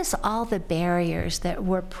notice all the barriers that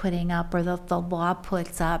we're putting up, or the law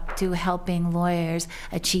puts up, to helping lawyers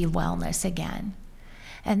achieve wellness again.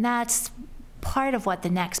 And that's part of what the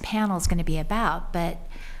next panel is going to be about. But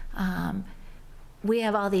we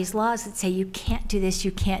have all these laws that say you can't do this,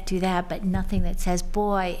 you can't do that, but nothing that says,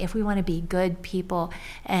 boy, if we want to be good people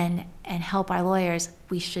and help our lawyers,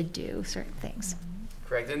 we should do certain things.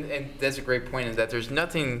 Correct, and that's a great point, is that there's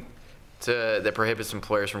nothing that prohibits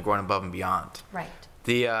employers from going above and beyond. Right.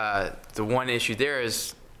 The one issue there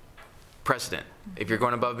is precedent. If you're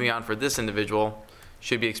going above and beyond for this individual,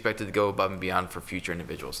 should be expected to go above and beyond for future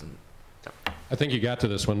individuals. And I think you got to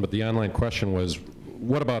this one, but the online question was,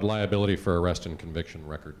 what about liability for arrest and conviction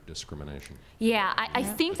record discrimination? Yeah, I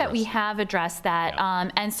think that we have addressed that. Yeah.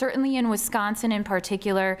 And certainly in Wisconsin in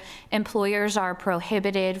particular, employers are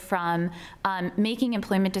prohibited from making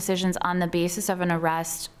employment decisions on the basis of an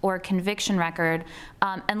arrest or conviction record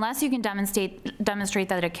unless you can demonstrate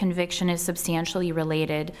that a conviction is substantially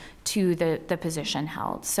related to the position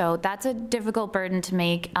held. So that's a difficult burden to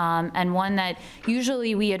make, and one that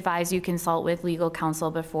usually we advise you consult with legal counsel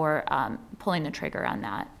before pulling the trigger on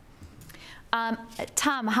that.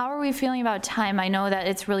 Tom, how are we feeling about time? I know that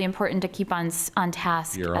it's really important to keep on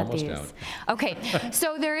task. You're at almost these. out. Okay,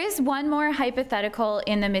 so there is one more hypothetical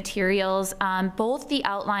in the materials. Both the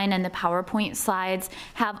outline and the PowerPoint slides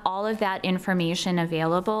have all of that information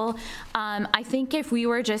available. I think if we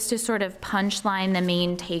were just to sort of punchline the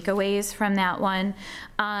main takeaways from that one,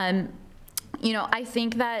 I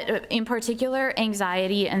think that in particular,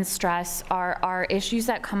 anxiety and stress are issues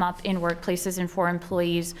that come up in workplaces and for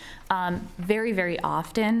employees very, very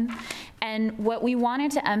often. And what we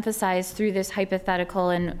wanted to emphasize through this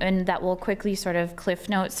hypothetical, and that will quickly sort of cliff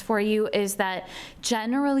notes for you, is that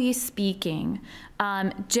generally speaking,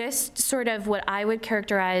 just sort of what I would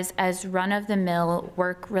characterize as run-of-the-mill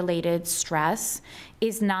work-related stress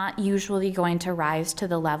is not usually going to rise to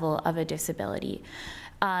the level of a disability.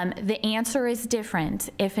 The answer is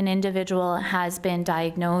different if an individual has been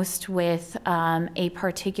diagnosed with a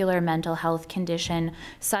particular mental health condition,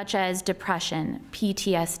 such as depression,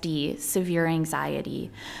 PTSD, severe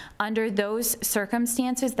anxiety. Under those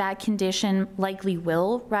circumstances, that condition likely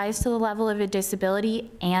will rise to the level of a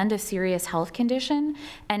disability and a serious health condition.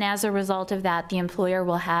 And as a result of that, the employer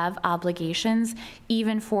will have obligations,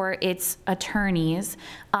 even for its attorneys,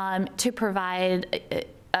 to provide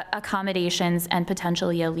accommodations and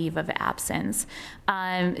potentially a leave of absence.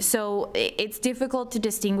 So it's difficult to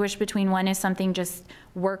distinguish between when is something just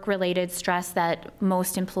work-related stress that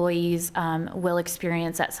most employees will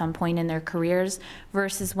experience at some point in their careers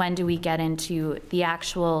versus when do we get into the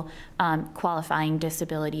actual qualifying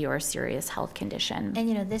disability or serious health condition. And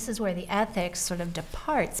you know, this is where the ethics sort of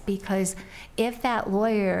departs, because if that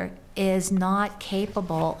lawyer is not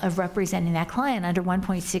capable of representing that client under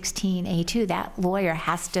 1.16A2, that lawyer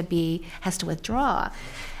has to withdraw,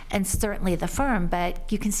 and certainly the firm.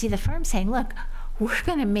 But you can see the firm saying, look, we're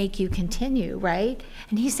going to make you continue, right?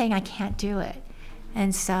 And he's saying, I can't do it.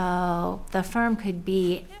 And so the firm could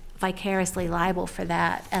be vicariously liable for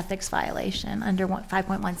that ethics violation under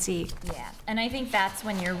 5.1C. Yeah, and I think that's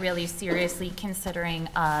when you're really seriously considering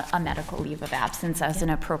a medical leave of absence as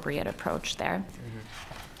an appropriate approach there.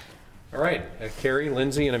 All right, Carrie,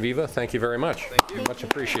 Lindsay, and Aviva, thank you very much. Thank you. Much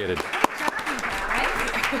appreciated.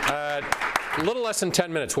 A little less than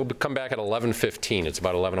 10 minutes. We'll come back at 11:15. It's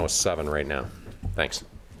about 11:07 right now. Thanks.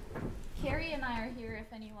 Carrie and I are here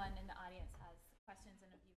if anyone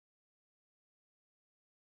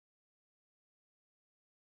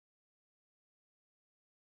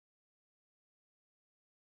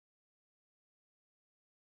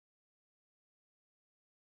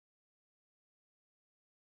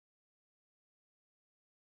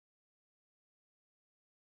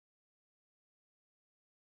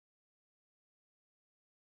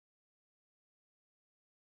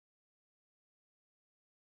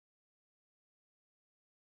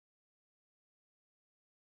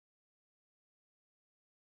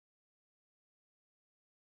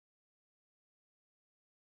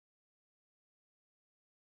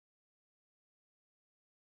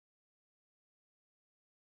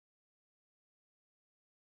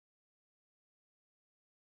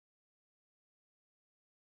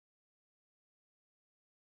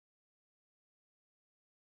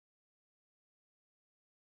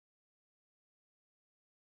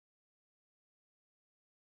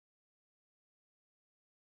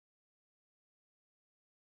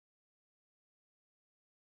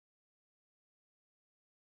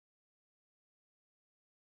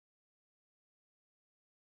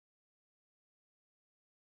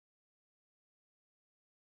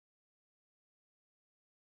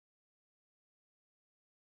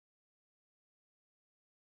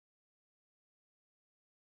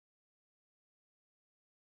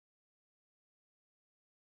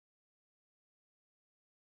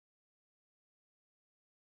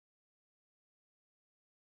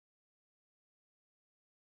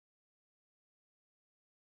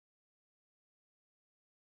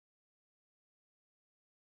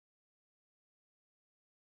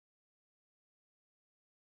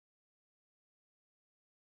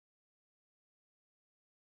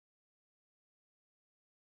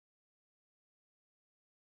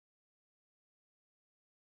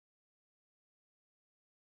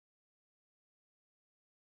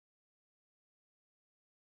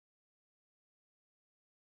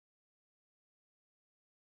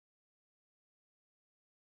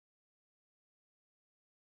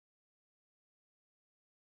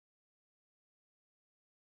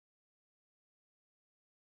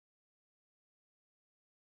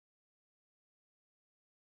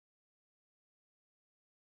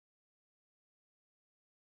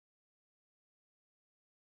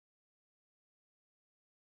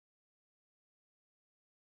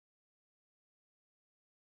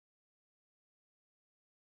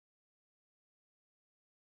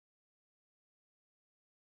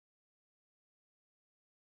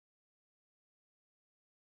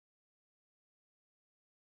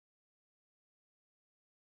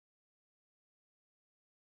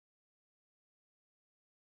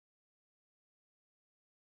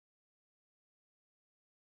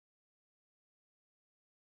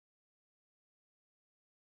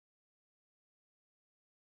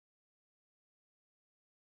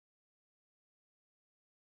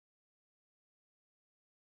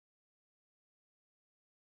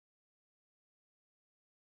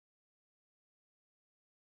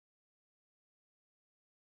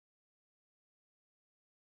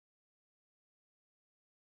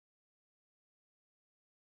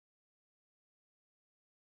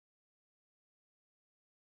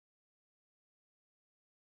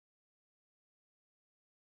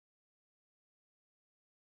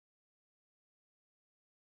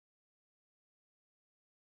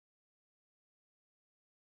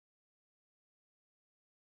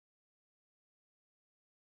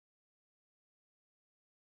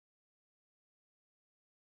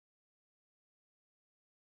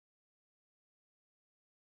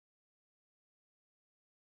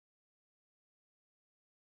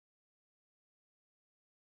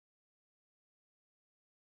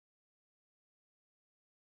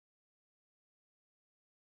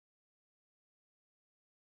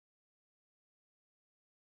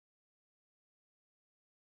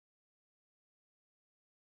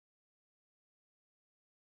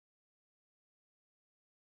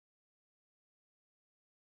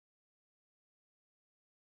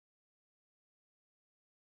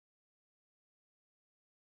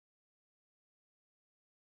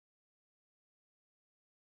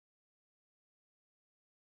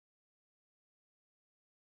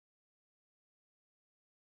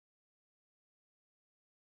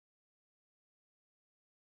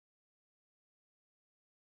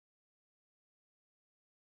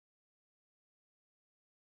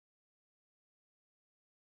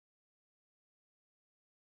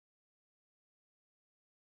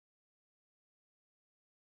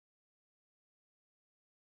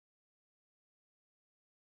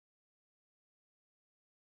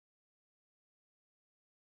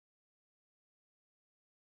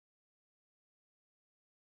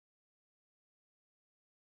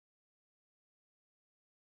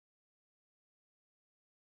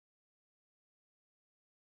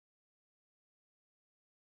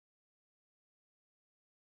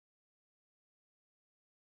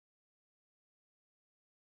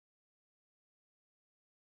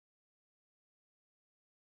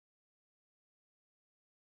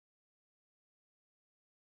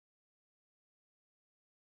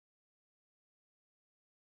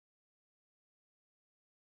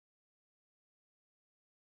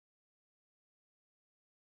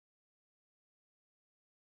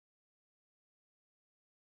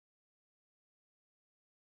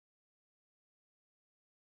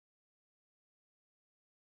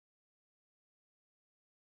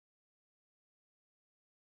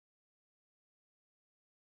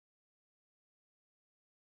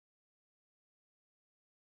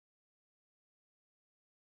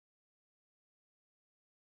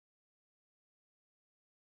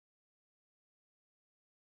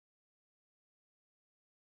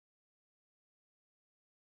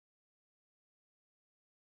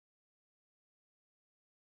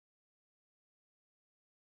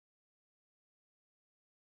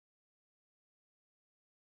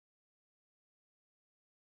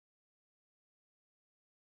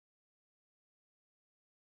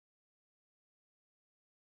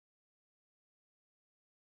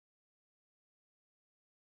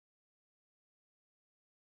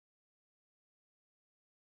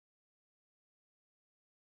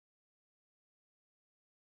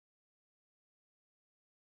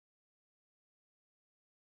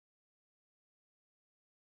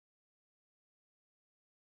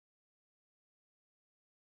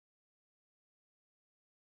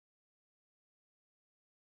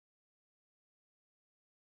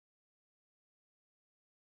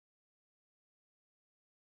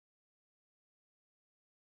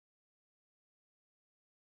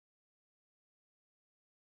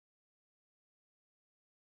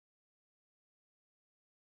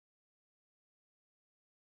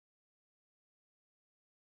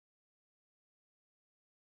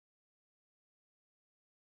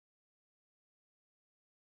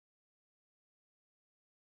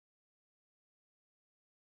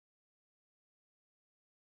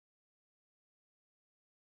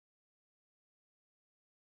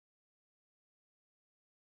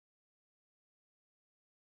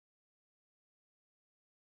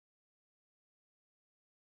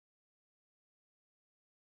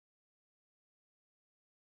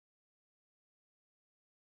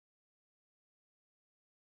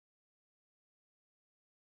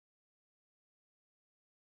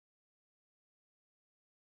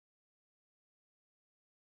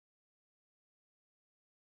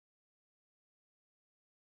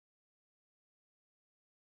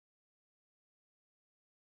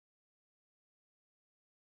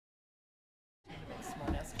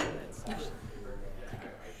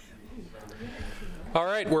All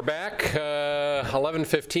right, we're back,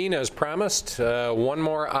 11:15 as promised, one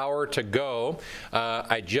more hour to go.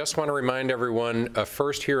 I just want to remind everyone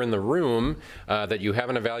first here in the room that you have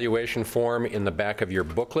an evaluation form in the back of your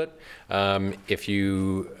booklet. If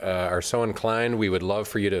you are so inclined, we would love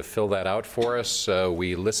for you to fill that out for us.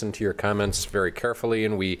 We listen to your comments very carefully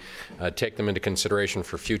and we take them into consideration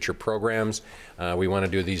for future programs. We want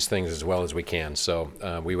to do these things as well as we can, so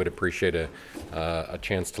we would appreciate a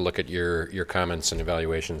chance to look at your comments and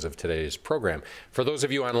evaluations of today's program. For those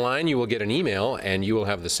of you online, you will get an email and you will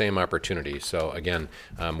have the same opportunity. So again,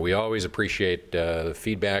 we always appreciate the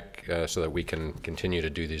feedback so that we can continue to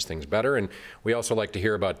do these things better, and we also like to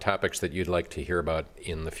hear about topics that you'd like to hear about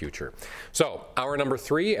in the future. So hour number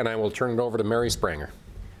 3, and I will turn it over to Mary Spranger.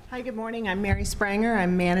 Hi, good morning. I'm Mary Spranger.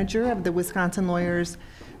 I'm manager of the Wisconsin Lawyers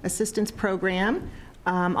Assistance Program.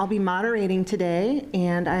 I'll be moderating today,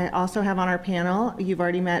 and I also have on our panel, you've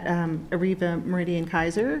already met Ariva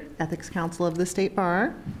Meridian-Kaiser, Ethics Counsel of the State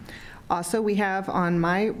Bar. Also, we have on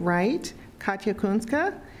my right, Katja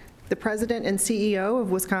Kunska, the President and CEO of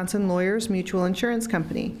Wisconsin Lawyers Mutual Insurance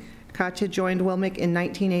Company. Katja joined WILMIC in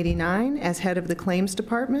 1989 as head of the Claims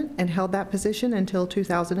Department and held that position until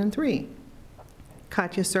 2003.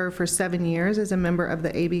 Katja served for 7 years as a member of the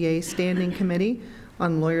ABA Standing Committee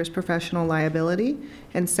on Lawyers' Professional Liability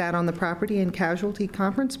and sat on the Property and Casualty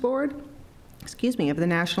Conference Board, of the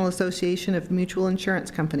National Association of Mutual Insurance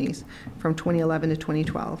Companies from 2011 to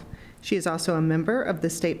 2012. She is also a member of the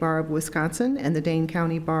State Bar of Wisconsin and the Dane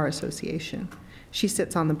County Bar Association. She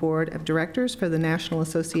sits on the board of directors for the National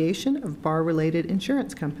Association of Bar-Related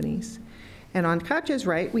Insurance Companies. And on Katja's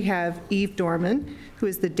right, we have Eve Dorman, who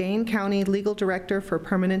is the Dane County Legal Director for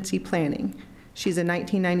Permanency Planning. She's a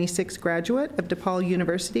 1996 graduate of DePaul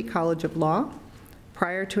University College of Law.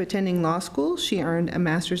 Prior to attending law school, she earned a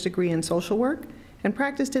master's degree in social work and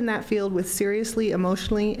practiced in that field with seriously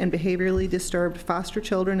emotionally and behaviorally disturbed foster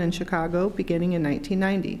children in Chicago beginning in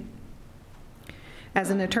 1990. As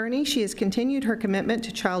an attorney, she has continued her commitment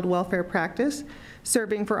to child welfare practice,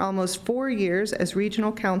 serving for almost 4 years as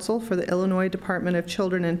regional counsel for the Illinois Department of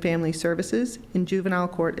Children and Family Services in juvenile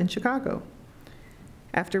court in Chicago.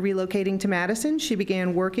 After relocating to Madison, she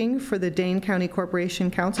began working for the Dane County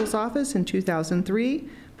Corporation Counsel's Office in 2003,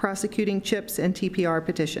 prosecuting CHIPS and TPR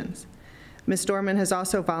petitions. Ms. Dorman has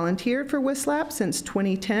also volunteered for WISLAP since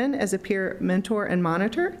 2010 as a peer mentor and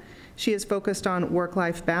monitor. She is focused on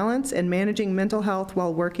work-life balance and managing mental health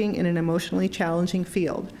while working in an emotionally challenging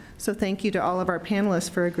field. So thank you to all of our panelists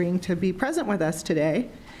for agreeing to be present with us today.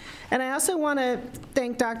 And I also want to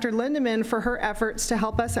thank Dr. Lindeman for her efforts to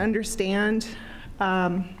help us understand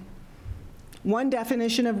one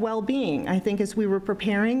definition of well-being. I think as we were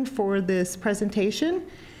preparing for this presentation,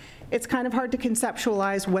 it's kind of hard to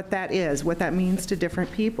conceptualize what that is, what that means to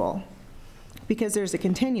different people, because there's a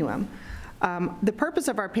continuum. The purpose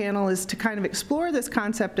of our panel is to kind of explore this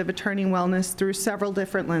concept of attorney wellness through several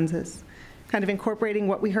different lenses, kind of incorporating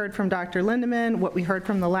what we heard from Dr. Lindeman, what we heard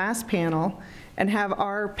from the last panel, and have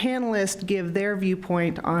our panelists give their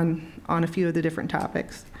viewpoint on a few of the different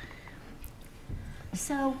topics.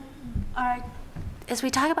 So as we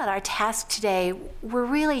talk about our task today, we're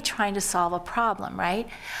really trying to solve a problem, right?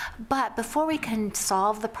 But before we can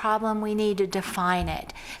solve the problem, we need to define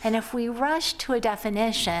it. And if we rush to a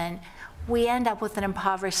definition, we end up with an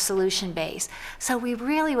impoverished solution base. So we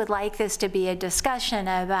really would like this to be a discussion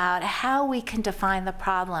about how we can define the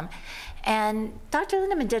problem. And Dr.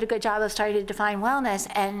 Lindeman did a good job of starting to define wellness,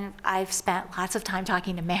 and I've spent lots of time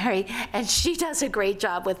talking to Mary, and she does a great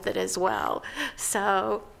job with it as well.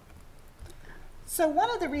 So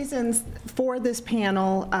one of the reasons for this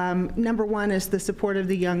panel, number one, is the support of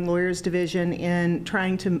the Young Lawyers Division in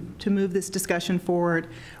trying to move this discussion forward.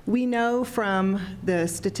 We know from the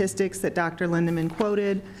statistics that Dr. Lindeman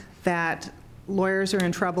quoted that lawyers are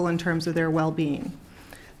in trouble in terms of their well-being.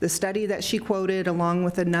 The study that she quoted, along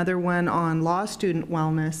with another one on law student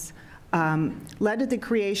wellness, led to the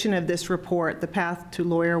creation of this report, The Path to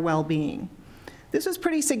Lawyer Well-Being. This was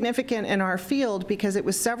pretty significant in our field because it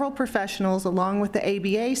was several professionals, along with the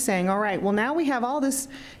ABA, saying, all right, well, now we have all this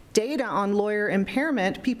data on lawyer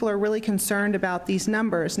impairment. People are really concerned about these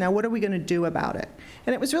numbers. Now, what are we going to do about it?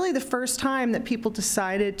 And it was really the first time that people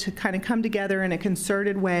decided to kind of come together in a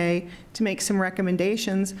concerted way to make some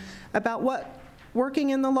recommendations about what working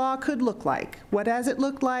in the law could look like. What has it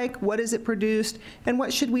looked like? What has it produced? And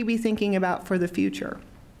what should we be thinking about for the future?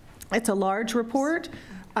 It's a large report.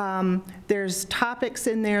 There's topics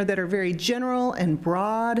in there that are very general and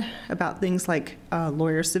broad about things like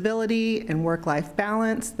lawyer civility and work-life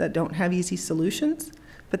balance that don't have easy solutions,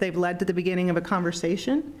 but they've led to the beginning of a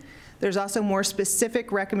conversation. There's also more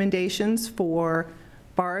specific recommendations for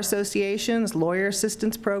bar associations, lawyer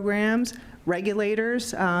assistance programs,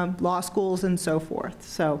 regulators, law schools, and so forth.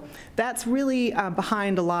 So that's really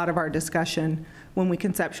behind a lot of our discussion when we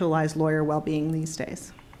conceptualize lawyer well-being these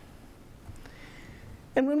days.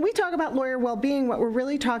 And when we talk about lawyer well-being, what we're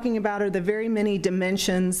really talking about are the very many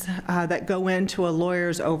dimensions that go into a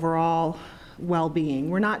lawyer's overall well-being.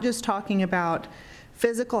 We're not just talking about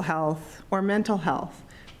physical health or mental health.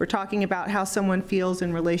 We're talking about how someone feels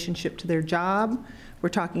in relationship to their job. We're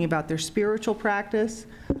talking about their spiritual practice,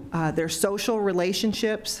 their social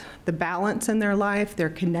relationships, the balance in their life, their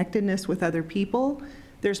connectedness with other people.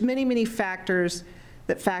 There's many, many factors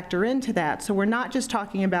that factor into that. So we're not just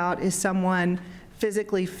talking about, is someone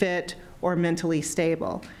physically fit or mentally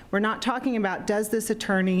stable. We're not talking about, does this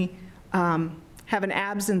attorney have an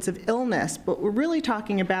absence of illness, but we're really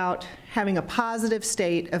talking about having a positive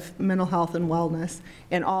state of mental health and wellness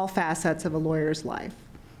in all facets of a lawyer's life.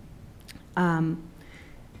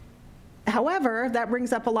 However, that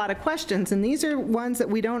brings up a lot of questions, and these are ones that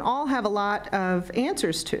we don't all have a lot of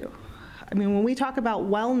answers to. I mean, when we talk about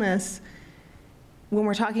wellness, when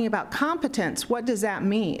we're talking about competence, what does that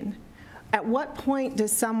mean? At what point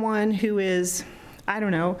does someone who is, I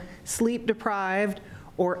don't know, sleep deprived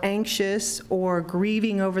or anxious or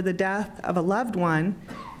grieving over the death of a loved one,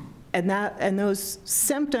 and those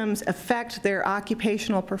symptoms affect their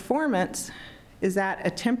occupational performance, is that a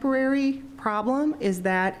temporary problem? Is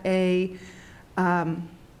that a,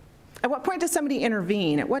 at what point does somebody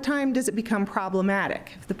intervene? At what time does it become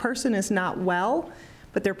problematic? If the person is not well,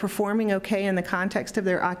 but they're performing okay in the context of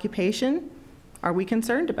their occupation, are we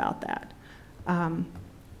concerned about that?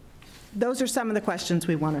 Those are some of the questions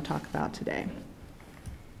we want to talk about today.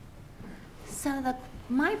 So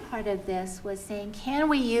my part of this was saying, can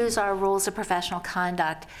we use our rules of professional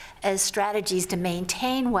conduct as strategies to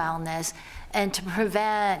maintain wellness and to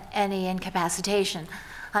prevent any incapacitation?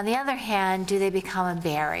 On the other hand, do they become a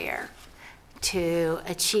barrier to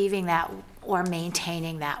achieving that or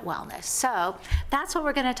maintaining that wellness? So that's what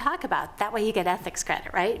we're going to talk about. That way you get ethics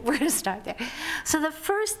credit, right? We're going to start there. So the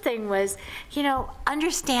first thing was,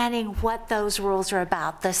 understanding what those rules are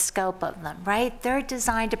about, the scope of them, right? They're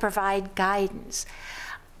designed to provide guidance.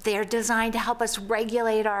 They're designed to help us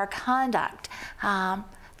regulate our conduct.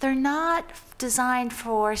 They're not designed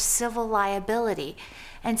for civil liability.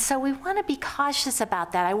 And so we want to be cautious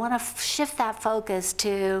about that. I want to shift that focus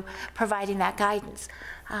to providing that guidance.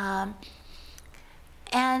 And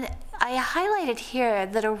I highlighted here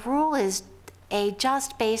that a rule is a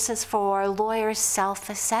just basis for lawyers'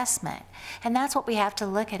 self-assessment. And that's what we have to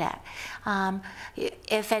look at.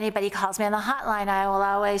 If anybody calls me on the hotline, I will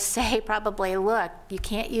always say probably, look, you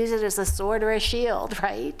can't use it as a sword or a shield,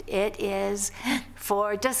 right? It is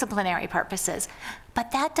for disciplinary purposes.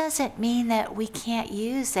 But that doesn't mean that we can't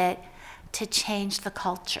use it to change the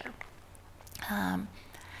culture.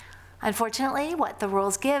 Unfortunately, what the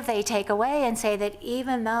rules give, they take away and say that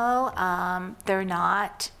even though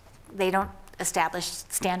they don't establish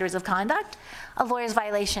standards of conduct, a lawyer's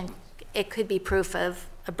violation, it could be proof of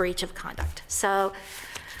a breach of conduct. So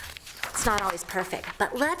it's not always perfect.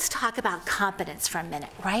 But let's talk about competence for a minute,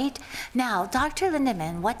 right? Now, Dr.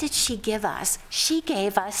 Lindemann, what did she give us? She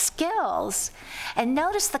gave us skills. And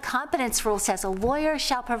notice the competence rule says a lawyer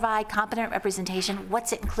shall provide competent representation.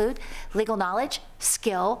 What's it include? Legal knowledge,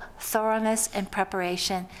 skill, thoroughness, and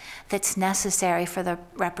preparation that's necessary for the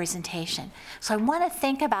representation. So I want to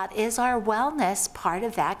think about, is our wellness part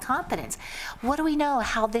of that competence? What do we know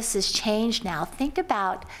how this has changed now? Think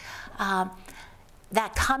about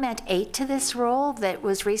that comment 8 to this rule that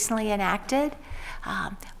was recently enacted.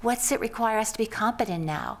 What's it require us to be competent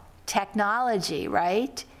now? Technology,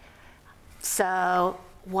 right? So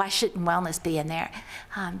why shouldn't wellness be in there?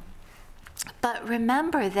 But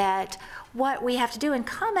remember that what we have to do, and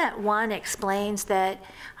comment 1 explains that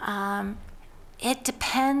it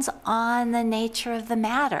depends on the nature of the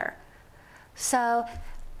matter. So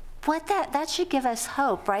what that should give us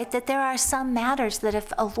hope, right? That there are some matters that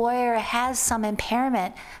if a lawyer has some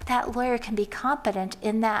impairment, that lawyer can be competent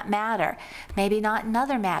in that matter, maybe not in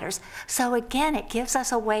other matters. So again, it gives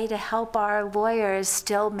us a way to help our lawyers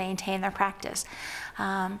still maintain their practice.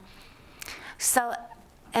 And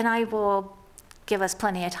I will give us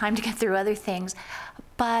plenty of time to get through other things,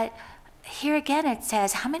 but here again it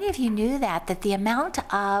says, how many of you knew that the amount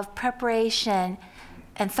of preparation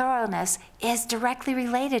and thoroughness is directly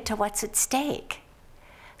related to what's at stake?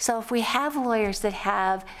 So if we have lawyers that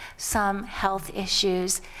have some health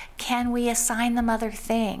issues, can we assign them other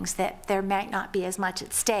things that there might not be as much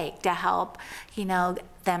at stake to help,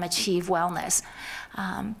 them achieve wellness?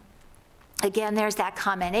 Again, there's that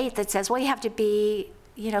comment 8 that says, well, you have to be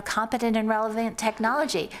competent and relevant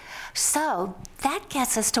technology. So that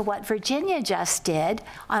gets us to what Virginia just did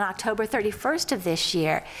on October 31st of this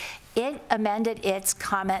year. It amended its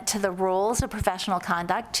comment to the rules of professional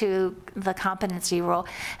conduct to the competency rule.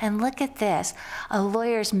 And look at this. A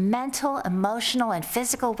lawyer's mental, emotional, and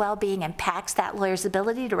physical well-being impacts that lawyer's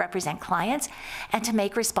ability to represent clients and to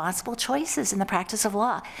make responsible choices in the practice of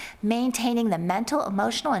law. Maintaining the mental,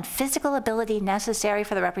 emotional, and physical ability necessary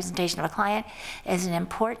for the representation of a client is an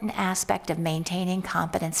important aspect of maintaining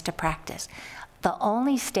competence to practice. The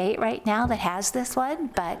only state right now that has this one,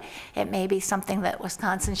 but it may be something that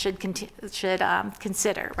Wisconsin should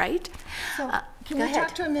consider, right? So can we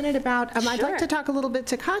talk to a minute about, I'd like to talk a little bit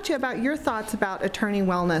to Katya about your thoughts about attorney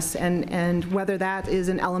wellness and whether that is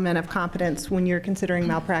an element of competence when you're considering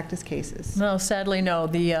malpractice cases. No, sadly, no.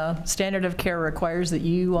 The standard of care requires that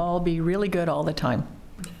you all be really good all the time.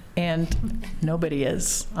 And nobody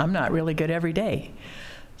is. I'm not really good every day.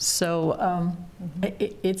 So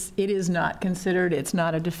it is not considered. It's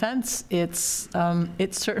not a defense. It's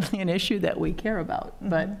certainly an issue that we care about.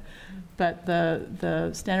 But the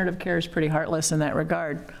standard of care is pretty heartless in that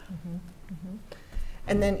regard.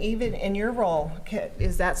 And then even in your role,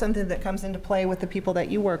 is that something that comes into play with the people that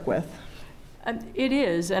you work with? It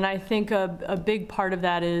is, and I think a big part of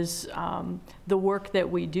that is the work that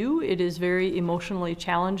we do. It is very emotionally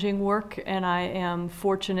challenging work, and I am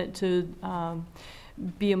fortunate to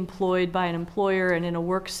be employed by an employer and in a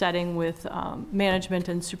work setting with management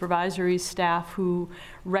and supervisory staff who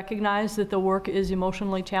recognize that the work is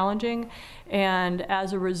emotionally challenging. And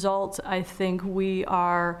as a result, I think we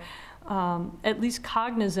are at least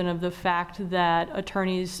cognizant of the fact that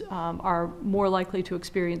attorneys are more likely to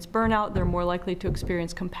experience burnout, they're more likely to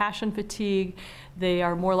experience compassion fatigue, they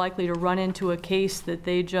are more likely to run into a case that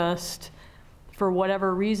they just, for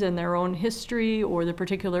whatever reason, their own history or the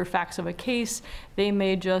particular facts of a case, they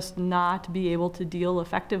may just not be able to deal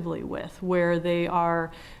effectively with, where they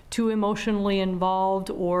are too emotionally involved,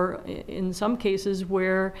 or in some cases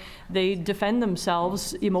where they defend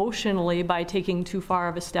themselves emotionally by taking too far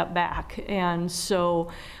of a step back. And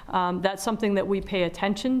so that's something that we pay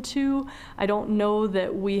attention to. I don't know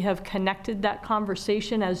that we have connected that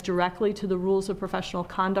conversation as directly to the rules of professional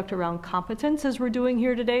conduct around competence as we're doing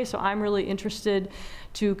here today, so I'm really interested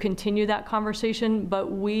to continue that conversation.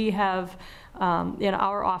 But we have, in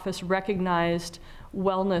our office, recognized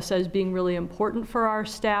wellness as being really important for our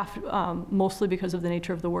staff, mostly because of the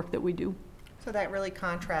nature of the work that we do. So that really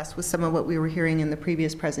contrasts with some of what we were hearing in the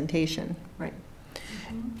previous presentation. Right.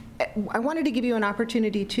 I wanted to give you an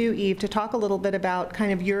opportunity too, Eve, to talk a little bit about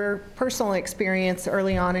kind of your personal experience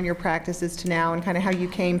early on in your practices to now, and kind of how you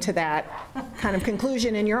came to that kind of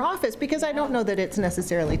conclusion in your office, because I don't know that it's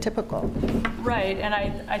necessarily typical. Right, and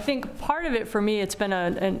I think part of it for me, it's been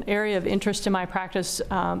an area of interest in my practice,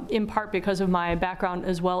 in part because of my background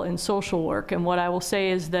as well in social work. And what I will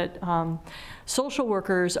say is that social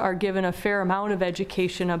workers are given a fair amount of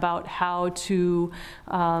education about how to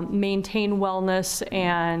maintain wellness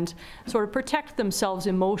and sort of protect themselves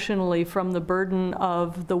emotionally from the burden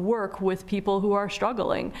of the work with people who are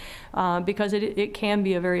struggling, because it can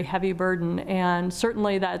be a very heavy burden. And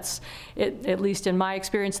certainly that's, at least in my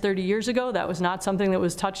experience 30 years ago, that was not something that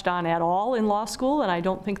was touched on at all in law school, and I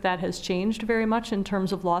don't think that has changed very much in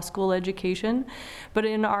terms of law school education. But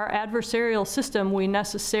in our adversarial system, we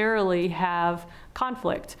necessarily have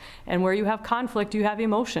conflict, and where you have conflict, you have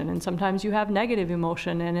emotion, and sometimes you have negative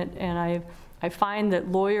emotion, and I find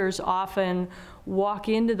that lawyers often walk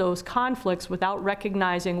into those conflicts without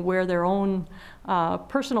recognizing where their own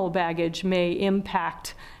personal baggage may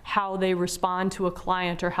impact how they respond to a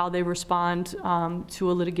client or how they respond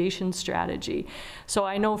to a litigation strategy. So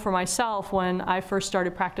I know for myself, when I first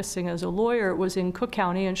started practicing as a lawyer, it was in Cook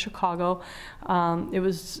County in Chicago.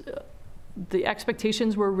 The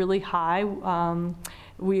expectations were really high.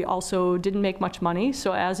 We also didn't make much money,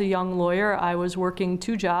 so as a young lawyer, I was working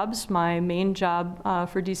 2 jobs. My main job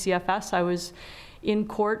for DCFS, I was in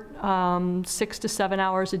court 6 to 7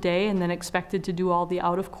 hours a day, and then expected to do all the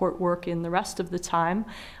out-of-court work in the rest of the time.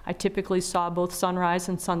 I typically saw both sunrise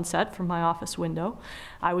and sunset from my office window.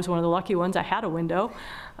 I was one of the lucky ones, I had a window.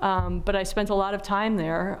 But I spent a lot of time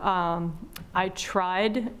there. I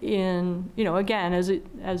tried again,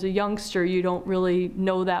 as a youngster, you don't really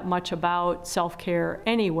know that much about self-care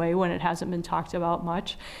anyway when it hasn't been talked about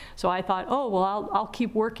much. So I thought, oh, well, I'll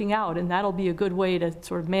keep working out, and that'll be a good way to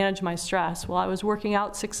sort of manage my stress. Well, I was working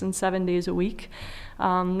out 6 and 7 days a week,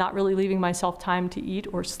 not really leaving myself time to eat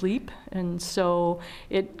or sleep. And so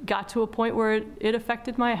it got to a point where it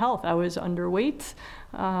affected my health. I was underweight.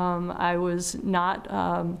 I was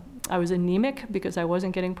anemic because I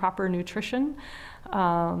wasn't getting proper nutrition.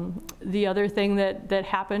 The other thing that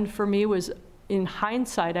happened for me was, in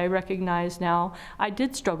hindsight, I recognize now, I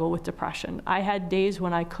did struggle with depression. I had days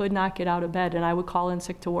when I could not get out of bed and I would call in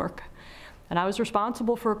sick to work. And I was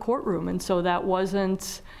responsible for a courtroom, and so that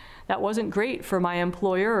wasn't great for my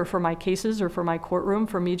employer or for my cases or for my courtroom,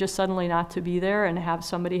 for me just suddenly not to be there and have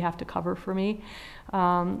somebody have to cover for me.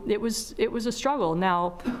 It was a struggle.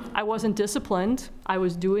 Now, I wasn't disciplined. I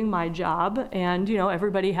was doing my job, and you know,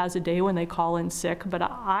 everybody has a day when they call in sick, but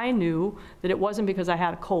I knew that it wasn't because I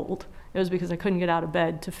had a cold. It was because I couldn't get out of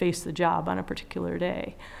bed to face the job on a particular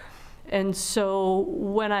day. And so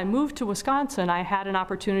when I moved to Wisconsin, I had an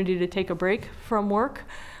opportunity to take a break from work.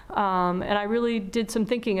 And I really did some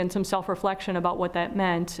thinking and some self-reflection about what that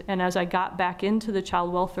meant. And as I got back into the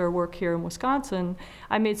child welfare work here in Wisconsin,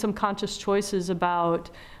 I made some conscious choices about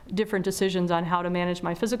different decisions on how to manage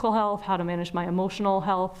my physical health, how to manage my emotional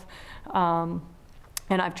health.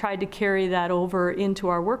 And I've tried to carry that over into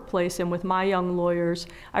our workplace, and with my young lawyers,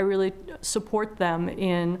 I really support them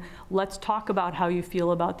in, let's talk about how you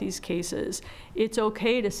feel about these cases. It's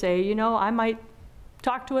okay to say, you know, I might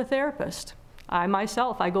talk to a therapist. I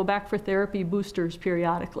myself, I go back for therapy boosters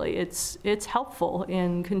periodically. It's helpful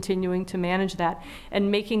in continuing to manage that and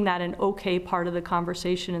making that an okay part of the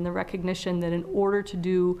conversation, and the recognition that in order to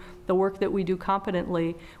do the work that we do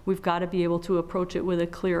competently, we've got to be able to approach it with a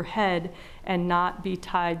clear head and not be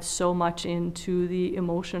tied so much into the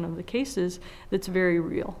emotion of the cases that's very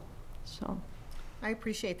real. So. I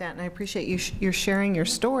appreciate that, and I appreciate you sharing your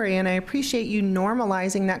story, and I appreciate you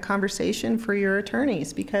normalizing that conversation for your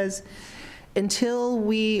attorneys, because until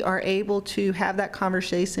we are able to have that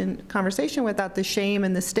conversation without the shame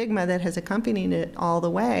and the stigma that has accompanied it all the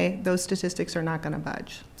way, those statistics are not going to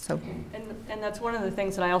budge. So, and that's one of the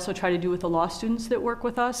things that I also try to do with the law students that work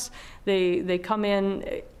with us. They come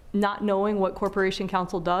in not knowing what corporation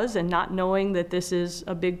counsel does and not knowing that this is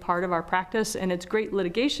a big part of our practice, and it's great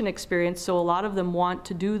litigation experience, so a lot of them want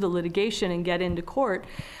to do the litigation and get into court,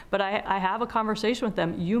 but I have a conversation with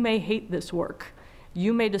them. You may hate this work.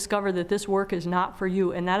 You may discover that this work is not for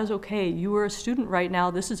you, and that is okay. You are a student right now.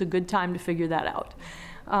 This is a good time to figure that out.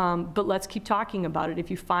 But let's keep talking about it. If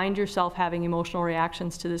you find yourself having emotional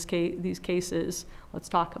reactions to these cases, let's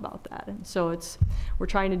talk about that. And so we're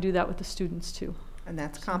trying to do that with the students too. And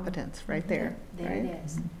that's competence right there. There right? it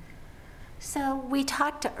is. So we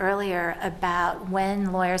talked earlier about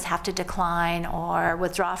when lawyers have to decline or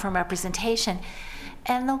withdraw from representation.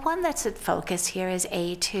 And the one that's at focus here is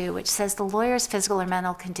A2, which says the lawyer's physical or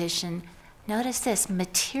mental condition, notice this,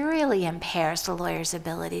 materially impairs the lawyer's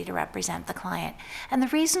ability to represent the client. And the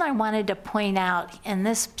reason I wanted to point out in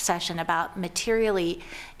this session about materially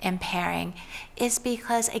impairing is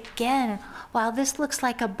because, again, while this looks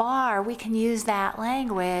like a bar, we can use that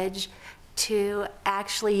language to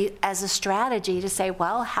actually, as a strategy, to say,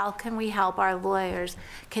 well, how can we help our lawyers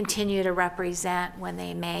continue to represent when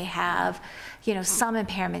they may have, you know, some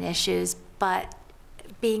impairment issues, but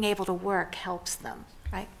being able to work helps them,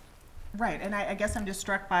 right? Right, and I guess I'm just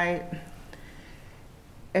struck by,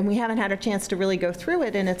 and we haven't had a chance to really go through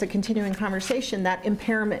it, and it's a continuing conversation, that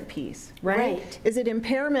impairment piece, right? Right. Is it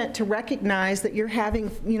impairment to recognize that you're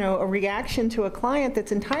having, you know, a reaction to a client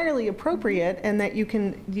that's entirely appropriate and that you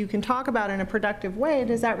can talk about in a productive way?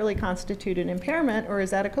 Does that really constitute an impairment, or is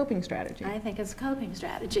that a coping strategy? I think it's a coping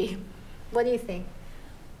strategy. What do you think?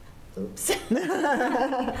 Oops.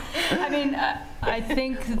 I mean, I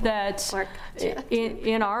think that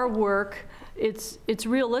in our work, it's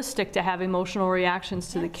realistic to have emotional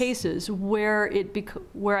reactions to the cases. Where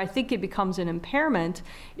I think it becomes an impairment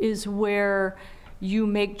is where you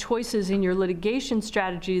make choices in your litigation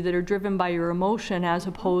strategy that are driven by your emotion as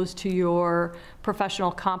opposed to your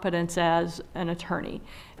professional competence as an attorney.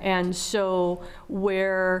 And so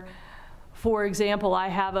where, for example, I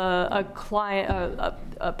have a client,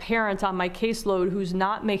 a parent on my caseload who's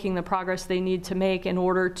not making the progress they need to make in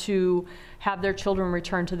order to have their children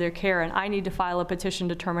returned to their care, and I need to file a petition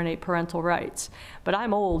to terminate parental rights. But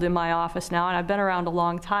I'm old in my office now, and I've been around a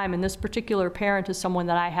long time, and this particular parent is someone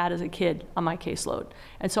that I had as a kid on my caseload.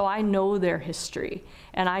 And so I know their history,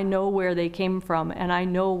 and I know where they came from, and I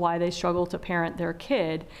know why they struggle to parent their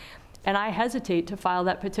kid. And I hesitate to file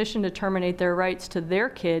that petition to terminate their rights to their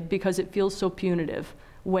kid because it feels so punitive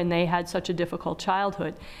when they had such a difficult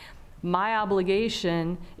childhood. My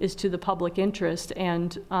obligation is to the public interest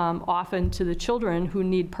and often to the children who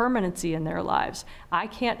need permanency in their lives. I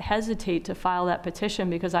can't hesitate to file that petition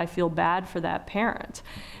because I feel bad for that parent.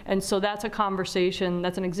 And so that's a conversation,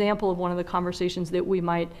 that's an example of one of the conversations that we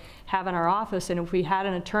might have in our office. And if we had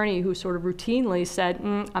an attorney who sort of routinely said,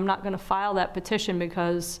 I'm not going to file that petition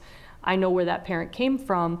because I know where that parent came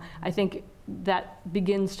from, I think that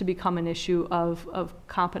begins to become an issue of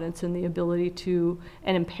competence in the ability to,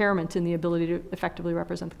 and impairment in the ability to effectively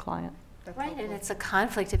represent the client. Right, and it's a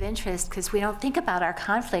conflict of interest because we don't think about our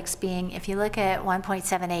conflicts being, if you look at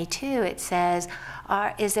 1.7A2, it says,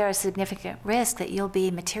 is there a significant risk that you'll be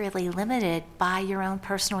materially limited by your own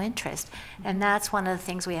personal interest? And that's one of the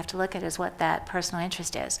things we have to look at, is what that personal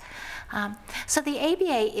interest is. So the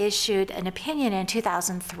ABA issued an opinion in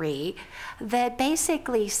 2003 that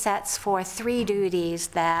basically sets forth 3 duties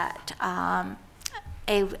that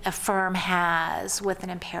a firm has with an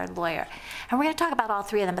impaired lawyer. And we're going to talk about all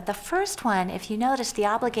 3 of them, but the first one, if you notice, the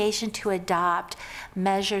obligation to adopt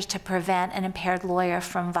measures to prevent an impaired lawyer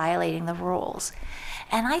from violating the rules.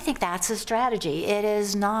 And I think that's a strategy. It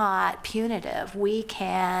is not punitive. We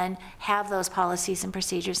can have those policies and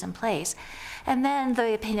procedures in place. And then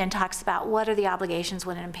the opinion talks about what are the obligations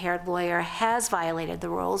when an impaired lawyer has violated the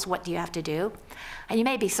rules, what do you have to do? And you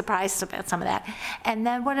may be surprised about some of that. And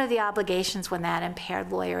then what are the obligations when that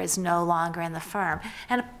impaired lawyer is no longer in the firm?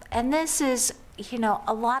 And this is, you know,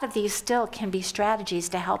 a lot of these still can be strategies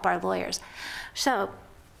to help our lawyers. So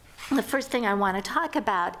the first thing I want to talk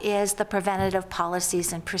about is the preventative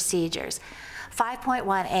policies and procedures.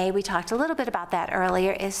 5.1A, we talked a little bit about that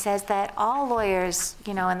earlier. It says that all lawyers,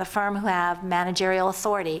 you know, in the firm who have managerial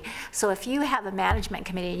authority, so if you have a management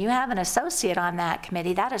committee and you have an associate on that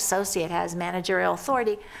committee, that associate has managerial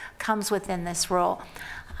authority, comes within this rule.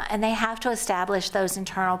 And they have to establish those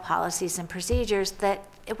internal policies and procedures that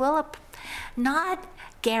it will not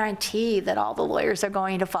guarantee that all the lawyers are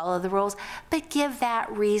going to follow the rules, but give that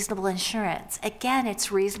reasonable assurance. Again, it's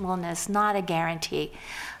reasonableness, not a guarantee.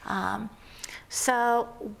 So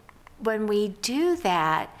when we do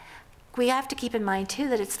that, we have to keep in mind too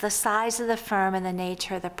that it's the size of the firm and the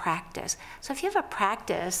nature of the practice. So if you have a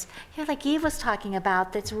practice, you know, like Eve was talking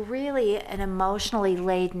about, that's really an emotionally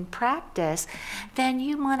laden practice, then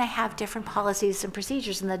you want to have different policies and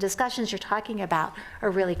procedures, and the discussions you're talking about are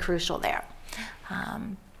really crucial there.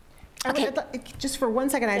 Okay. Just for 1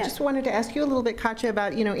 second, I just wanted to ask you a little bit, Katja,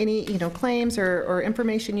 about, you know, any, you know, claims or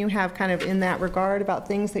information you have kind of in that regard about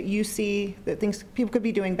things that you see that things people could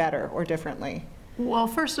be doing better or differently. Well,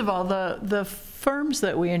 first of all, the firms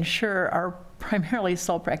that we insure are primarily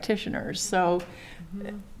sole practitioners, so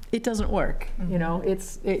it doesn't work. You know,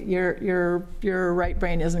 your right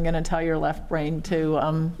brain isn't going to tell your left brain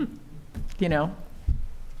to, you know,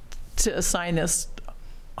 to assign this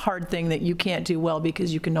hard thing that you can't do well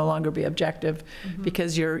because you can no longer be objective,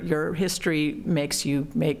 because your history makes you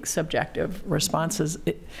make subjective responses.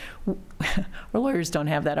 Our lawyers don't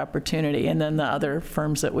have that opportunity, and then the other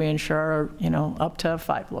firms that we insure are, you know, up to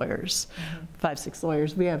 5 lawyers, 5, 6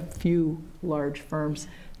 lawyers. We have few large firms.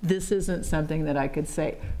 This isn't something that I could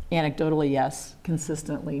say anecdotally yes,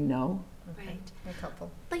 consistently no. Right. That's helpful.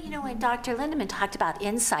 But you know, when Dr. Lindemann talked about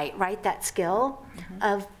insight, right, that skill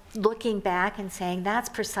of looking back and saying that's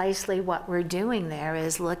precisely what we're doing there,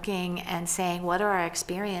 is looking and saying what are our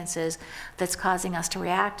experiences that's causing us to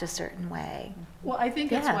react a certain way. Well, I think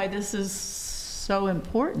that's why this is so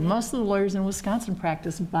important. Most of the lawyers in Wisconsin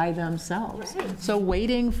practice by themselves. Right. So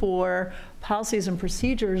waiting for policies and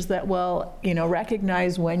procedures that will, you know,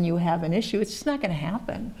 recognize when you have an issue, it's just not going to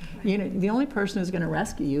happen. Right. You know, the only person who's going to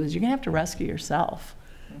rescue you is you're going to have to rescue yourself.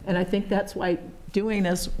 And I think that's why doing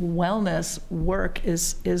this wellness work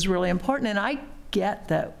is really important. And I get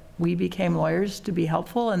that we became lawyers to be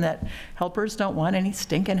helpful and that helpers don't want any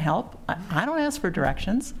stinking help. I don't ask for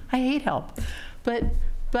directions. I hate help. But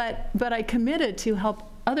I committed to help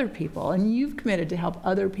other people, and you've committed to help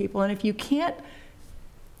other people. And if you can't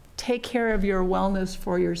take care of your wellness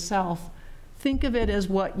for yourself, think of it as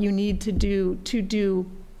what you need to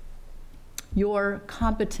do your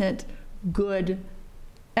competent, good,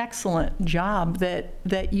 excellent job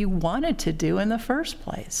that you wanted to do in the first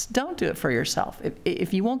place. Don't do it for yourself.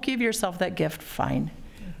 If you won't give yourself that gift, fine,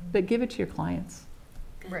 but give it to your clients.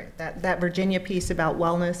 Right, that Virginia piece about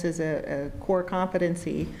wellness is a core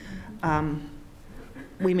competency.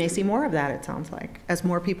 We may see more of that, it sounds like, as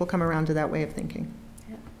more people come around to that way of thinking.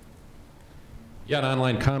 Yeah, an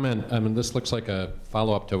online comment. I mean, this looks like a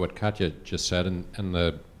follow-up to what Katja just said, and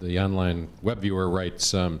the online web viewer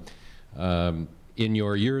writes, in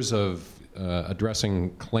your years of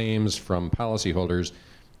addressing claims from policyholders,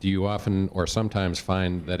 do you often or sometimes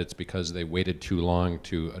find that it's because they waited too long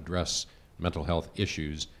to address mental health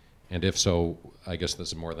issues? And if so, I guess this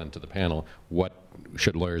is more than to the panel, what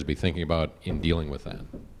should lawyers be thinking about in dealing with that?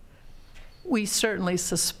 We certainly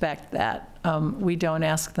suspect that. We don't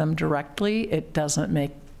ask them directly. It doesn't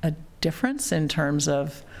make a difference in terms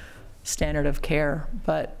of standard of care,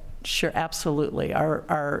 but Sure, absolutely.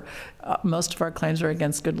 Most of our claims are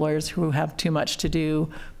against good lawyers who have too much to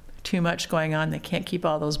do, too much going on. They can't keep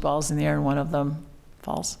all those balls in the air, and one of them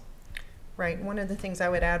falls. Right. One of the things I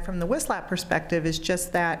would add from the WISLAP perspective is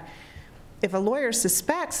just that if a lawyer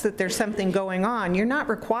suspects that there's something going on, you're not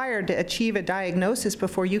required to achieve a diagnosis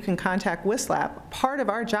before you can contact WISLAP. Part of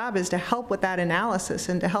our job is to help with that analysis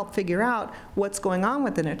and to help figure out what's going on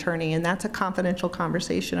with an attorney, and that's a confidential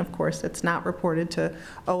conversation, of course, that's not reported to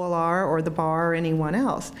OLR or the bar or anyone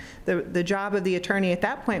else. The job of the attorney at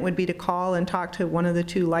that point would be to call and talk to one of the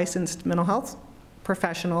 2 licensed mental health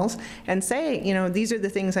professionals and say, you know, these are the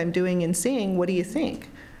things I'm doing and seeing, what do you think?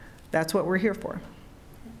 That's what we're here for.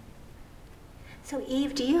 So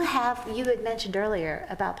Eve, do you had mentioned earlier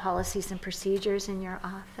about policies and procedures in your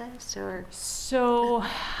office, or? So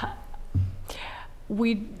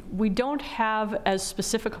we don't have as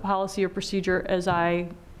specific a policy or procedure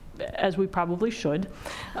as we probably should.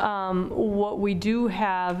 What we do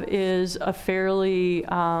have is a fairly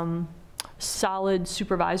solid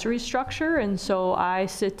supervisory structure, and so I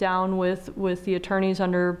sit down with the attorneys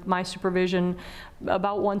under my supervision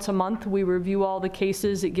about once a month. We review all the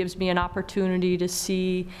cases. It gives me an opportunity to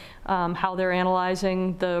see how they're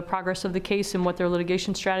analyzing the progress of the case and what their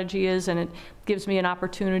litigation strategy is, and it gives me an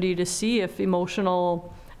opportunity to see if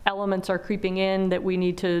emotional elements are creeping in that we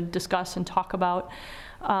need to discuss and talk about.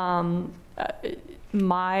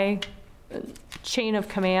 My chain of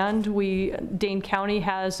command, Dane County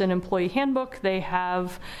has an employee handbook.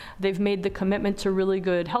 They've made the commitment to really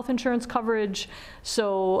good health insurance coverage.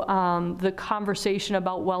 So the conversation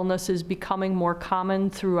about wellness is becoming more common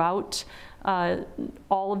throughout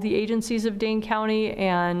all of the agencies of Dane County,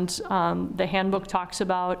 and the handbook talks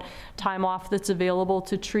about time off that's available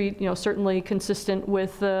to treat, certainly consistent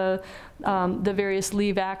with the various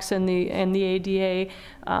leave acts and the ADA.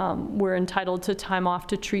 We're entitled to time off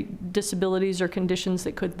to treat disabilities or conditions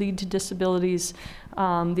that could lead to disabilities.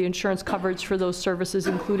 The insurance coverage for those services,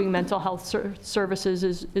 including mental health services,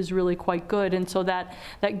 is really quite good, and so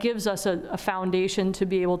that gives us a foundation to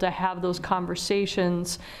be able to have those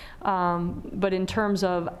conversations. But in terms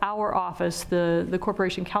of our office, the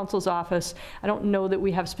Corporation Counsel's office, I don't know that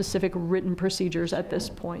we have specific written procedures at this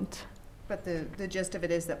point. But the gist of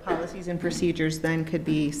it is that policies and procedures then could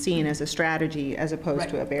be seen as a strategy as opposed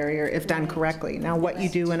to a barrier if done correctly. Now, what you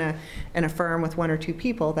do in a firm with 1 or 2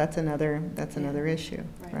 people, that's another issue,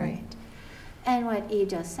 right? And what Eve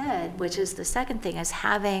just said, which is the second thing, is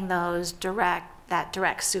having those that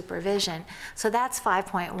direct supervision. So that's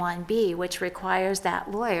 5.1B, which requires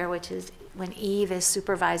that lawyer, which is when Eve is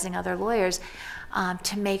supervising other lawyers,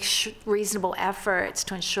 to make reasonable efforts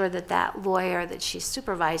to ensure that that lawyer that she's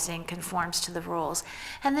supervising conforms to the rules.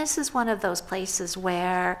 And this is one of those places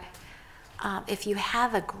where if you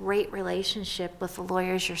have a great relationship with the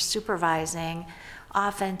lawyers you're supervising,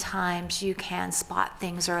 oftentimes you can spot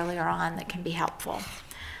things earlier on that can be helpful.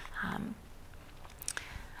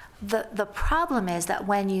 The problem is that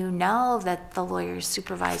when you know that the lawyer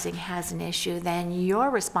supervising has an issue, then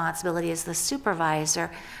your responsibility as the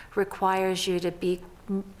supervisor requires you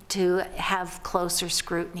to have closer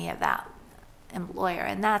scrutiny of that lawyer,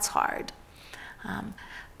 and that's hard.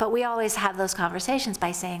 But we always have those conversations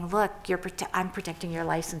by saying, look, I'm protecting your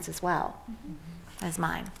license as well as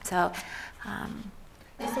mine. So.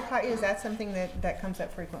 So Katya, is that something that comes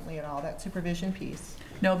up frequently at all, that supervision piece?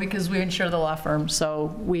 No, because we insure the law firm,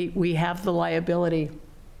 so we have the liability,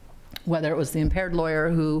 whether it was the impaired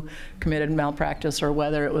lawyer who committed malpractice or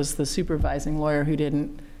whether it was the supervising lawyer who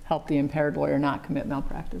didn't help the impaired lawyer not commit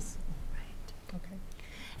malpractice. Right. Okay.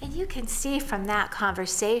 And you can see from that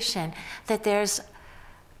conversation that there's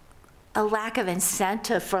a lack of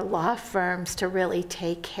incentive for law firms to really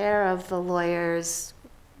take care of the lawyers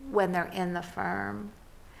when they're in the firm.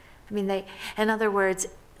 I mean, in other words,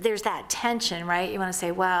 there's that tension, right? You want to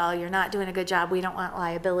say, well, you're not doing a good job, we don't want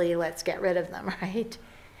liability, let's get rid of them, right?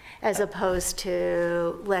 As opposed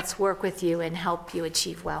to, let's work with you and help you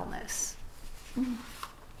achieve wellness.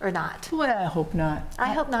 Or not. Well, I hope not.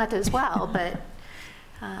 I hope not as well, but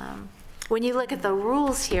when you look at the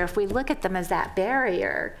rules here, if we look at them as that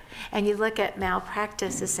barrier, and you look at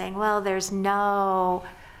malpractice as saying, well, there's no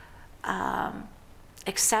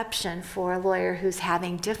exception for a lawyer who's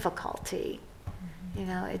having difficulty.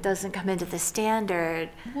 It doesn't come into the standard.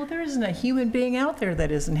 Well, there isn't a human being out there that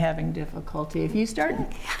isn't having difficulty. If you start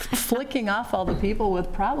flicking off all the people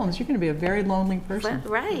with problems, you're going to be a very lonely person.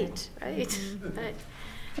 Right. But,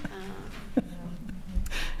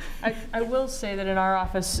 I will say that in our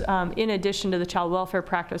office, in addition to the child welfare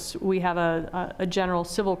practice, we have a general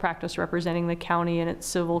civil practice representing the county in its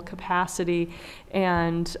civil capacity,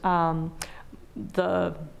 and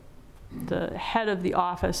the head of the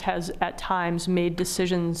office has at times made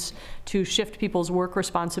decisions to shift people's work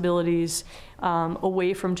responsibilities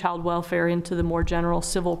away from child welfare into the more general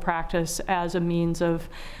civil practice as a means of,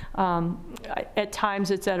 at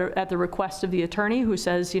times it's at the request of the attorney who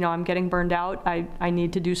says, you know, I'm getting burned out, I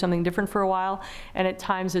need to do something different for a while, and at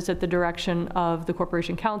times it's at the direction of the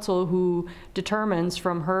corporation counsel who determines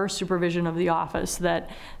from her supervision of the office that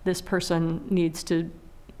this person needs to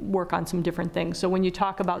work on some different things. So when you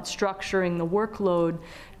talk about structuring the workload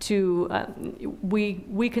to,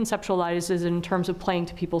 we conceptualize it in terms of playing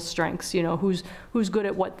to people's strengths, you know, who's good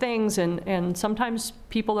at what things, and sometimes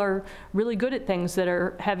people are really good at things that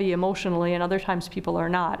are heavy emotionally, and other times people are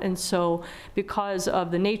not. And so because of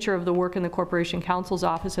the nature of the work in the corporation counsel's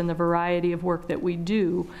office and the variety of work that we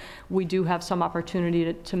do have some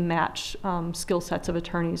opportunity to match skill sets of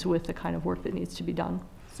attorneys with the kind of work that needs to be done.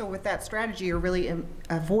 So with that strategy, you're really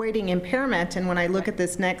avoiding impairment. And when I look at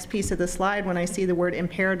this next piece of the slide, when I see the word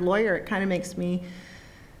impaired lawyer, it kind of makes me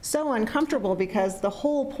so uncomfortable, because the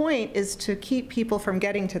whole point is to keep people from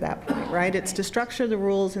getting to that point, right? It's to structure the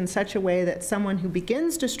rules in such a way that someone who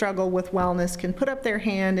begins to struggle with wellness can put up their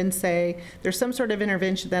hand and say, there's some sort of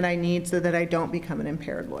intervention that I need so that I don't become an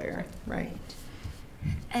impaired lawyer, right?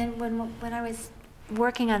 And when I was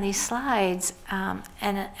working on these slides and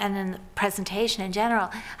in the presentation in general,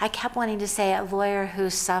 I kept wanting to say a lawyer who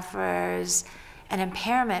suffers an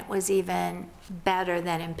impairment was even better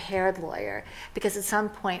than impaired lawyer, because at some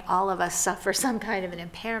point all of us suffer some kind of an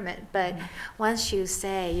impairment, but once you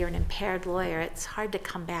say you're an impaired lawyer, it's hard to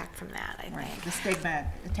come back from that, I think. The stigma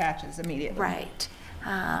attaches immediately. Right.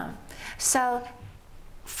 So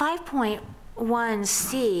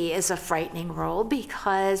 5.1c is a frightening rule,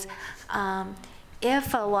 because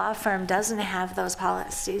if a law firm doesn't have those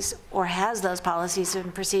policies or has those policies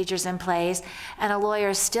and procedures in place, and a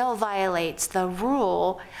lawyer still violates the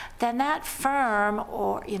rule, then that firm,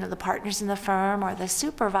 or the partners in the firm or the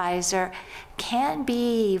supervisor, can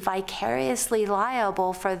be vicariously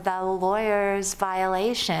liable for the lawyer's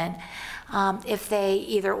violation if they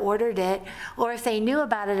either ordered it or if they knew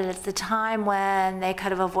about it at the time when they could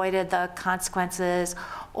have avoided the consequences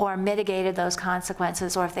or mitigated those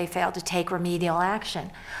consequences, or if they failed to take remedial action.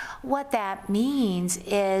 What that means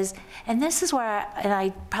is, and this is where, and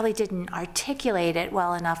I probably didn't articulate it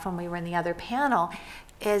well enough when we were in the other panel,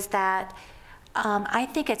 is that I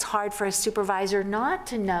think it's hard for a supervisor not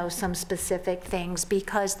to know some specific things,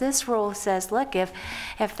 because this rule says, look, if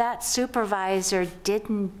that supervisor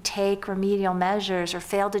didn't take remedial measures or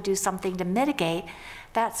failed to do something to mitigate,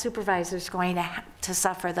 that supervisor is going to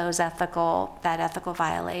suffer that ethical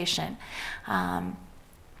violation.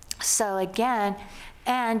 So again,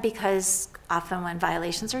 and because often when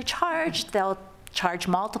violations are charged, they'll charge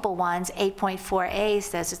multiple ones. 8.4a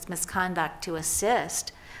says it's misconduct to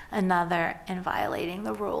assist another in violating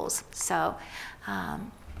the rules. So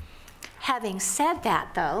having said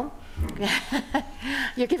that, though,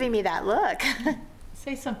 you're giving me that look.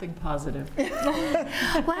 Say something positive.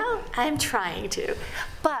 Well, I'm trying to.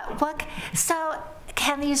 But so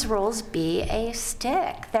can these rules be a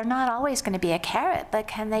stick? They're not always going to be a carrot, but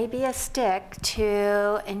can they be a stick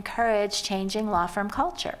to encourage changing law firm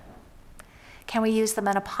culture? Can we use them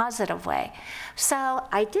in a positive way? So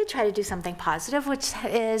I did try to do something positive, which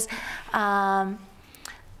is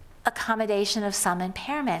accommodation of some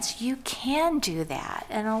impairments. You can do that,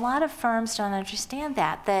 and a lot of firms don't understand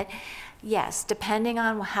that yes, depending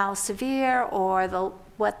on how severe or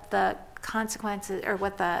what the consequences or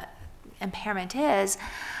what the impairment is,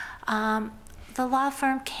 the law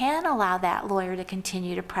firm can allow that lawyer to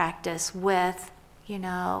continue to practice with,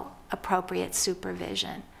 appropriate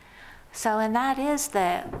supervision. So, and that is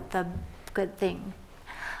the good thing.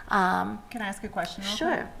 Can I ask a question?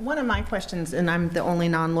 Sure. One of my questions, and I'm the only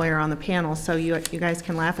non-lawyer on the panel, so you guys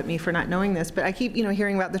can laugh at me for not knowing this, but I keep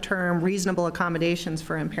hearing about the term reasonable accommodations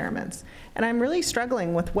for impairments, and I'm really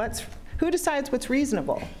struggling with who decides what's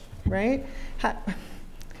reasonable, right?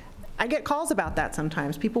 I get calls about that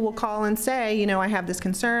sometimes. People will call and say, I have this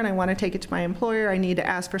concern, I want to take it to my employer, I need to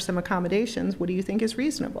ask for some accommodations. What do you think is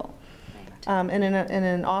reasonable? Right. And in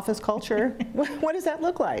an office culture, what does that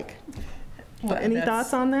look like? Well, any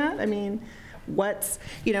thoughts on that? I mean, what's,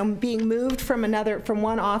 being moved from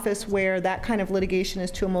one office where that kind of litigation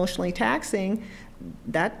is too emotionally taxing,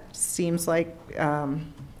 that seems like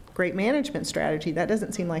great management strategy. That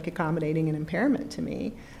doesn't seem like accommodating an impairment to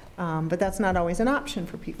me. But that's not always an option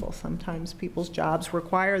for people. Sometimes people's jobs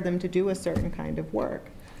require them to do a certain kind of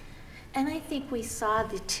work. And I think we saw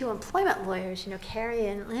the two employment lawyers, Carrie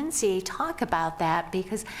and Lindsay, talk about that,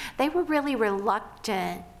 because they were really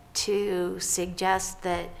reluctant to suggest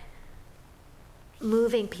that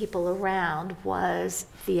moving people around was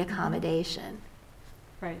the accommodation.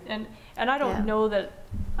 Right, and I don't know that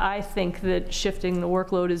I think that shifting the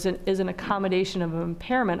workload is an accommodation of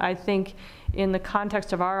impairment. I think in the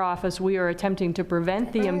context of our office, we are attempting to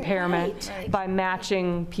prevent the impairment by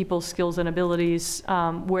matching people's skills and abilities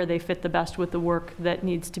where they fit the best with the work that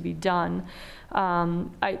needs to be done.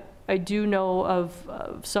 I do know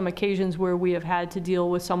of some occasions where we have had to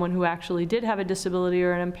deal with someone who actually did have a disability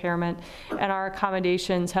or an impairment, and our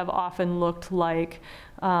accommodations have often looked like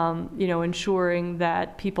ensuring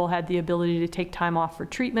that people had the ability to take time off for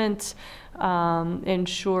treatment,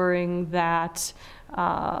 ensuring that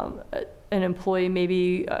an employee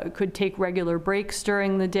maybe could take regular breaks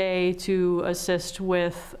during the day to assist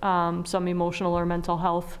with some emotional or mental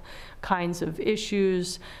health kinds of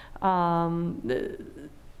issues. I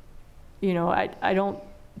don't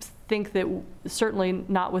think that, certainly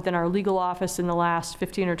not within our legal office in the last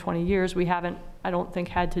 15 or 20 years, we haven't, I don't think,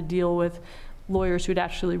 had to deal with lawyers who'd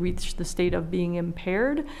actually reached the state of being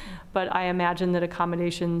impaired. But I imagine that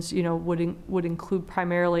accommodations, would include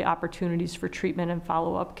primarily opportunities for treatment and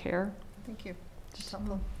follow-up care. Thank you.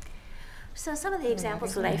 So some of the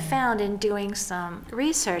examples that I found in doing some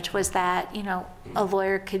research was that, a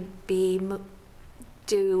lawyer could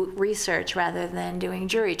do research rather than doing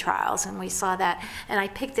jury trials, and we saw that. And I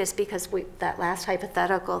picked this because that last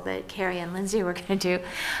hypothetical that Carrie and Lindsay were going to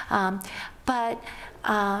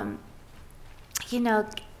do.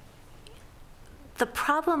 The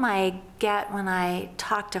problem I get when I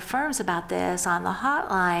talk to firms about this on the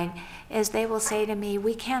hotline is they will say to me,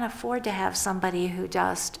 we can't afford to have somebody who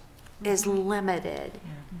just is limited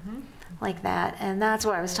like that. And that's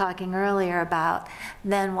what I was talking earlier about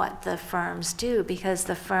then what the firms do, because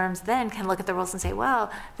the firms then can look at the rules and say,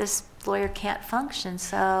 well, this lawyer can't function,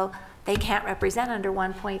 so they can't represent under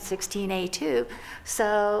 1.16A2,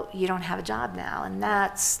 so you don't have a job now. And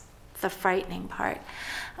that's the frightening part.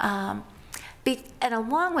 And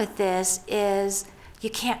along with this is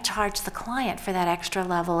you can't charge the client for that extra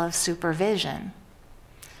level of supervision.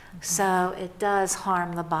 So it does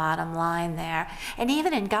harm the bottom line there. And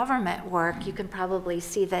even in government work, you can probably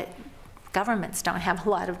see that governments don't have a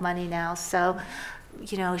lot of money now. So,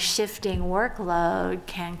 shifting workload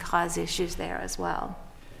can cause issues there as well.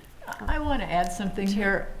 I want to add something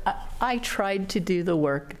here. I tried to do the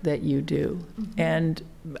work that you do, and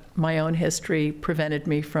my own history prevented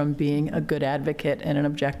me from being a good advocate and an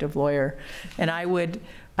objective lawyer. And I would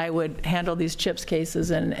handle these CHIPS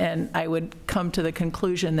cases, and I would come to the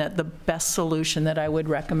conclusion that the best solution that I would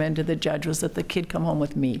recommend to the judge was that the kid come home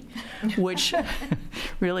with me, which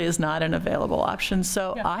really is not an available option.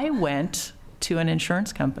 So I went to an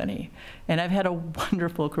insurance company, and I've had a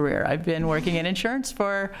wonderful career. I've been working in insurance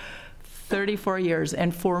for 34 years,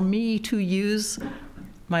 and for me to use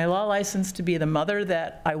my law license to be the mother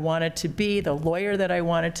that I wanted to be, the lawyer that I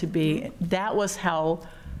wanted to be, that was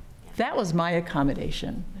my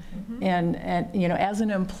accommodation. And as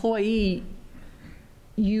an employee,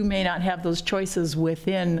 you may not have those choices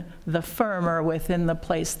within the firm or within the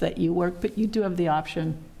place that you work, but you do have the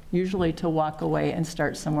option usually to walk away and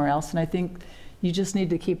start somewhere else. And I think you just need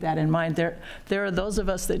to keep that in mind. There are those of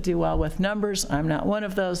us that do well with numbers. I'm not one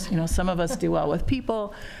of those. Some of us do well with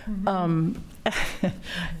people. I'm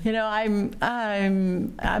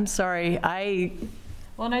sorry.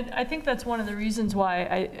 Well, and I think that's one of the reasons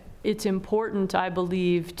why it's important, I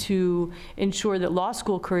believe, to ensure that law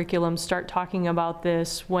school curriculums start talking about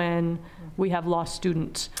this when we have law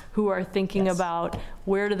students who are thinking about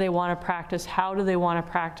where do they want to practice, how do they want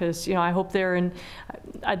to practice. I hope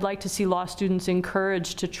I'd like to see law students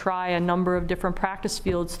encouraged to try a number of different practice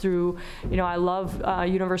fields through, I love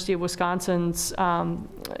University of Wisconsin's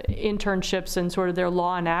internships and sort of their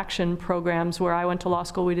law in action programs. Where I went to law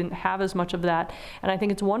school, we didn't have as much of that. And I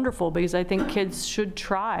think it's wonderful because I think kids should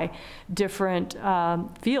try different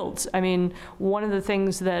fields. I mean, one of the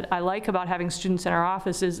things that I like about having students in our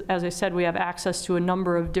office is, as I said, we have access to a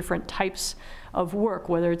number of different types of work,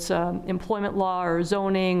 whether it's employment law or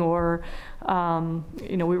zoning or,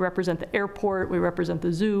 we represent the airport, we represent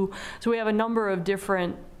the zoo. So we have a number of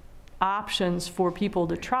different options for people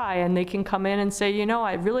to try, and they can come in and say,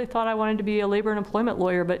 I really thought I wanted to be a labor and employment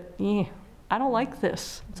lawyer, but I don't like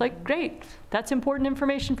this. It's like, great, that's important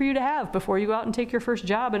information for you to have before you go out and take your first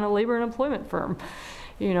job in a labor and employment firm.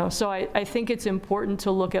 So I think it's important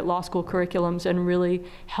to look at law school curriculums and really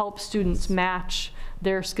help students match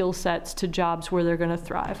their skill sets to jobs where they're going to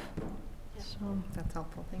thrive. So that's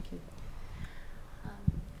helpful. Thank you.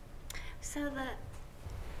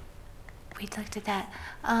 We looked at that.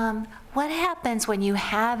 What happens when you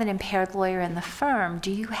have an impaired lawyer in the firm?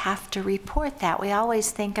 Do you have to report that? We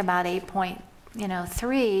always think about 8.1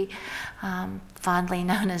 3, fondly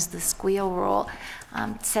known as the squeal rule,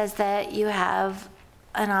 says that you have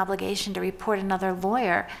an obligation to report another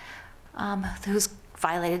lawyer who's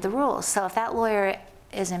violated the rules. So if that lawyer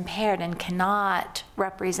is impaired and cannot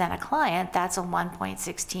represent a client, that's a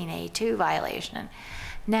 1.16A2 violation.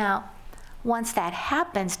 Now, once that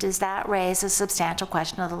happens, does that raise a substantial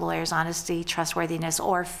question of the lawyer's honesty, trustworthiness,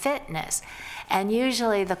 or fitness? And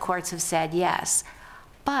usually the courts have said yes.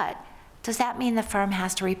 But does that mean the firm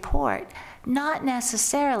has to report? Not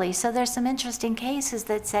necessarily. So there's some interesting cases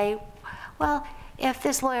that say, well, if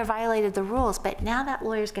this lawyer violated the rules, but now that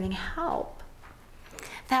lawyer's getting help,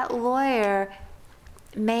 that lawyer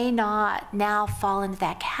may not now fall into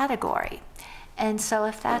that category. And so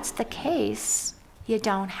if that's the case, you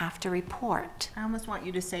don't have to report. I almost want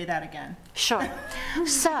you to say that again. Sure.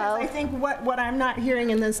 So I think what I'm not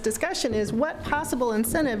hearing in this discussion is what possible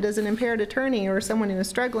incentive does an impaired attorney or someone who is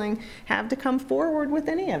struggling have to come forward with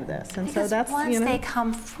any of this? And because so that's, once they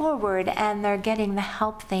come forward and they're getting the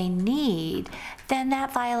help they need, then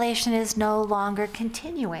that violation is no longer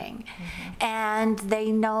continuing. And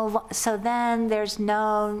they know, so then there's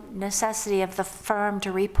no necessity of the firm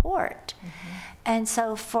to report. And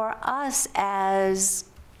so for us as,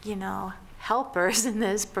 helpers in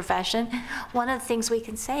this profession, one of the things we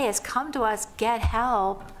can say is come to us, get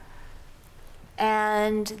help,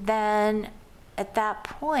 and then at that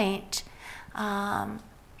point,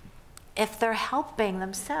 if they're helping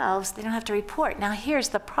themselves, they don't have to report. Now here's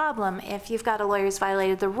the problem. If you've got a lawyer who's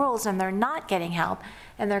violated the rules and they're not getting help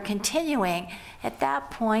and they're continuing, at that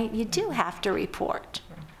point you do have to report.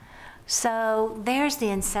 So there's the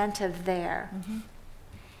incentive there.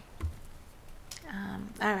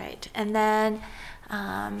 All right, and then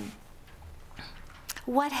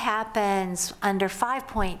what happens under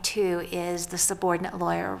 5.2 is the subordinate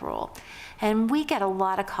lawyer rule. And we get a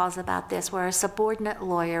lot of calls about this where a subordinate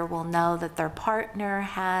lawyer will know that their partner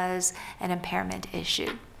has an impairment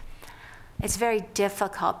issue. It's very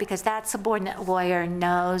difficult because that subordinate lawyer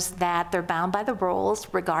knows that they're bound by the rules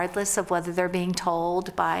regardless of whether they're being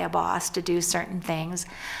told by a boss to do certain things.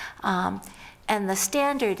 And the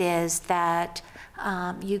standard is that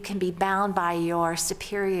you can be bound by your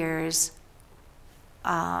superiors,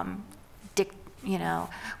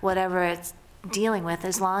 whatever it's dealing with,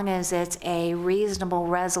 as long as it's a reasonable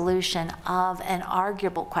resolution of an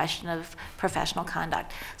arguable question of professional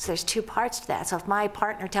conduct. So there's two parts to that. So if my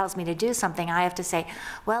partner tells me to do something, I have to say,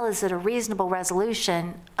 well, is it a reasonable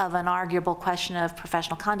resolution of an arguable question of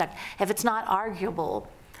professional conduct? If it's not arguable,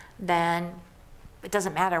 then it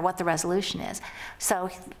doesn't matter what the resolution is.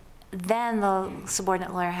 So then the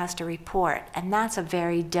subordinate lawyer has to report, and that's a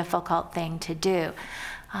very difficult thing to do.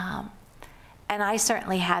 And I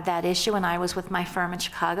certainly had that issue when I was with my firm in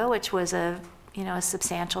Chicago, which was a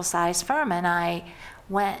substantial size firm, and I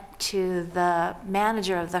went to the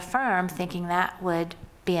manager of the firm thinking that would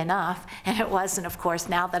be enough, and it wasn't, of course,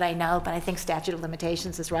 now that I know, but I think statute of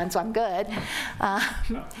limitations is run, so I'm good.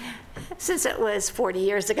 Since it was 40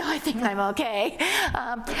 years ago, I think I'm okay.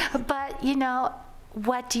 But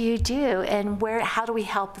what do you do, and how do we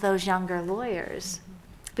help those younger lawyers?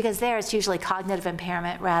 Because there it's usually cognitive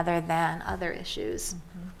impairment rather than other issues.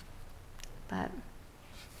 But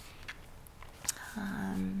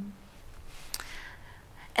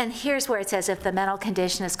and here's where it says if the mental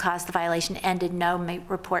condition has caused the violation ended, no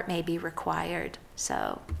report may be required.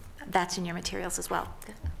 So that's in your materials as well.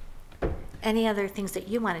 Any other things that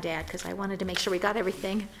you wanted to add? Because I wanted to make sure we got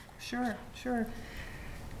everything. Sure.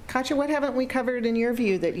 Katja, what haven't we covered in your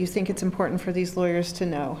view that you think it's important for these lawyers to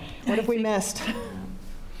know? What have we missed?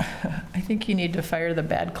 I think you need to fire the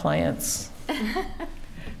bad clients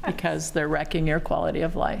because they're wrecking your quality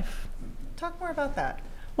of life. Talk more about that.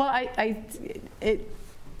 Well,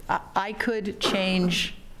 I could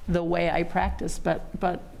change the way I practice,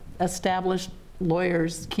 but established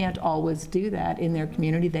lawyers can't always do that in their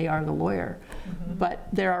community. They are the lawyer. But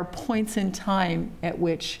there are points in time at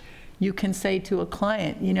which you can say to a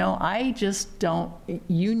client, I just don't,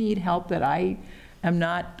 you need help that I am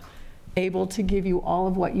not able to give you all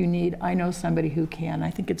of what you need. I know somebody who can.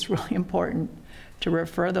 I think it's really important to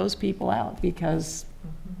refer those people out because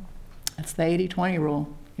it's the 80-20 rule.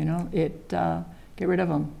 Get rid of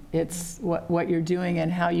them. It's what you're doing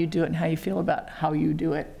and how you do it and how you feel about how you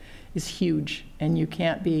do it is huge. And you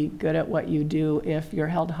can't be good at what you do if you're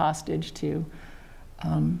held hostage to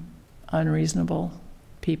unreasonable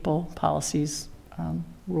people, policies,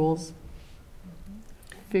 rules.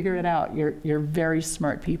 Figure it out. You're very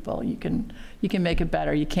smart people. You can make it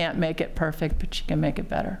better. You can't make it perfect, but you can make it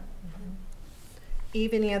better.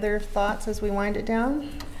 Eve, any other thoughts as we wind it down?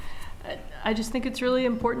 I just think it's really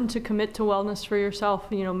important to commit to wellness for yourself.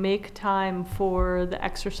 You know, make time for the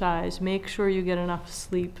exercise, make sure you get enough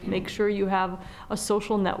sleep, make sure you have a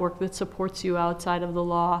social network that supports you outside of the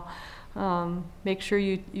law. Make sure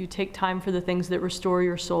you take time for the things that restore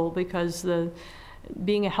your soul, because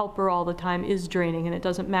being a helper all the time is draining, and it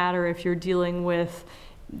doesn't matter if you're dealing with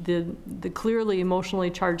the clearly emotionally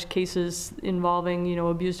charged cases involving, you know,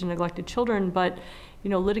 abused and neglected children, but, you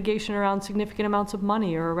know, litigation around significant amounts of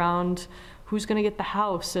money or around who's going to get the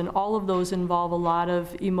house, and all of those involve a lot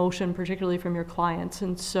of emotion, particularly from your clients.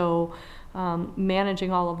 And so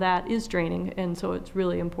managing all of that is draining, and so it's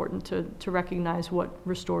really important to recognize what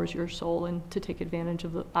restores your soul and to take advantage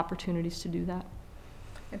of the opportunities to do that.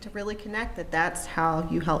 And to really connect that that's how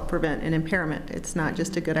you help prevent an impairment. It's not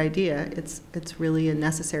just a good idea, it's really a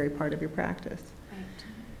necessary part of your practice. Right.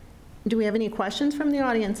 Do we have any questions from the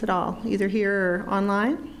audience at all, either here or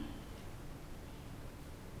online?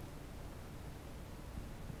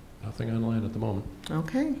 Nothing online at the moment.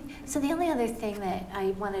 Okay. So the only other thing that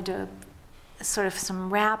I wanted to sort of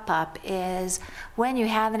some wrap up is when you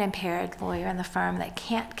have an impaired lawyer in the firm that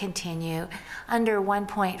can't continue, under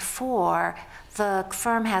 1.4, the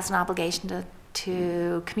firm has an obligation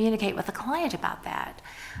to communicate with the client about that.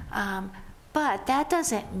 But that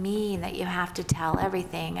doesn't mean that you have to tell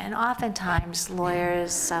everything. And oftentimes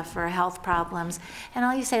lawyers suffer health problems, and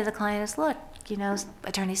all you say to the client is, look, you know,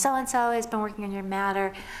 attorney so-and-so has been working on your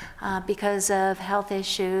matter because of health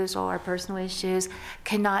issues or personal issues,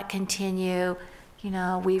 cannot continue. You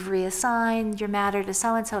know, we've reassigned your matter to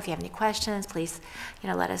so-and-so. If you have any questions, please, you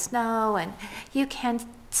know, let us know. And you can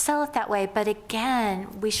sell it that way, but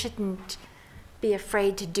again, we shouldn't be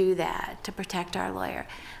afraid to do that to protect our lawyer.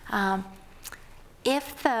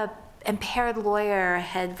 If the impaired lawyer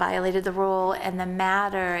had violated the rule and the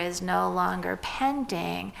matter is no longer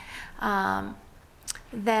pending,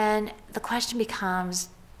 then the question becomes,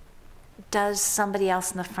 does somebody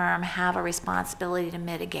else in the firm have a responsibility to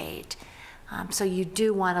mitigate? So you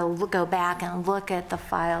do want to go back and look at the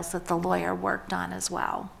files that the lawyer worked on as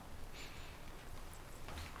well.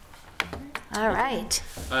 All right.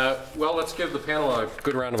 Well, let's give the panel a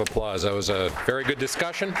good round of applause. That was a very good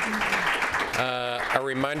discussion. A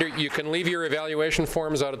reminder, you can leave your evaluation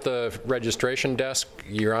forms out at the registration desk.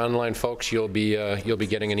 Your online folks, you'll be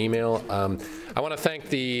getting an email. I want to thank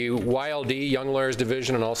the YLD, Young Lawyers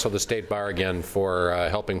Division, and also the State Bar again for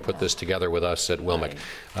helping put this together with us at WILMIC.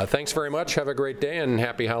 Thanks very much. Have a great day, and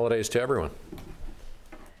happy holidays to everyone.